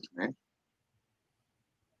truth, man.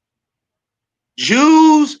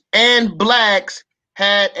 Jews and blacks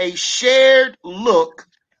had a shared look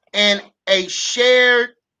and a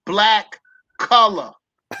shared black color.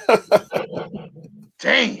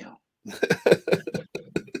 Damn.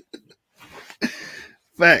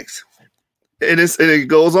 Facts. And it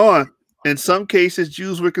goes on. In some cases,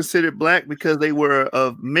 Jews were considered black because they were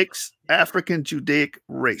of mixed African Judaic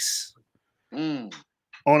race. On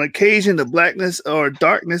occasion, the blackness or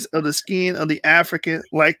darkness of the skin of the African,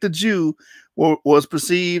 like the Jew, was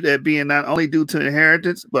perceived as being not only due to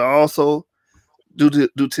inheritance, but also due to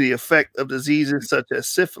the effect of diseases such as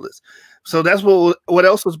syphilis. So that's what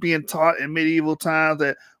else was being taught in medieval times,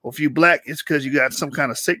 that if you black, it's because you got some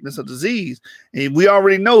kind of sickness or disease. And we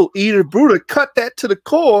already know Edith Bruder cut that to the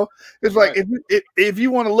core. It's like, right. if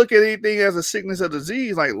you want to look at anything as a sickness or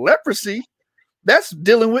disease, like leprosy, that's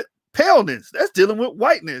dealing with paleness. That's dealing with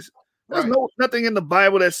whiteness. There's nothing in the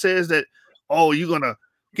Bible that says that, oh, you're going to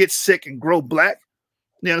get sick and grow black.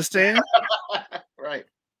 You understand? Right.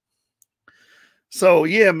 So,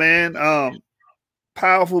 yeah, man.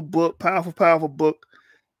 Powerful book, powerful book.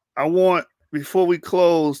 I want, before we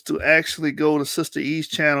close, to actually go to Sister E's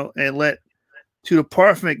channel and let Tudor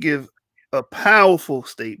Parfitt give a powerful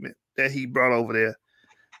statement that he brought over there.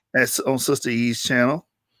 That's on Sister E's channel.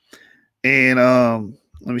 And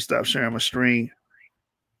let me stop sharing my screen.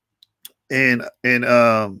 And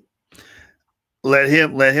let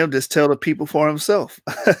him just tell the people for himself.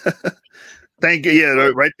 Thank you.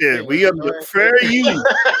 Yeah, right there. We have the fair use.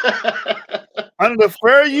 Under the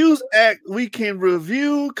Fair Use Act, we can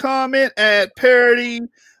review, comment, add parody,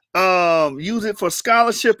 use it for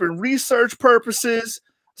scholarship and research purposes.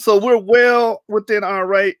 So we're well within our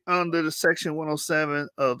right under the Section 107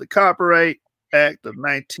 of the Copyright Act of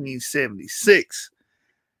 1976.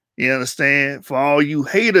 You understand? For all you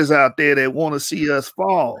haters out there that want to see us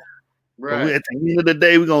fall. Right. But at the end of the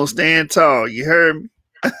day, we're going to stand tall. You heard me?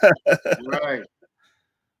 Right.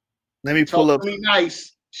 Let me pull up. Talk to me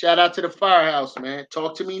nice. Shout out to the Firehouse, man.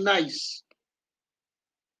 Talk to me nice.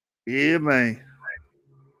 Yeah, man.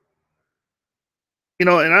 You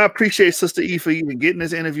know, and I appreciate Sister E for even getting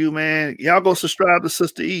this interview, man. Y'all go subscribe to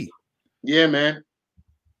Sister E. Yeah, man.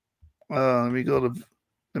 Let me go to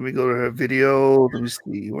her video. Let me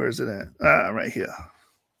see. Where is it at? Right here.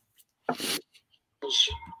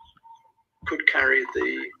 Could carry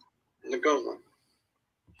the Nagoma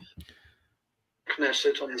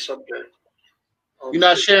Knesset on the subject. You're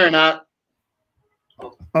not sharing that.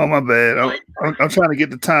 Oh, my bad. I'm trying to get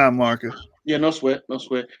the time marker. Yeah, no sweat. No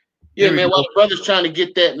sweat. Yeah, man, while the brother's trying to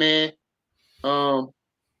get that, man.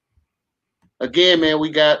 Again, man, we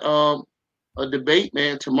got a debate,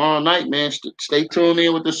 man, tomorrow night, man. Stay tuned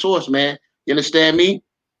in with the source, man. You understand me?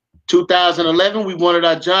 2011, we wanted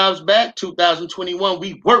our jobs back. 2021,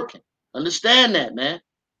 we working. Understand that, man.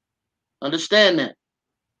 Understand that.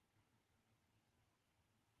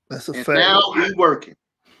 That's a fact. Now we working.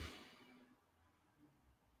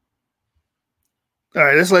 All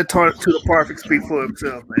right, let's let Tudor Parfitt speak for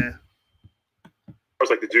himself, man. It's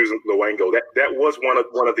like the Jews in Luango. That was one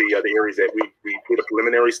of the areas that we did a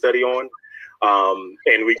preliminary study on,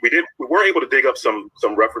 and we were able to dig up some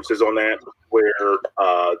references on that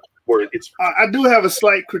where it's. I do have a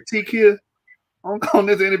slight critique here on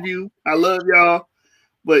this interview. I love y'all,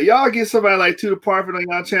 but y'all get somebody like Tudor Parfitt on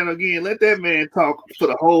y'all channel again. Let that man talk for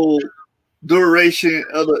the whole duration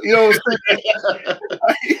of the. You know what I'm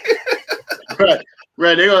saying?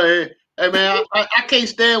 Right. They're gonna. Hey man, I can't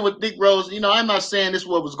stand with Nick Rose. You know, I'm not saying this is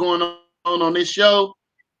what was going on this show,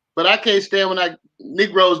 but I can't stand when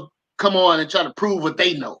Nick Rose come on and try to prove what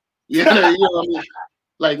they know. You know what I mean?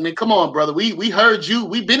 Like, man, come on, brother. We heard you.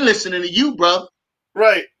 We've been listening to you, bro.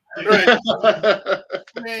 Right. Man,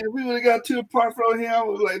 we would have got Tudor Parfitt on here. I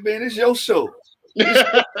was like, man, it's your show. You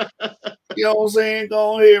know what I'm saying?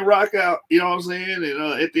 Go ahead and rock out. You know what I'm saying?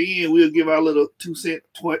 And at the end, we'll give our little 2-cent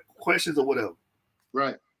questions or whatever.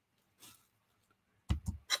 Right.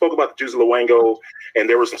 Spoke about the Jews of Luango, and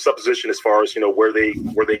there was some supposition as far as where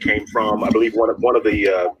they came from. I believe one of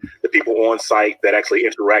the people on site that actually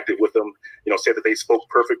interacted with them, said that they spoke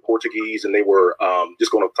perfect Portuguese, and they were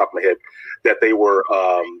just going off the top of my head that they were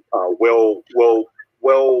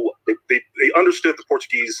they understood the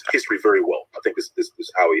Portuguese history very well. I think this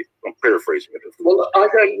is how I'm paraphrasing it. Well, I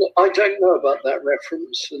don't know about that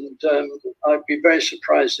reference, and I'd be very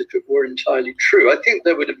surprised if it were entirely true. I think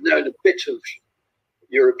they would have known a bit of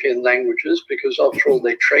European languages because after all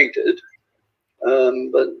they traded,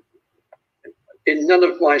 but in none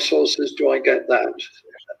of my sources do I get that,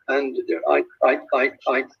 and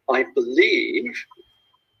I believe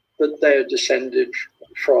that they're descended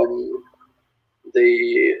from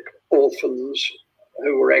the orphans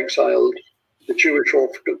who were exiled, the Jewish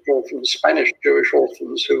orphans, Spanish Jewish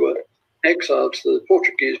orphans who were exiled to the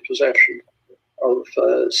Portuguese possession of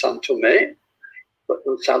São Tomé.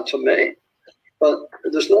 But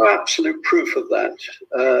there's no absolute proof of that.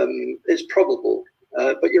 It's probable,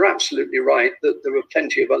 but you're absolutely right that there were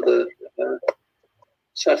plenty of other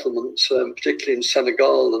settlements, particularly in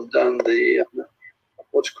Senegal and down the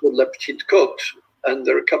what's called La Petite Côte. And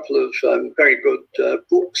there are a couple of very good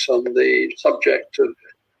books on the subject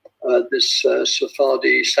of this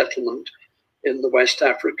Sephardi settlement in the West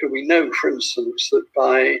Africa. We know, for instance, that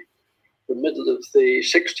by the middle of the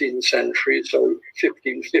 16th century, so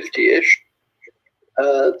 1550-ish,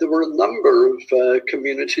 there were a number of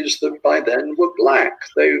communities that by then were black.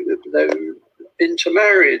 They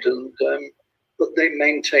intermarried, but they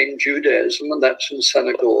maintained Judaism, and that's in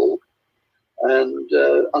Senegal. And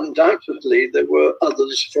undoubtedly, there were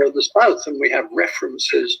others further south, and we have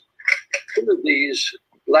references to these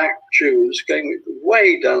black Jews going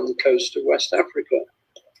way down the coast of West Africa.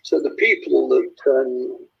 So the people that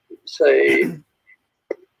say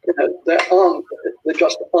there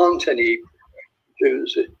just aren't any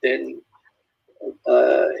Jews in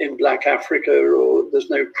Black Africa, or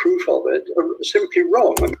there's no proof of it, are simply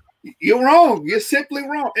wrong. You're wrong. You're simply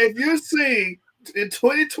wrong. If you're saying in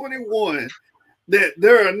 2021 that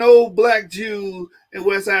there are no black Jews in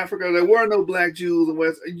West Africa, there were no black Jews in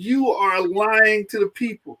West, you are lying to the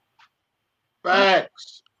people.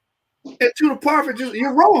 Facts. And Tudor Parfitt,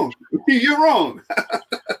 you're wrong. You're wrong.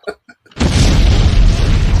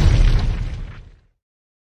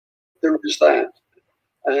 There is that.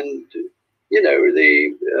 And,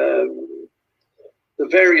 the the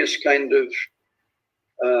various kind of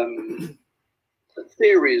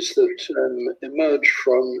theories that emerge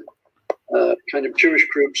from kind of Jewish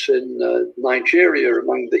groups in Nigeria,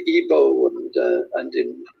 among the Igbo, and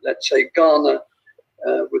in, let's say, Ghana,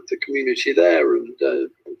 with the community there, and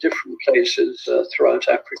different places throughout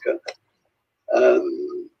Africa.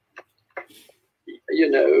 You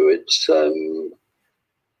know, it's, I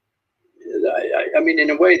mean, in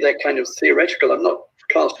a way, they're kind of theoretical. I'm not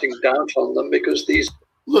casting doubt on them, because these...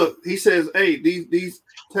 Look, he says, hey, these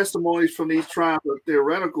testimonies from these tribes are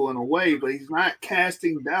theoretical in a way, but he's not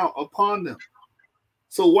casting doubt upon them.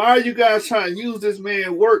 So why are you guys trying to use this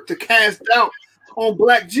man's work to cast doubt on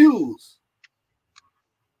black Jews?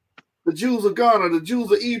 The Jews of Ghana, the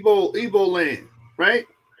Jews of Igbo land, right?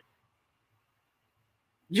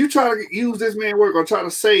 You try to use this man's work or try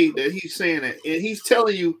to say that he's saying that, and he's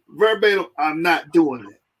telling you verbatim, I'm not doing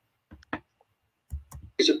it.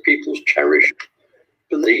 These are people's cherished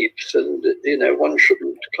beliefs, and you know, one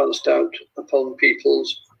shouldn't cast doubt upon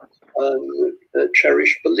people's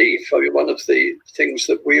cherished belief. I mean, one of the things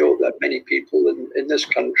that many people in this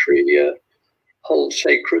country hold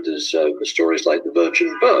sacred is the stories like the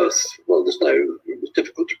virgin birth. Well, it was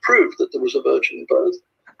difficult to prove that there was a virgin birth,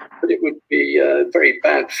 but it would be very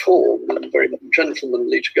bad form and very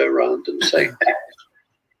gentlemanly to go around and say,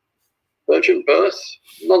 virgin birth,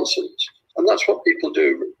 nonsense. And that's what people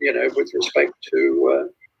do, you know, with respect to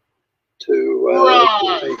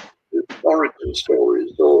origin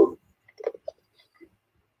stories, or,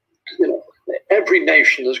 you know, every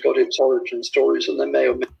nation has got its origin stories, and they may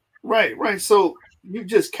or may. Right. So you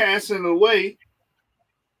just casting it away,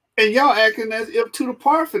 and y'all acting as if Tudor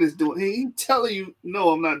Parfitt is doing it. He's telling you,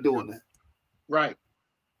 no, I'm not doing that. Right.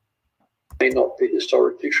 May not be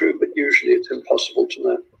historically true, but usually it's impossible to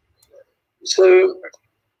know. So,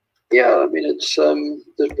 yeah, I mean, it's and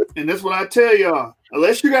that's what I tell y'all.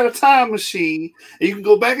 Unless you got a time machine and you can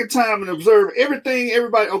go back in time and observe everything,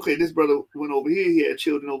 everybody. Okay, this brother went over here. He had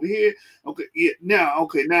children over here. Okay, yeah. Now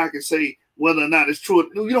I can say whether or not it's true.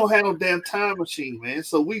 You don't have no damn time machine, man.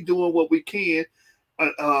 So we doing what we can,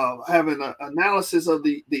 having an analysis of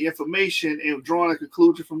the information and drawing a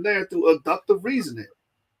conclusion from there through abductive reasoning.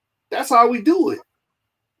 That's how we do it.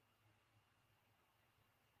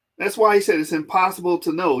 That's why he said it's impossible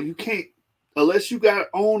to know. You can't, unless you got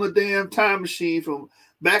own a damn time machine from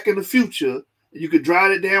back in the future. You could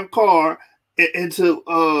drive that damn car into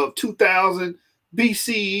 2000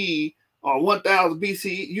 BCE or 1000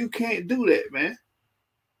 BCE. You can't do that, man.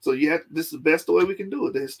 So this is the best way we can do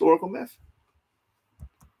it, the historical method.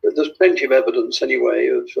 But there's plenty of evidence anyway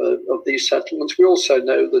of these settlements. We also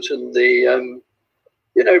know that in the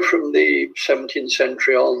you know, from the 17th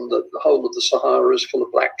century on, that the whole of the Sahara is full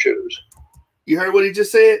of black Jews. You heard what he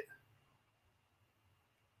just said?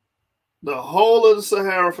 The whole of the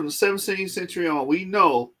Sahara from the 17th century on, we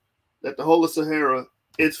know that the whole of Sahara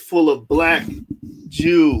is full of black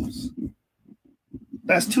Jews.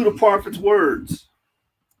 That's Tudor Parfitt's words.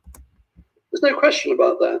 There's no question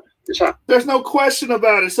about that. There's no question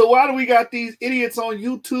about it. So why do we got these idiots on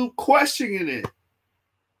YouTube questioning it?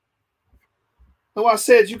 So I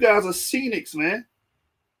said you guys are cynics, man.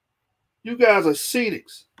 You guys are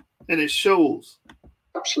cynics, and it shows.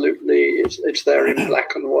 Absolutely, it's there in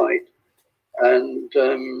black and white, and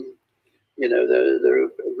you know, there are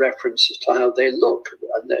references to how they look,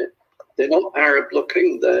 and they're not Arab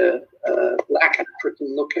looking. They're black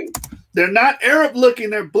African looking. They're not Arab looking.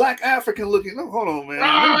 They're black African looking. No, hold on, man.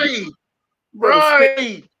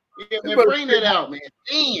 Right. Yeah, man, bring that out, man.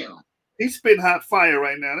 Damn. He's spitting hot fire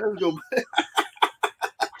right now. Let's go.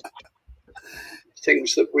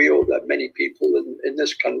 Things that many people in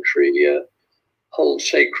this country hold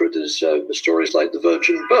sacred as the stories like the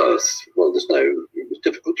virgin birth. Well, it was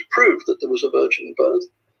difficult to prove that there was a virgin birth,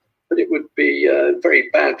 but it would be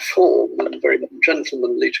very bad form and very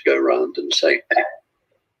gentlemanly to go around and say,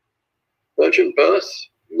 virgin birth,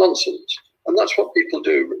 nonsense. And that's what people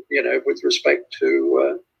do, you know, with respect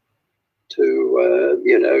to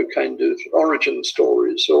you know, kind of origin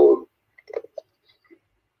stories, or,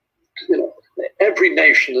 you know, every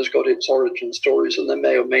nation has got its origin stories, and they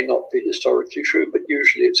may or may not be historically true, but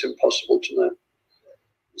usually it's impossible to know.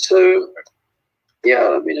 So,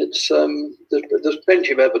 yeah, I mean, it's there's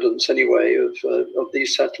plenty of evidence anyway of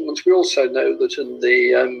these settlements. We also know that in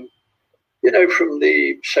the you know, from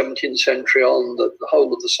the 17th century on, that the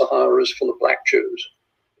whole of the Sahara is full of black Jews.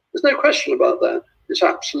 There's no question about that. It's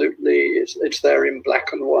absolutely, it's there in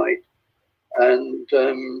black and white, and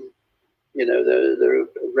you know, there are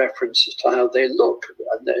references to how they look,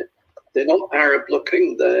 and they're not Arab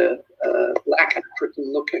looking. They're black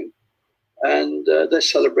African looking, and they're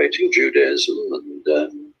celebrating Judaism,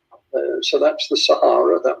 and so that's the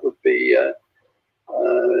Sahara. That would be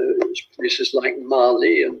places like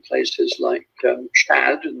Mali and places like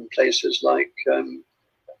Chad and places like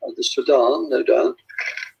the Sudan, no doubt.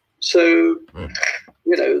 So, you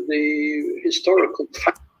know, the historical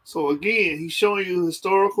fact. So again, he's showing you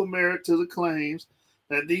historical merit to the claims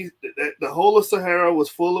that that the whole of Sahara was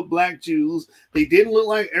full of black Jews. They didn't look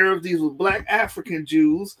like Arabs; these were black African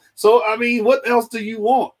Jews. So, I mean, what else do you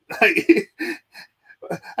want?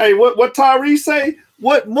 Hey, what Tyree say?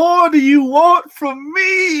 What more do you want from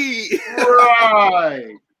me?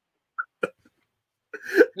 Right.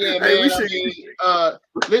 Yeah, man. Hey,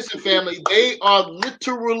 listen, family, they are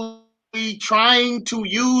literally trying to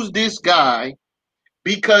use this guy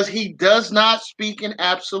because he does not speak in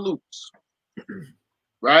absolutes.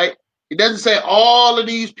 Right? He doesn't say all of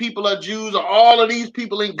these people are Jews or all of these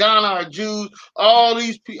people in Ghana are Jews. All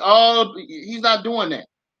these people, he's not doing that.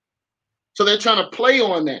 So they're trying to play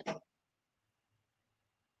on that.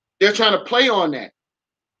 They're trying to play on that.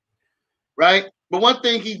 Right? But one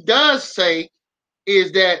thing he does say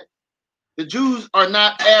is that the Jews are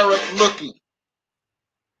not Arab looking.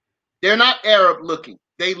 They're not Arab looking.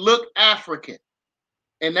 They look African.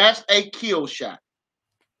 And that's a kill shot.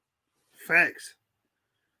 Facts.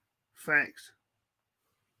 Facts.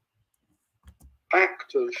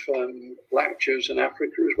 Fact of black Jews in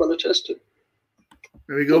Africa is well attested.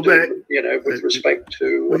 Let me go back. You know, with respect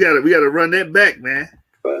to we gotta run that back, man.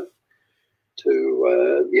 To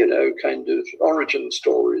you know, kind of origin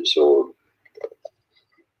stories, or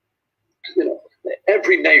you know,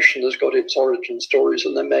 every nation has got its origin stories,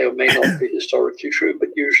 and they may or may not be historically true, but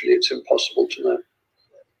usually it's impossible to know.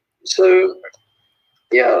 So,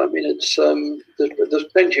 yeah, I mean, it's there's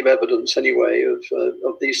plenty of evidence anyway of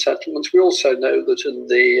these settlements. We also know that in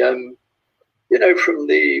the you know, from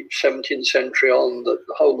the 17th century on, the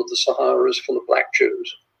whole of the Sahara is full of black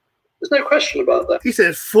Jews. There's no question about that. He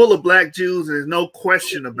said full of black Jews, and there's no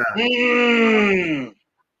question about it.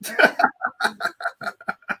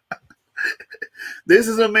 This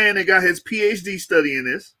is a man that got his PhD studying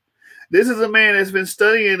this. This is a man that's been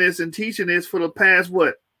studying this and teaching this for the past,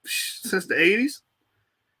 what, since the 80s?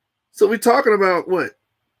 So we're talking about, what,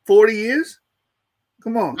 40 years?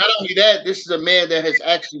 Come on. Not only that, this is a man that has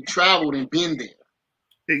actually traveled and been there.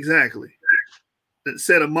 Exactly. That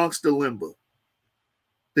said amongst the limbo.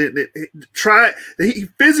 He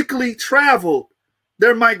physically traveled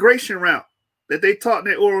their migration route that they taught in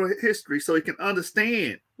their oral history so he can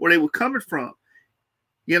understand where they were coming from.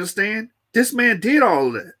 You understand? This man did all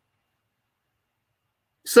of that.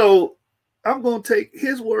 So I'm going to take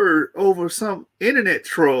his word over some internet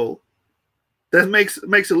troll that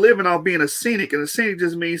makes a living off being a cynic. And a cynic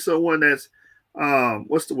just means someone that's,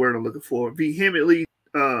 what's the word I'm looking for? Vehemently,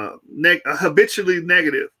 habitually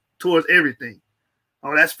negative towards everything.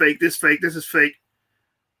 Oh, that's fake. This fake. This is fake.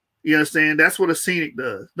 You understand? That's what a cynic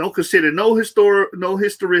does. Don't consider no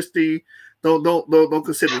historicity. Don't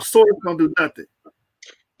consider the source. Don't do nothing.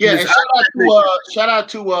 Yeah, and shout out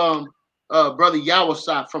to brother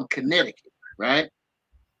Yawasai from Connecticut, right?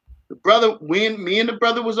 The brother, when me and the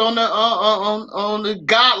brother was on the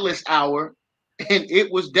godless hour, and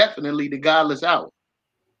it was definitely the godless hour,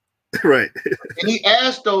 right? And he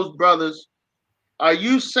asked those brothers, "Are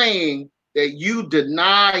you saying that you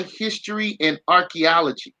deny history and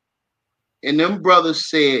archaeology?" And them brothers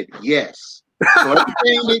said yes. So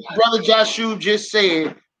everything that Brother Joshua just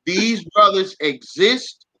said, these brothers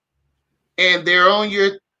exist, and they're on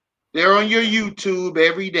your YouTube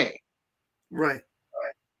every day. Right.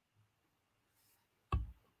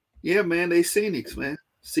 Yeah, man, they cynics, man.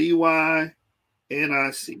 CYNIC.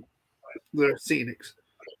 They're cynics.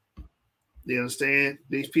 You understand?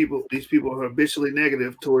 These people are habitually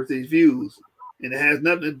negative towards these views. And it has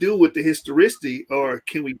nothing to do with the historicity or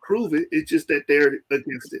can we prove it. It's just that they're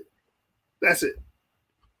against it. That's it.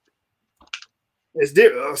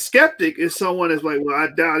 A skeptic is someone that's like, well, I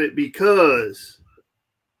doubt it because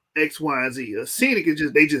X, Y, and Z. A cynic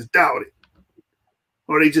is they just doubt it.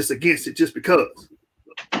 Or they just against it just because.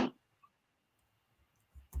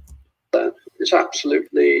 It's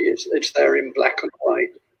absolutely, it's there in black and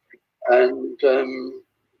white. And,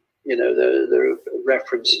 you know, there are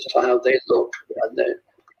references to how they look. And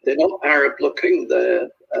they're not Arab looking, they're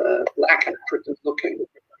black African looking.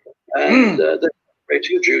 And they're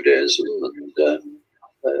creating Judaism.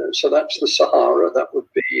 And so that's the Sahara. That would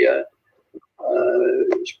be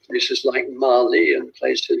places like Mali and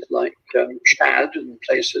places like Chad and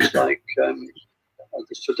places like the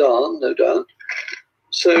Sudan, no doubt.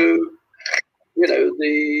 So, you know,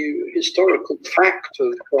 the historical fact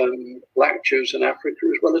of black Jews in Africa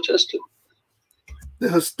is well attested. the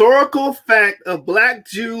historical fact of Black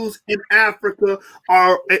Jews in Africa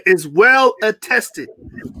is well attested.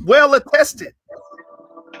 Well attested.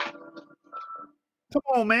 Come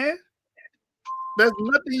on, man. There's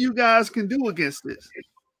nothing you guys can do against this.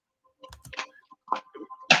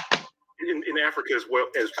 In Africa as well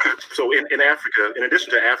as so in Africa, in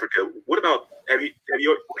addition to Africa, what about have you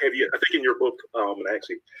I think in your book, and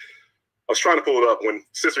actually I was trying to pull it up when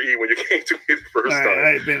Sister E, when you came to me the first time.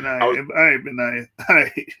 I ain't been All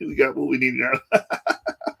right, we got what we need now.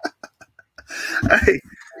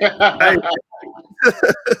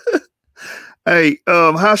 Hey,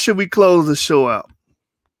 how should we close the show out?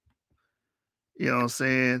 You know what I'm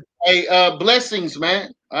saying? Hey, blessings,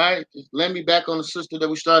 man. All right, just let me back on the sister that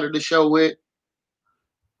we started the show with.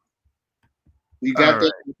 You got that?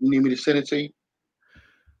 Right. You need me to send it to you?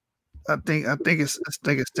 I think it's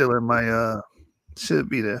still in my should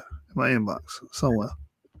be there in my inbox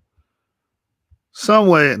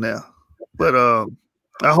somewhere in there. But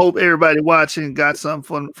I hope everybody watching got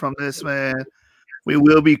something from this, man. We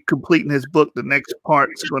will be completing his book. The next part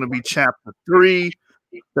is going to be chapter 3.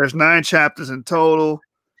 There's 9 chapters in total.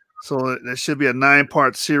 So there should be a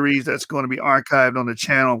 9-part series that's going to be archived on the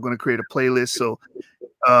channel. I'm going to create a playlist so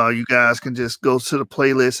you guys can just go to the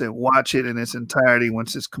playlist and watch it in its entirety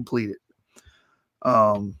once it's completed.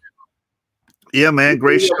 Yeah, man,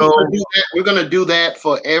 great show. We're going to do that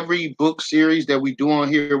for every book series that we do on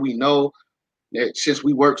here. We know that since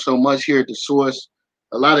we work so much here at the source,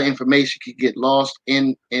 a lot of information could get lost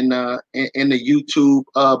in the YouTube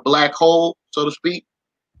black hole, so to speak.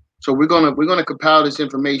 So we're gonna compile this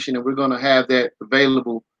information and we're gonna have that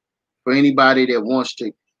available for anybody that wants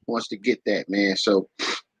to get that, man. So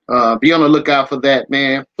be on the lookout for that,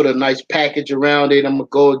 man. Put a nice package around it. I'm gonna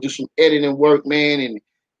go do some editing work, man, and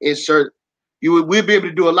insert. We'll be able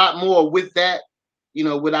to do a lot more with that, you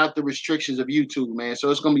know, without the restrictions of YouTube, man.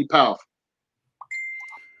 So it's gonna be powerful.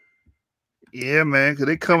 Yeah, man, because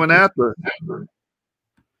they coming after. You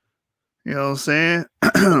know what I'm saying?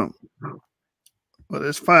 But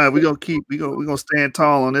it's fine. We're gonna stand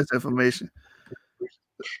tall on this information.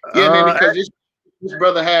 Yeah, man, because this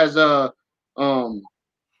brother has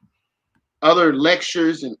other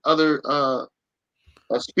lectures and other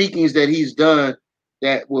speakings that he's done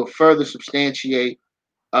that will further substantiate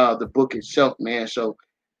the book itself, man. So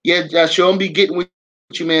yeah, Joshua, I'm be getting with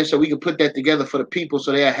you, man, so we can put that together for the people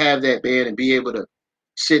so they'll have that, man, and be able to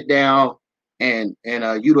sit down and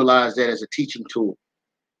utilize that as a teaching tool.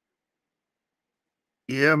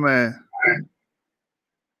 Yeah, man.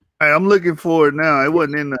 Right, I'm looking for it now. It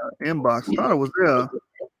wasn't in the inbox. I thought it was there.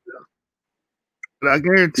 But I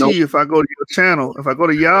guarantee you, if I go to your channel, if I go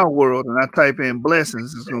to Yah World and I type in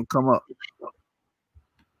blessings, it's going to come up.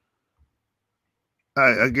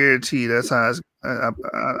 I guarantee you that's how it's,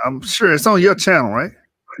 I'm sure it's on your channel, right?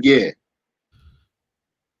 Yeah.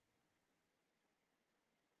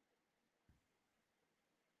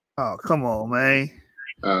 Oh, come on, man.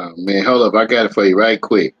 Man, hold up. I got it for you right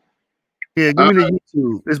quick. Yeah, give me the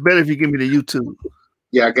YouTube. It's better if you give me the YouTube.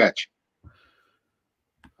 Yeah, I got you.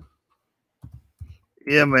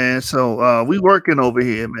 Yeah, man. So we working over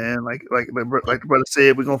here, man. Like the brother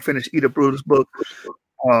said, we're gonna finish Ida Bruder's book.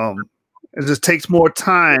 It just takes more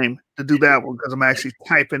time to do that one because I'm actually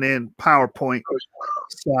typing in PowerPoint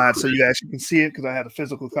slides so you actually can see it because I had a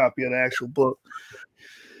physical copy of the actual book.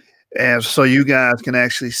 And so you guys can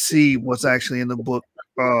actually see what's actually in the book.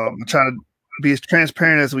 I'm trying to be as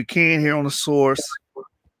transparent as we can here on the source.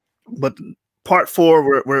 But part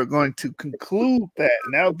 4, we're going to conclude that.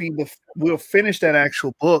 And that'll be we'll finish that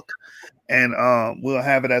actual book and we'll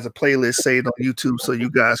have it as a playlist saved on YouTube so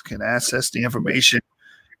you guys can access the information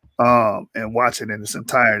and watch it in its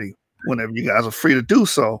entirety whenever you guys are free to do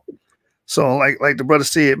so. So like the brother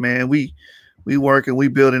said, man, we working, we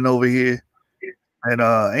building over here. And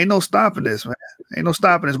ain't no stopping this, man. Ain't no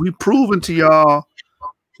stopping this. We proving to y'all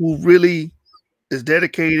who really is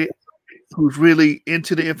dedicated, who's really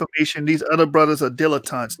into the information. These other brothers are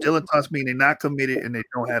dilettantes. Dilettantes mean they're not committed and they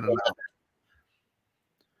don't have the knowledge.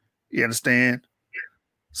 You understand?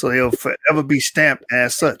 So they'll forever be stamped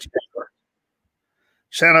as such.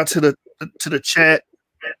 Shout out to the chat.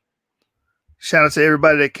 Shout out to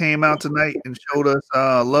everybody that came out tonight and showed us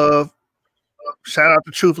love. Shout out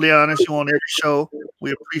to Truthfully Honest. You on every show.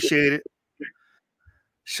 We appreciate it.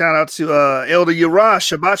 Shout out to Elder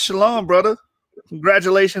Yarash. Shabbat Shalom, brother.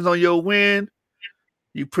 Congratulations on your win.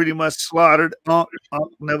 You pretty much slaughtered.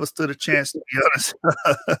 Never stood a chance, to be honest.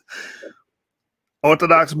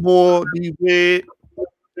 Orthodox Moore, D-Red,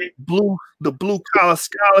 the Blue Collar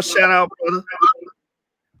Scholar. Shout out, brother.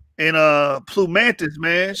 And Plumantis,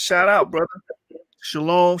 man. Shout out, brother.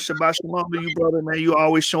 Shalom, Shabbat Shalom to you, brother, man. You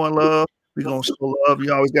always showing love. We're gonna show love.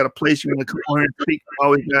 You always got a place you want to come on here and speak.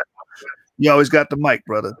 You always got the mic,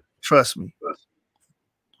 brother. Trust me.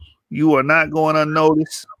 You are not going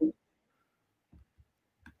unnoticed. We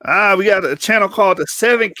got a channel called the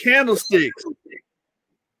Seven Candlesticks.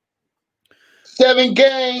 Seven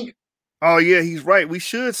Gang. Oh yeah, he's right. We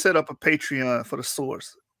should set up a Patreon for the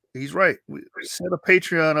source. He's right. We set a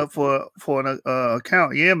Patreon up for an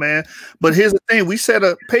account. Yeah, man. But here's the thing: we set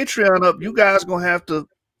a Patreon up. You guys gonna have to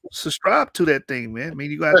subscribe to that thing, man. I mean,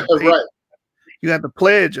 you got to pay. Right. You got to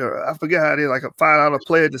pledge, or I forget how it is, like a $5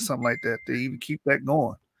 pledge or something like that to even keep that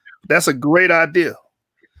going. That's a great idea.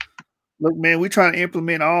 Look, man, we're trying to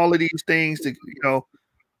implement all of these things to,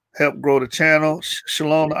 help grow the channel.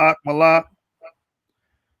 Shalom to Akmalak.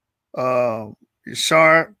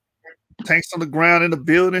 Yashar, tanks on the ground in the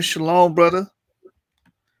building. Shalom, brother.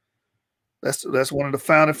 That's one of the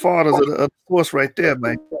founding fathers of the force right there,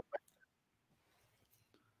 man.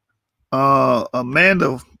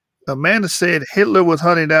 Amanda said Hitler was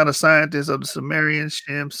hunting down the scientists of the Sumerian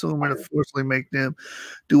Shem Sumer to forcibly make them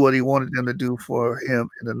do what he wanted them to do for him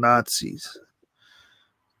and the Nazis.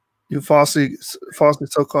 You falsely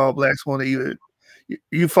so-called blacks won't even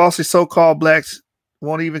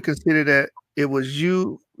consider that it was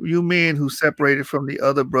you men who separated from the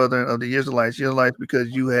other brother of the Israelites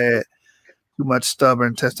because you had too much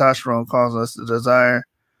stubborn testosterone causing us the desire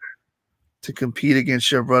to compete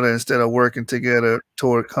against your brother instead of working together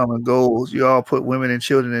toward common goals. You all put women and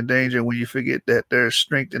children in danger when you forget that there's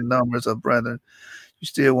strength in numbers of brethren. You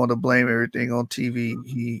still want to blame everything on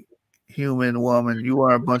TV. Human woman, you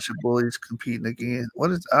are a bunch of bullies competing again.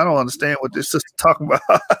 I don't understand what this sister talking about.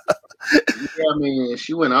 Yeah, I mean,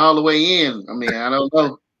 she went all the way in. I mean, I don't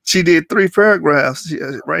know. She did 3 paragraphs.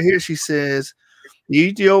 Right here, she says, the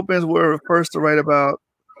Ethiopians were first to write about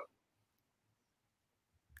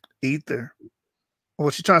ether.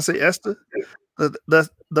 What she trying to say, Esther? Thus,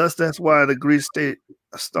 that's why the Greek state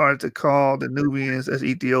started to call the Nubians as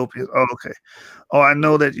Ethiopians. Oh, okay. Oh, I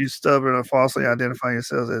know that you stubborn or falsely identify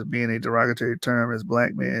yourselves as being a derogatory term, as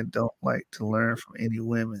black men don't like to learn from any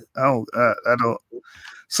women. I don't.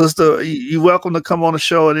 Sister, you're welcome to come on the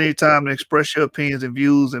show at any time to express your opinions and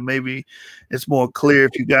views, and maybe it's more clear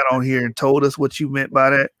if you got on here and told us what you meant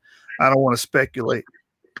by that. I don't want to speculate.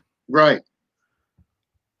 Right.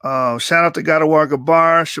 Shout out to Gadawar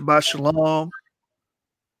Gabar, Shabbat Shalom.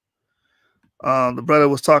 The brother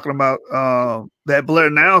was talking about that Blair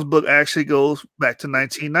Now's book actually goes back to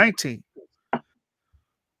 1919.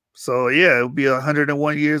 So yeah, it'll be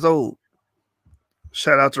 101 years old.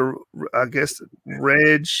 Shout out to, I guess,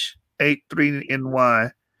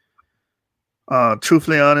 Reg83NY.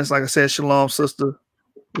 Truthfully honest, like I said, Shalom, sister.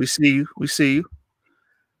 We see you.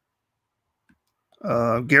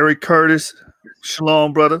 Gary Curtis,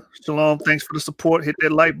 Shalom, brother. Shalom, thanks for the support. Hit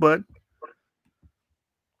that like button.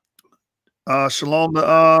 Shalom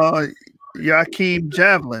to Yakeem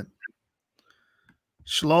Javelin.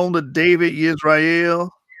 Shalom to David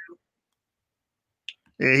Yisrael.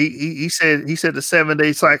 Yeah, he said the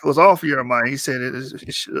 7-day cycle is off your mind. He said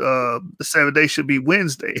the 7 days should be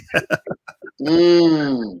Wednesday.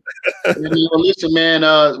 Listen,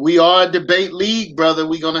 man, we are a debate league, brother.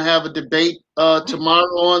 We're gonna have a debate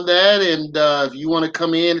tomorrow on that, and if you want to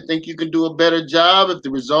come in and think you can do a better job, if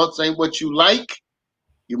the results ain't what you like,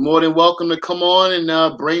 you're more than welcome to come on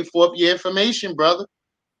and bring forth your information, brother.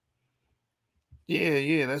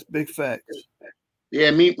 Yeah, that's big facts. Yeah,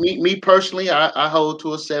 me personally, I hold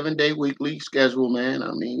to a 7-day weekly schedule, man.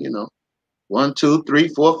 I mean, 1, 2, 3,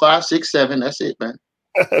 4, 5, 6, 7. That's it, man.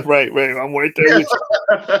 Right. I'm right there with you.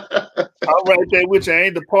 I'm right there with you. I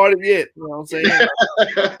ain't departed yet. You know what I'm saying?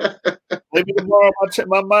 Maybe tomorrow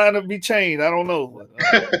my mind will be changed. I don't know.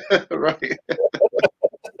 Right.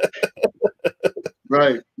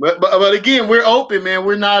 Right. But again, we're open, man.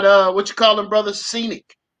 We're not what you call them, brother,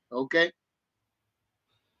 scenic. Okay.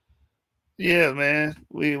 Yeah, man.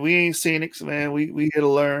 We ain't scenics, man. We here to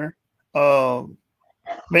learn. Man,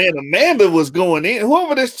 Amanda was going in.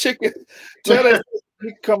 Whoever this chicken, tell her she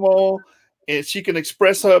can come on and she can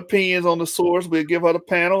express her opinions on the source. We'll give her the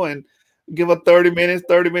panel and give her 30 minutes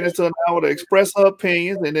to an hour to express her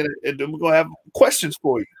opinions, and then we're gonna have questions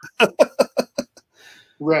for you.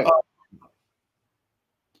 Right.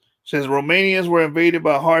 Says Romanians were invaded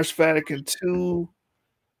by harsh Vatican II.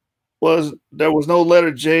 There was no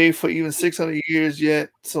letter J for even 600 years yet,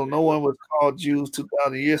 so no one was called Jews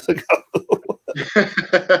 2,000 years ago.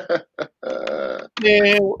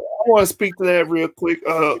 Man, I want to speak to that real quick.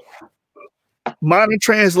 Modern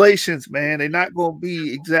translations, man, they're not going to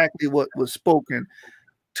be exactly what was spoken.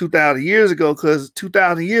 2,000 years ago, because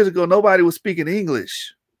 2,000 years ago, nobody was speaking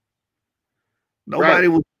English. Nobody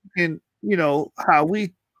was speaking,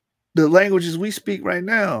 the languages we speak right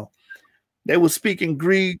now. They were speaking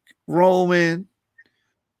Greek, Roman,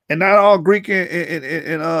 and not all Greek and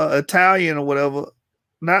Italian or whatever.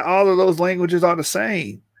 Not all of those languages are the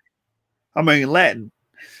same. I mean, Latin.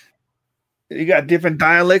 You got different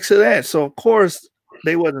dialects of that. So, of course,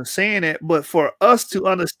 they wasn't saying it. But for us to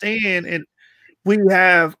understand, and we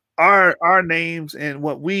have our names and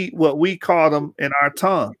what we call them in our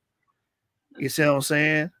tongue. You see what I'm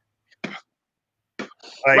saying?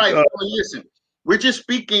 Like, right. Listen, we're just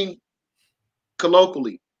speaking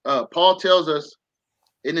colloquially. Paul tells us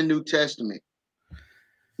in the New Testament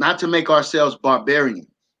not to make ourselves barbarians,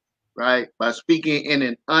 right? By speaking in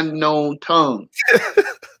an unknown tongue.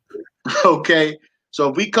 Okay? So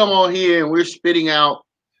if we come on here and we're spitting out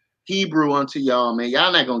Hebrew unto y'all, man,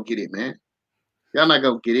 y'all not going to get it, man. Y'all not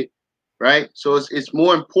going to get it, right? So it's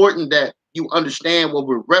more important that you understand what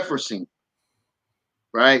we're referencing,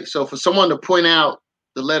 right? So for someone to point out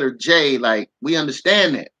the letter J, like, we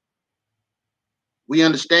understand that. We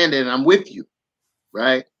understand that, and I'm with you,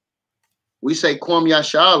 right? We say Kwam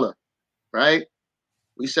Yashala, right?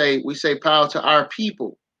 We say power to our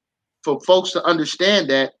people. For folks to understand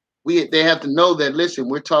that, they have to know that, listen,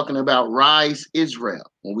 we're talking about rise Israel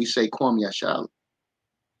when we say Kwam Yashala.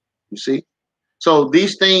 You see? So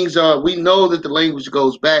these things we know that the language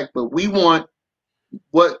goes back, but we want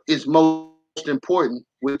what is most important,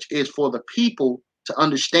 which is for the people to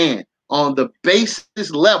understand on the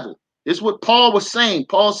basis level. This is what Paul was saying.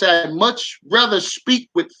 Paul said, I'd much rather speak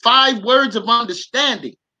with 5 words of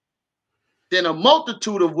understanding than a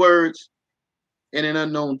multitude of words in an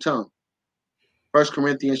unknown tongue. 1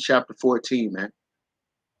 Corinthians chapter 14, man.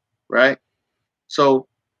 Right? So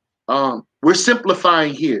we're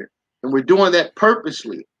simplifying here, and we're doing that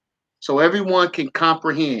purposely so everyone can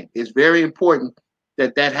comprehend. It's very important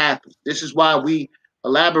that that happens. This is why we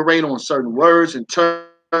elaborate on certain words and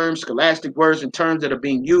terms, scholastic words and terms that are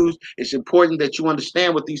being used. It's important that you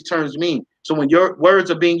understand what these terms mean. So when your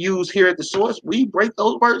words are being used here at the source, we break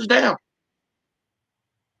those words down.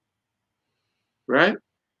 Right?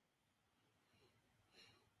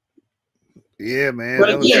 Yeah, man. But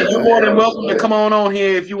again, you're more than welcome to come on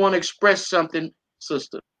here if you want to express something,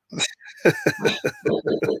 sister.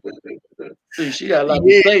 See, she got a lot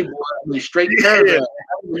to say, boy. I mean, straight paragraph.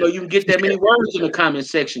 I didn't know you can get that many words in the comment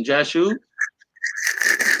section, Joshua.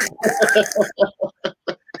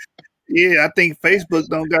 Yeah, I think Facebook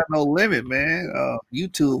don't got no limit, man.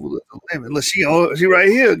 YouTube is a limit. Look, she right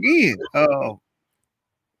here again.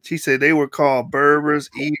 She said they were called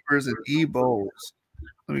Berbers, Ebers, and Ebos.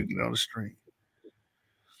 Let me get on the screen.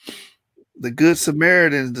 The Good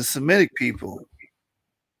Samaritans, the Semitic people.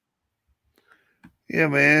 Yeah,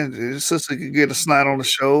 man. Your sister could get a snot on the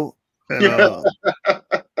show and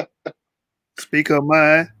speak her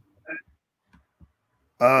mind.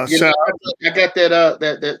 I got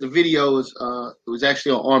that the video is it was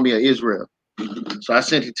actually on Army of Israel, so I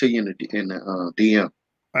sent it to you in the DM.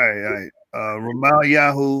 All right. Ramal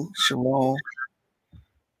Yahoo, shalom.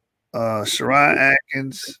 Sharai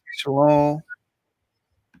Atkins, shalom.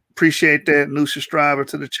 Appreciate that new subscriber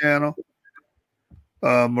to the channel.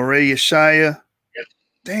 Maria Shaya.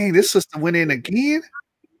 Dang, this sister went in again.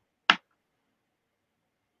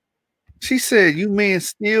 She said, "You men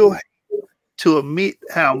still to admit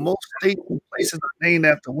how most states and places are named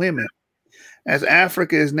after women, as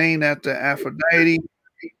Africa is named after Aphrodite,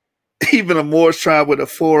 even a Moorish tribe with a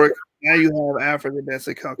fork. Now you have Africa that's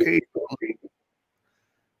a Caucasian."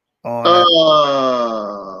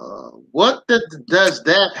 What does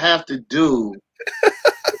that have to do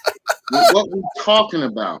with what we're talking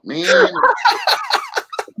about, man?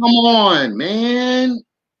 Come on, man.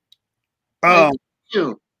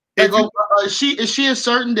 Is she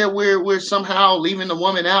asserting that we're somehow leaving the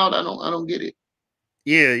woman out? I don't get it.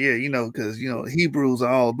 Yeah, because Hebrews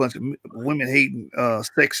are all a bunch of women hating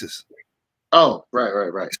sexes. Oh,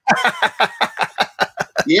 right.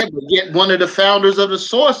 Yeah, but yet one of the founders of the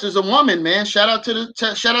source is a woman, man. Shout out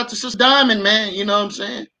to Sister Diamond, man. You know what I'm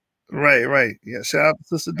saying? Right. Yeah, shout out to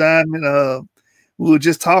Sister Diamond. We were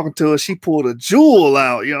just talking to her. She pulled a jewel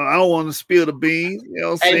out. I don't want to spill the beans. You know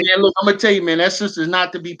what I'm saying? Man, look, I'm gonna tell you, man, that sister's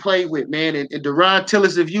not to be played with, man. And Deron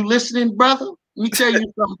Tillis, if you listening, brother, let me tell you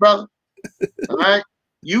something, brother. All right,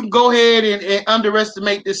 you can go ahead and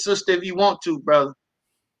underestimate this sister if you want to, brother.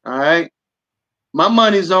 All right, my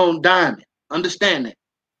money's on Diamond. Understand that,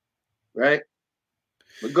 right?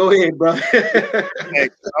 But go ahead, brother. I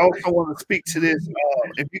also want to speak to this.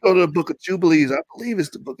 If you go to the Book of Jubilees, I believe it's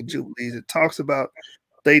the Book of Jubilees. It talks about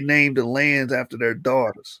they named the lands after their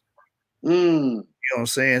daughters. You know what I'm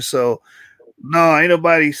saying? So no, ain't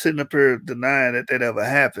nobody sitting up here denying that ever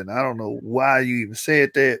happened. I don't know why you even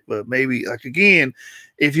said that, but maybe, like, again,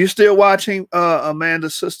 if you're still watching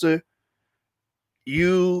Amanda's sister,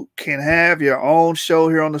 you can have your own show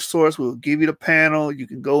here on The Source. We'll give you the panel. You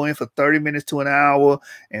can go in for 30 minutes to an hour.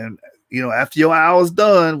 And, you know, after your hour's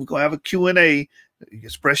done, we're going to have a Q&A. You can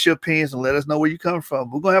express your opinions and let us know where you come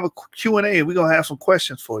from. We're going to have a Q&A, and we're going to have some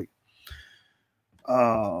questions for you.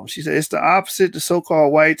 She said, it's the opposite. The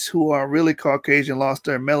so-called whites who are really Caucasian lost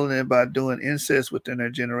their melanin by doing incest within their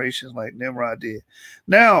generations like Nimrod did.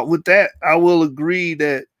 Now, with that, I will agree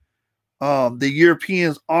that the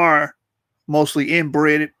Europeans are mostly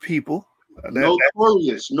inbred people.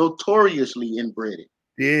 Notoriously inbred.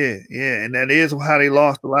 Yeah, and that is how they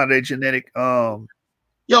lost a lot of their genetic. Yo,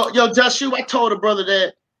 Joshua, I told a brother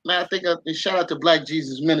that, man. I think shout out to Black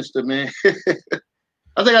Jesus Minister, man.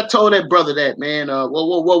 I think I told that brother that, man.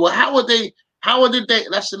 Well, how did they?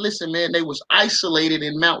 Listen, man. They was isolated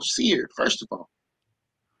in Mount Seir. First of all,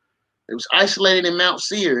 it was isolated in Mount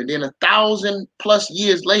Seir, and then 1,000+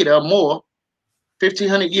 years later, or more,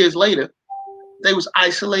 1,500 years later, they was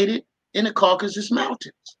isolated in the Caucasus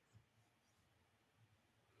Mountains,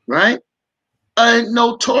 right?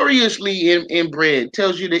 Notoriously inbred.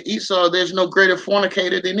 Tells you that Esau, there's no greater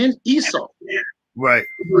fornicator than Esau. Right.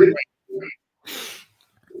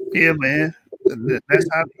 Yeah, man. That's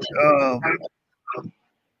how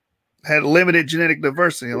had limited genetic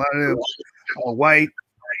diversity. A lot of them are white,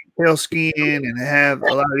 pale skin, and have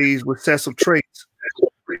a lot of these recessive traits.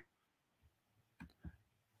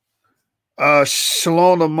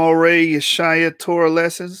 Shalom to Moray Yeshaya Torah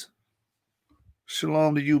lessons.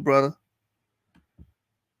 Shalom to you, brother.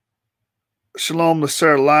 Shalom to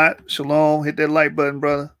Sir Lot. Shalom. Hit that like button,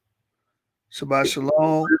 brother. Shabbat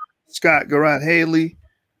shalom. Scott Garat Haley.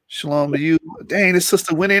 Shalom to you. Dang, this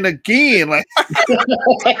sister went in again. Like,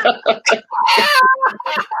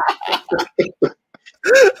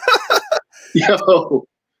 yo,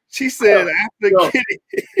 she said after getting.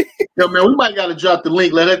 Yo, man, we might gotta drop the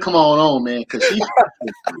link. Let her come on, man, because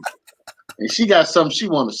she got something she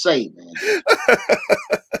want to say, man.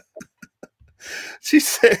 She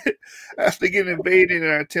said after getting invaded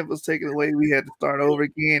and our temples taken away, we had to start over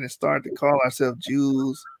again and start to call ourselves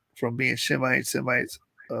Jews from being Semites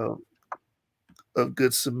of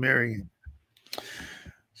Good Samaritan.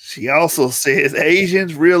 She also says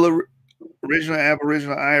Asians, real original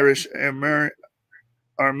Aboriginal Irish,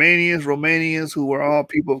 Armenians, Romanians, who were all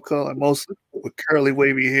people of color, mostly with curly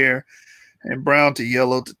wavy hair and brown to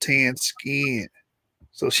yellow to tan skin.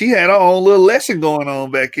 So she had her own little lesson going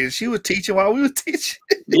on back here. She was teaching while we were teaching.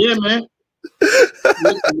 Yeah, man.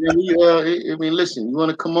 Listen, you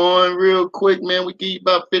want to come on real quick, man? We give you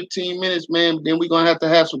about 15 minutes, man. Then we're going to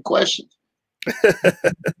have some questions. You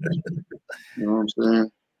know what I'm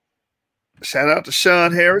saying? Shout out to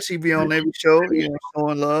Sean Harris. He be on every show,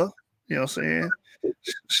 showing love. You know what I'm saying?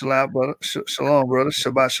 Shalom, brother. Shalom, brother.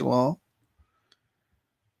 Shabbat shalom.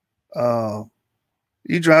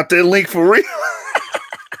 You dropped that link for real?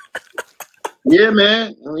 Yeah,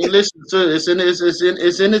 man. I mean, listen to it's in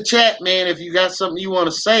the chat, man. If you got something you want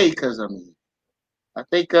to say, because I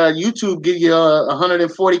think YouTube give you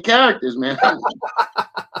 140 characters, man.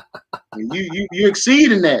 you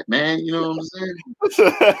exceeding that, man. You know what I'm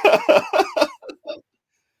saying?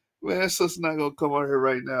 Man, sister's not gonna come on here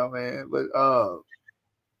right now, man. But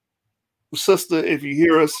sister, if you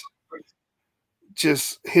hear us,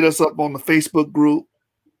 just hit us up on the Facebook group,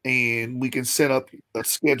 and we can set up a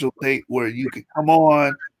scheduled date where you can come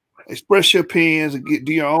on, express your opinions, and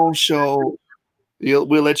do your own show.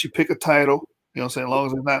 We'll let you pick a title. You know what I'm saying? As long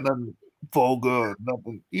as it's not nothing vulgar,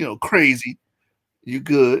 nothing, crazy, you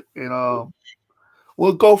good. And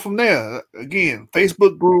we'll go from there. Again,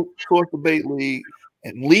 Facebook group, Source Debate League,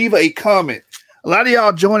 and leave a comment. A lot of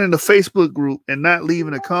y'all joining the Facebook group and not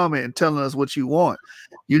leaving a comment and telling us what you want.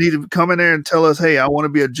 You need to come in there and tell us, hey, I want to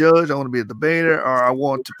be a judge, I want to be a debater, or I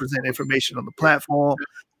want to present information on the platform.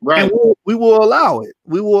 Right. And we will allow it.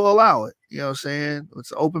 We will allow it. You know what I'm saying?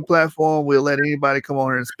 It's an open platform. We'll let anybody come on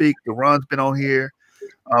here and speak. The Run's been on here.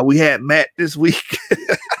 We had Matt this week.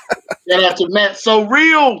 Shout out to Matt So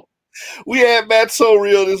Real. We had Matt So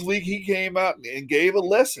Real this week. He came out and gave a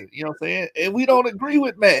lesson, you know what I'm saying? And we don't agree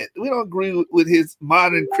with Matt. We don't agree with his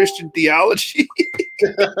modern Christian theology.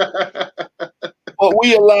 But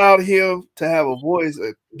we allowed him to have a voice.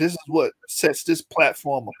 This is what sets this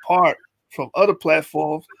platform apart from other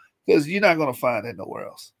platforms, because you're not going to find that nowhere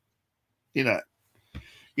else. You're not.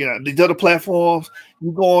 These other platforms,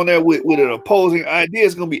 you go on there with an opposing idea,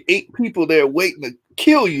 it's going to be 8 people there waiting to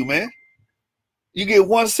kill you, man. You get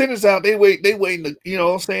one sentence out, they waiting to, you know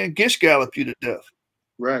what I'm saying, gish gallop you to death.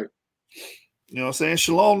 Right. You know what I'm saying?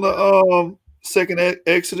 Shalom the second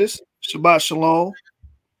Exodus. Shabbat Shalom.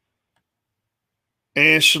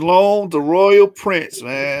 And Shalom the Royal Prince,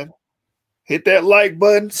 man. Hit that like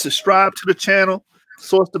button, subscribe to the channel,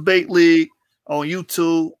 Source Debate League on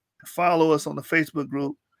YouTube. Follow us on the Facebook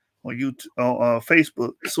group on YouTube, on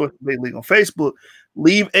Facebook, Source Debate League on Facebook.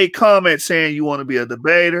 Leave a comment saying you want to be a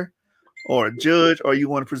debater or a judge or you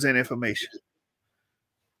want to present information.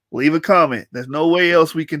 Leave a comment. There's no way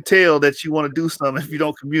else we can tell that you want to do something if you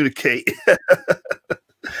don't communicate.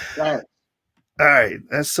 Right. All right,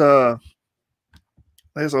 let's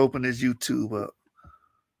open this YouTube up.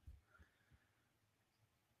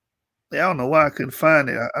 Yeah, I don't know why I couldn't find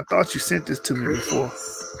it. I thought you sent this to me before.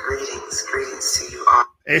 Greetings to you all.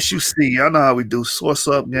 SUC, y'all know how we do. Source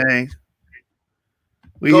up, gang.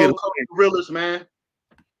 We Gold Coast Gorillas, man.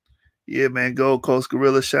 Yeah, man. Gold Coast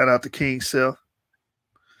Gorillas. Shout out to King Self.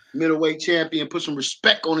 Middleweight champion. Put some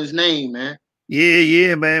respect on his name, man.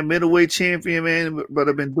 Yeah, man. Middleweight champion, man. But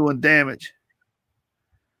I've been doing damage.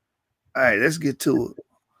 All right, let's get to it.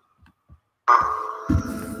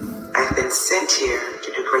 I've been sent here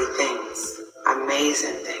to do great things,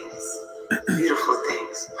 amazing things, beautiful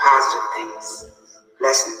things, positive things,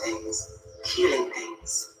 blessing things, healing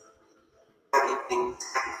things, happy things,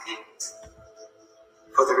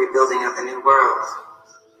 for the rebuilding of the new world,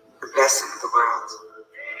 the blessing of the world,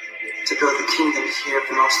 to build the kingdom here of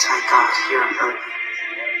the Most High God here on earth.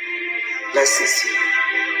 Blessings to you,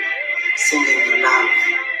 sending you love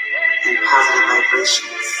and positive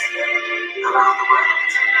vibrations around the world.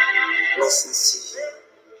 Blessings to you.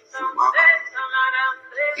 You're welcome.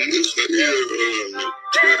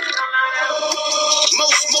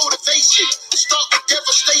 Most motivation, start with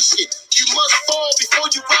devastation. You must fall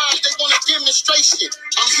before you rise. They want a demonstration.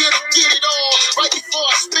 I'm here to get it all. Right before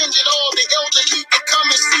I spend it all, the elder need to come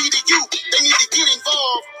and see the youth. They need to get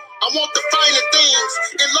involved. I want the finer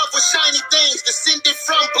things, in love with shiny things, descended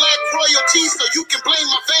from black royalty, so you can blame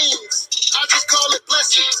my veins. I just call it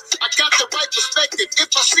blessings. I got the right perspective.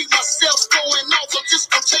 If I see myself going off, I'm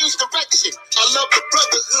just gonna change direction. I love the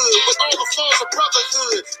brotherhood with all the flaws of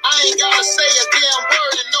brotherhood. I ain't gotta say a damn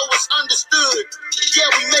word and know it's understood.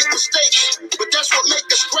 Yeah, we make mistakes, but that's what makes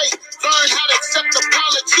us great. Learn how to accept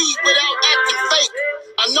apology without acting fake.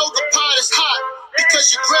 I know the pot is hot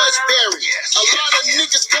because you're grudge bearing. A lot of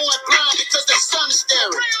niggas going blind because their son is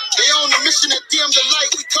staring. They on the mission to dim the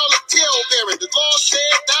light, we call it tail bearing. The law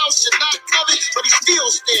said thou should not covet, but he's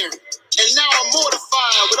still staring. And now I'm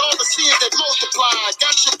mortified with all the sins that multiply.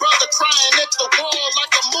 Got your brother crying at the wall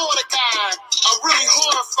like a Mordecai. I'm really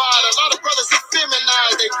horrified. A lot of brothers are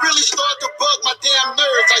feminized. They really start to bug my damn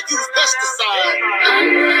nerves. I use pesticide.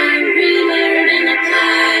 Unlearn, relearn, and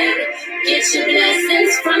apply. Get your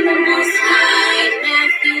blessings from the Most High.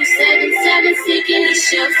 Matthew 7:7, seek and you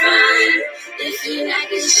shall find. If you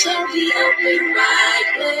like it, shall be open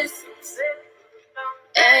wide. Blessings.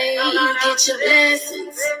 Hey, get your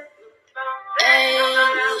blessings. Hey,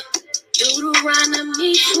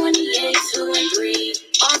 Deuteronomy 28:2-3.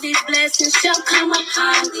 All these blessings shall come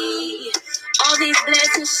upon thee. All these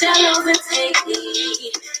blessings shall overtake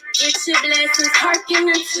thee. Get your blessings, hearken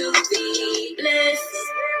unto thee. Blessed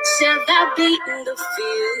shall thou be in the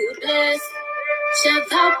field. Blessed shall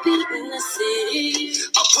thou be in the city.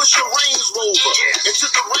 I push a Range Rover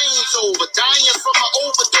until the rain's over. Dying from an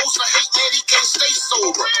overdose. I hate man, he can't stay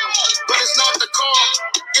sober. But it's not the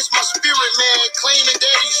car, it's my spirit man. Claiming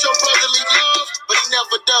that he show brotherly love, but he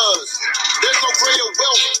never does. There's no greater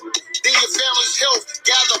wealth than your family's health.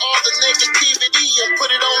 Gather all the negativity and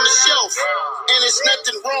put it on the shelf. And it's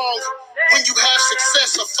nothing wrong when you have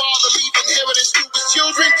success. A father leave inheritance to his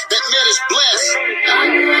children, that man is blessed.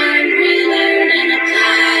 Unlearn, relearn, and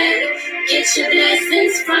apply. Get your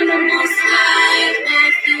blessings from the Most High.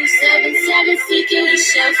 Matthew 7:7, seek and you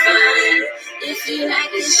shall find. If you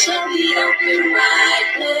like it, shall be open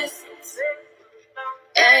wide. Blessings.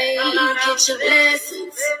 Hey, get your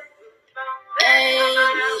blessings. Hey,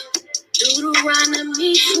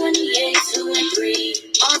 Deuteronomy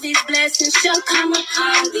 28:2-3. All these blessings shall come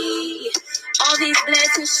upon thee. All these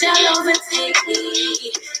blessings shall overtake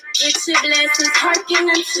thee. Get your blessings, hearken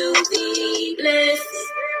unto thee. Blessed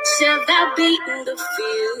shall thou be in the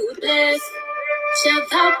field. Blessed shall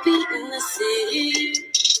thou be in the city.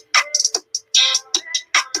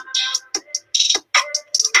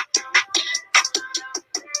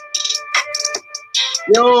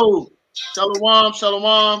 Yo, shalom,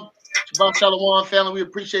 shalom. Shabbat shalom, family. We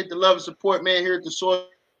appreciate the love and support, man, here at the Source,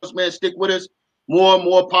 man. Stick with us. More and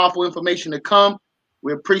more powerful information to come.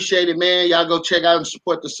 We appreciate it, man. Y'all go check out and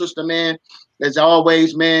support the sister, man. As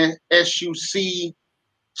always, man, SUC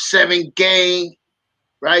 7 gang,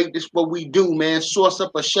 right? This is what we do, man. Source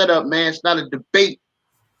up or shut up, man. It's not a debate.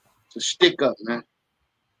 It's a stick up, man.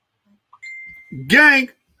 Gang.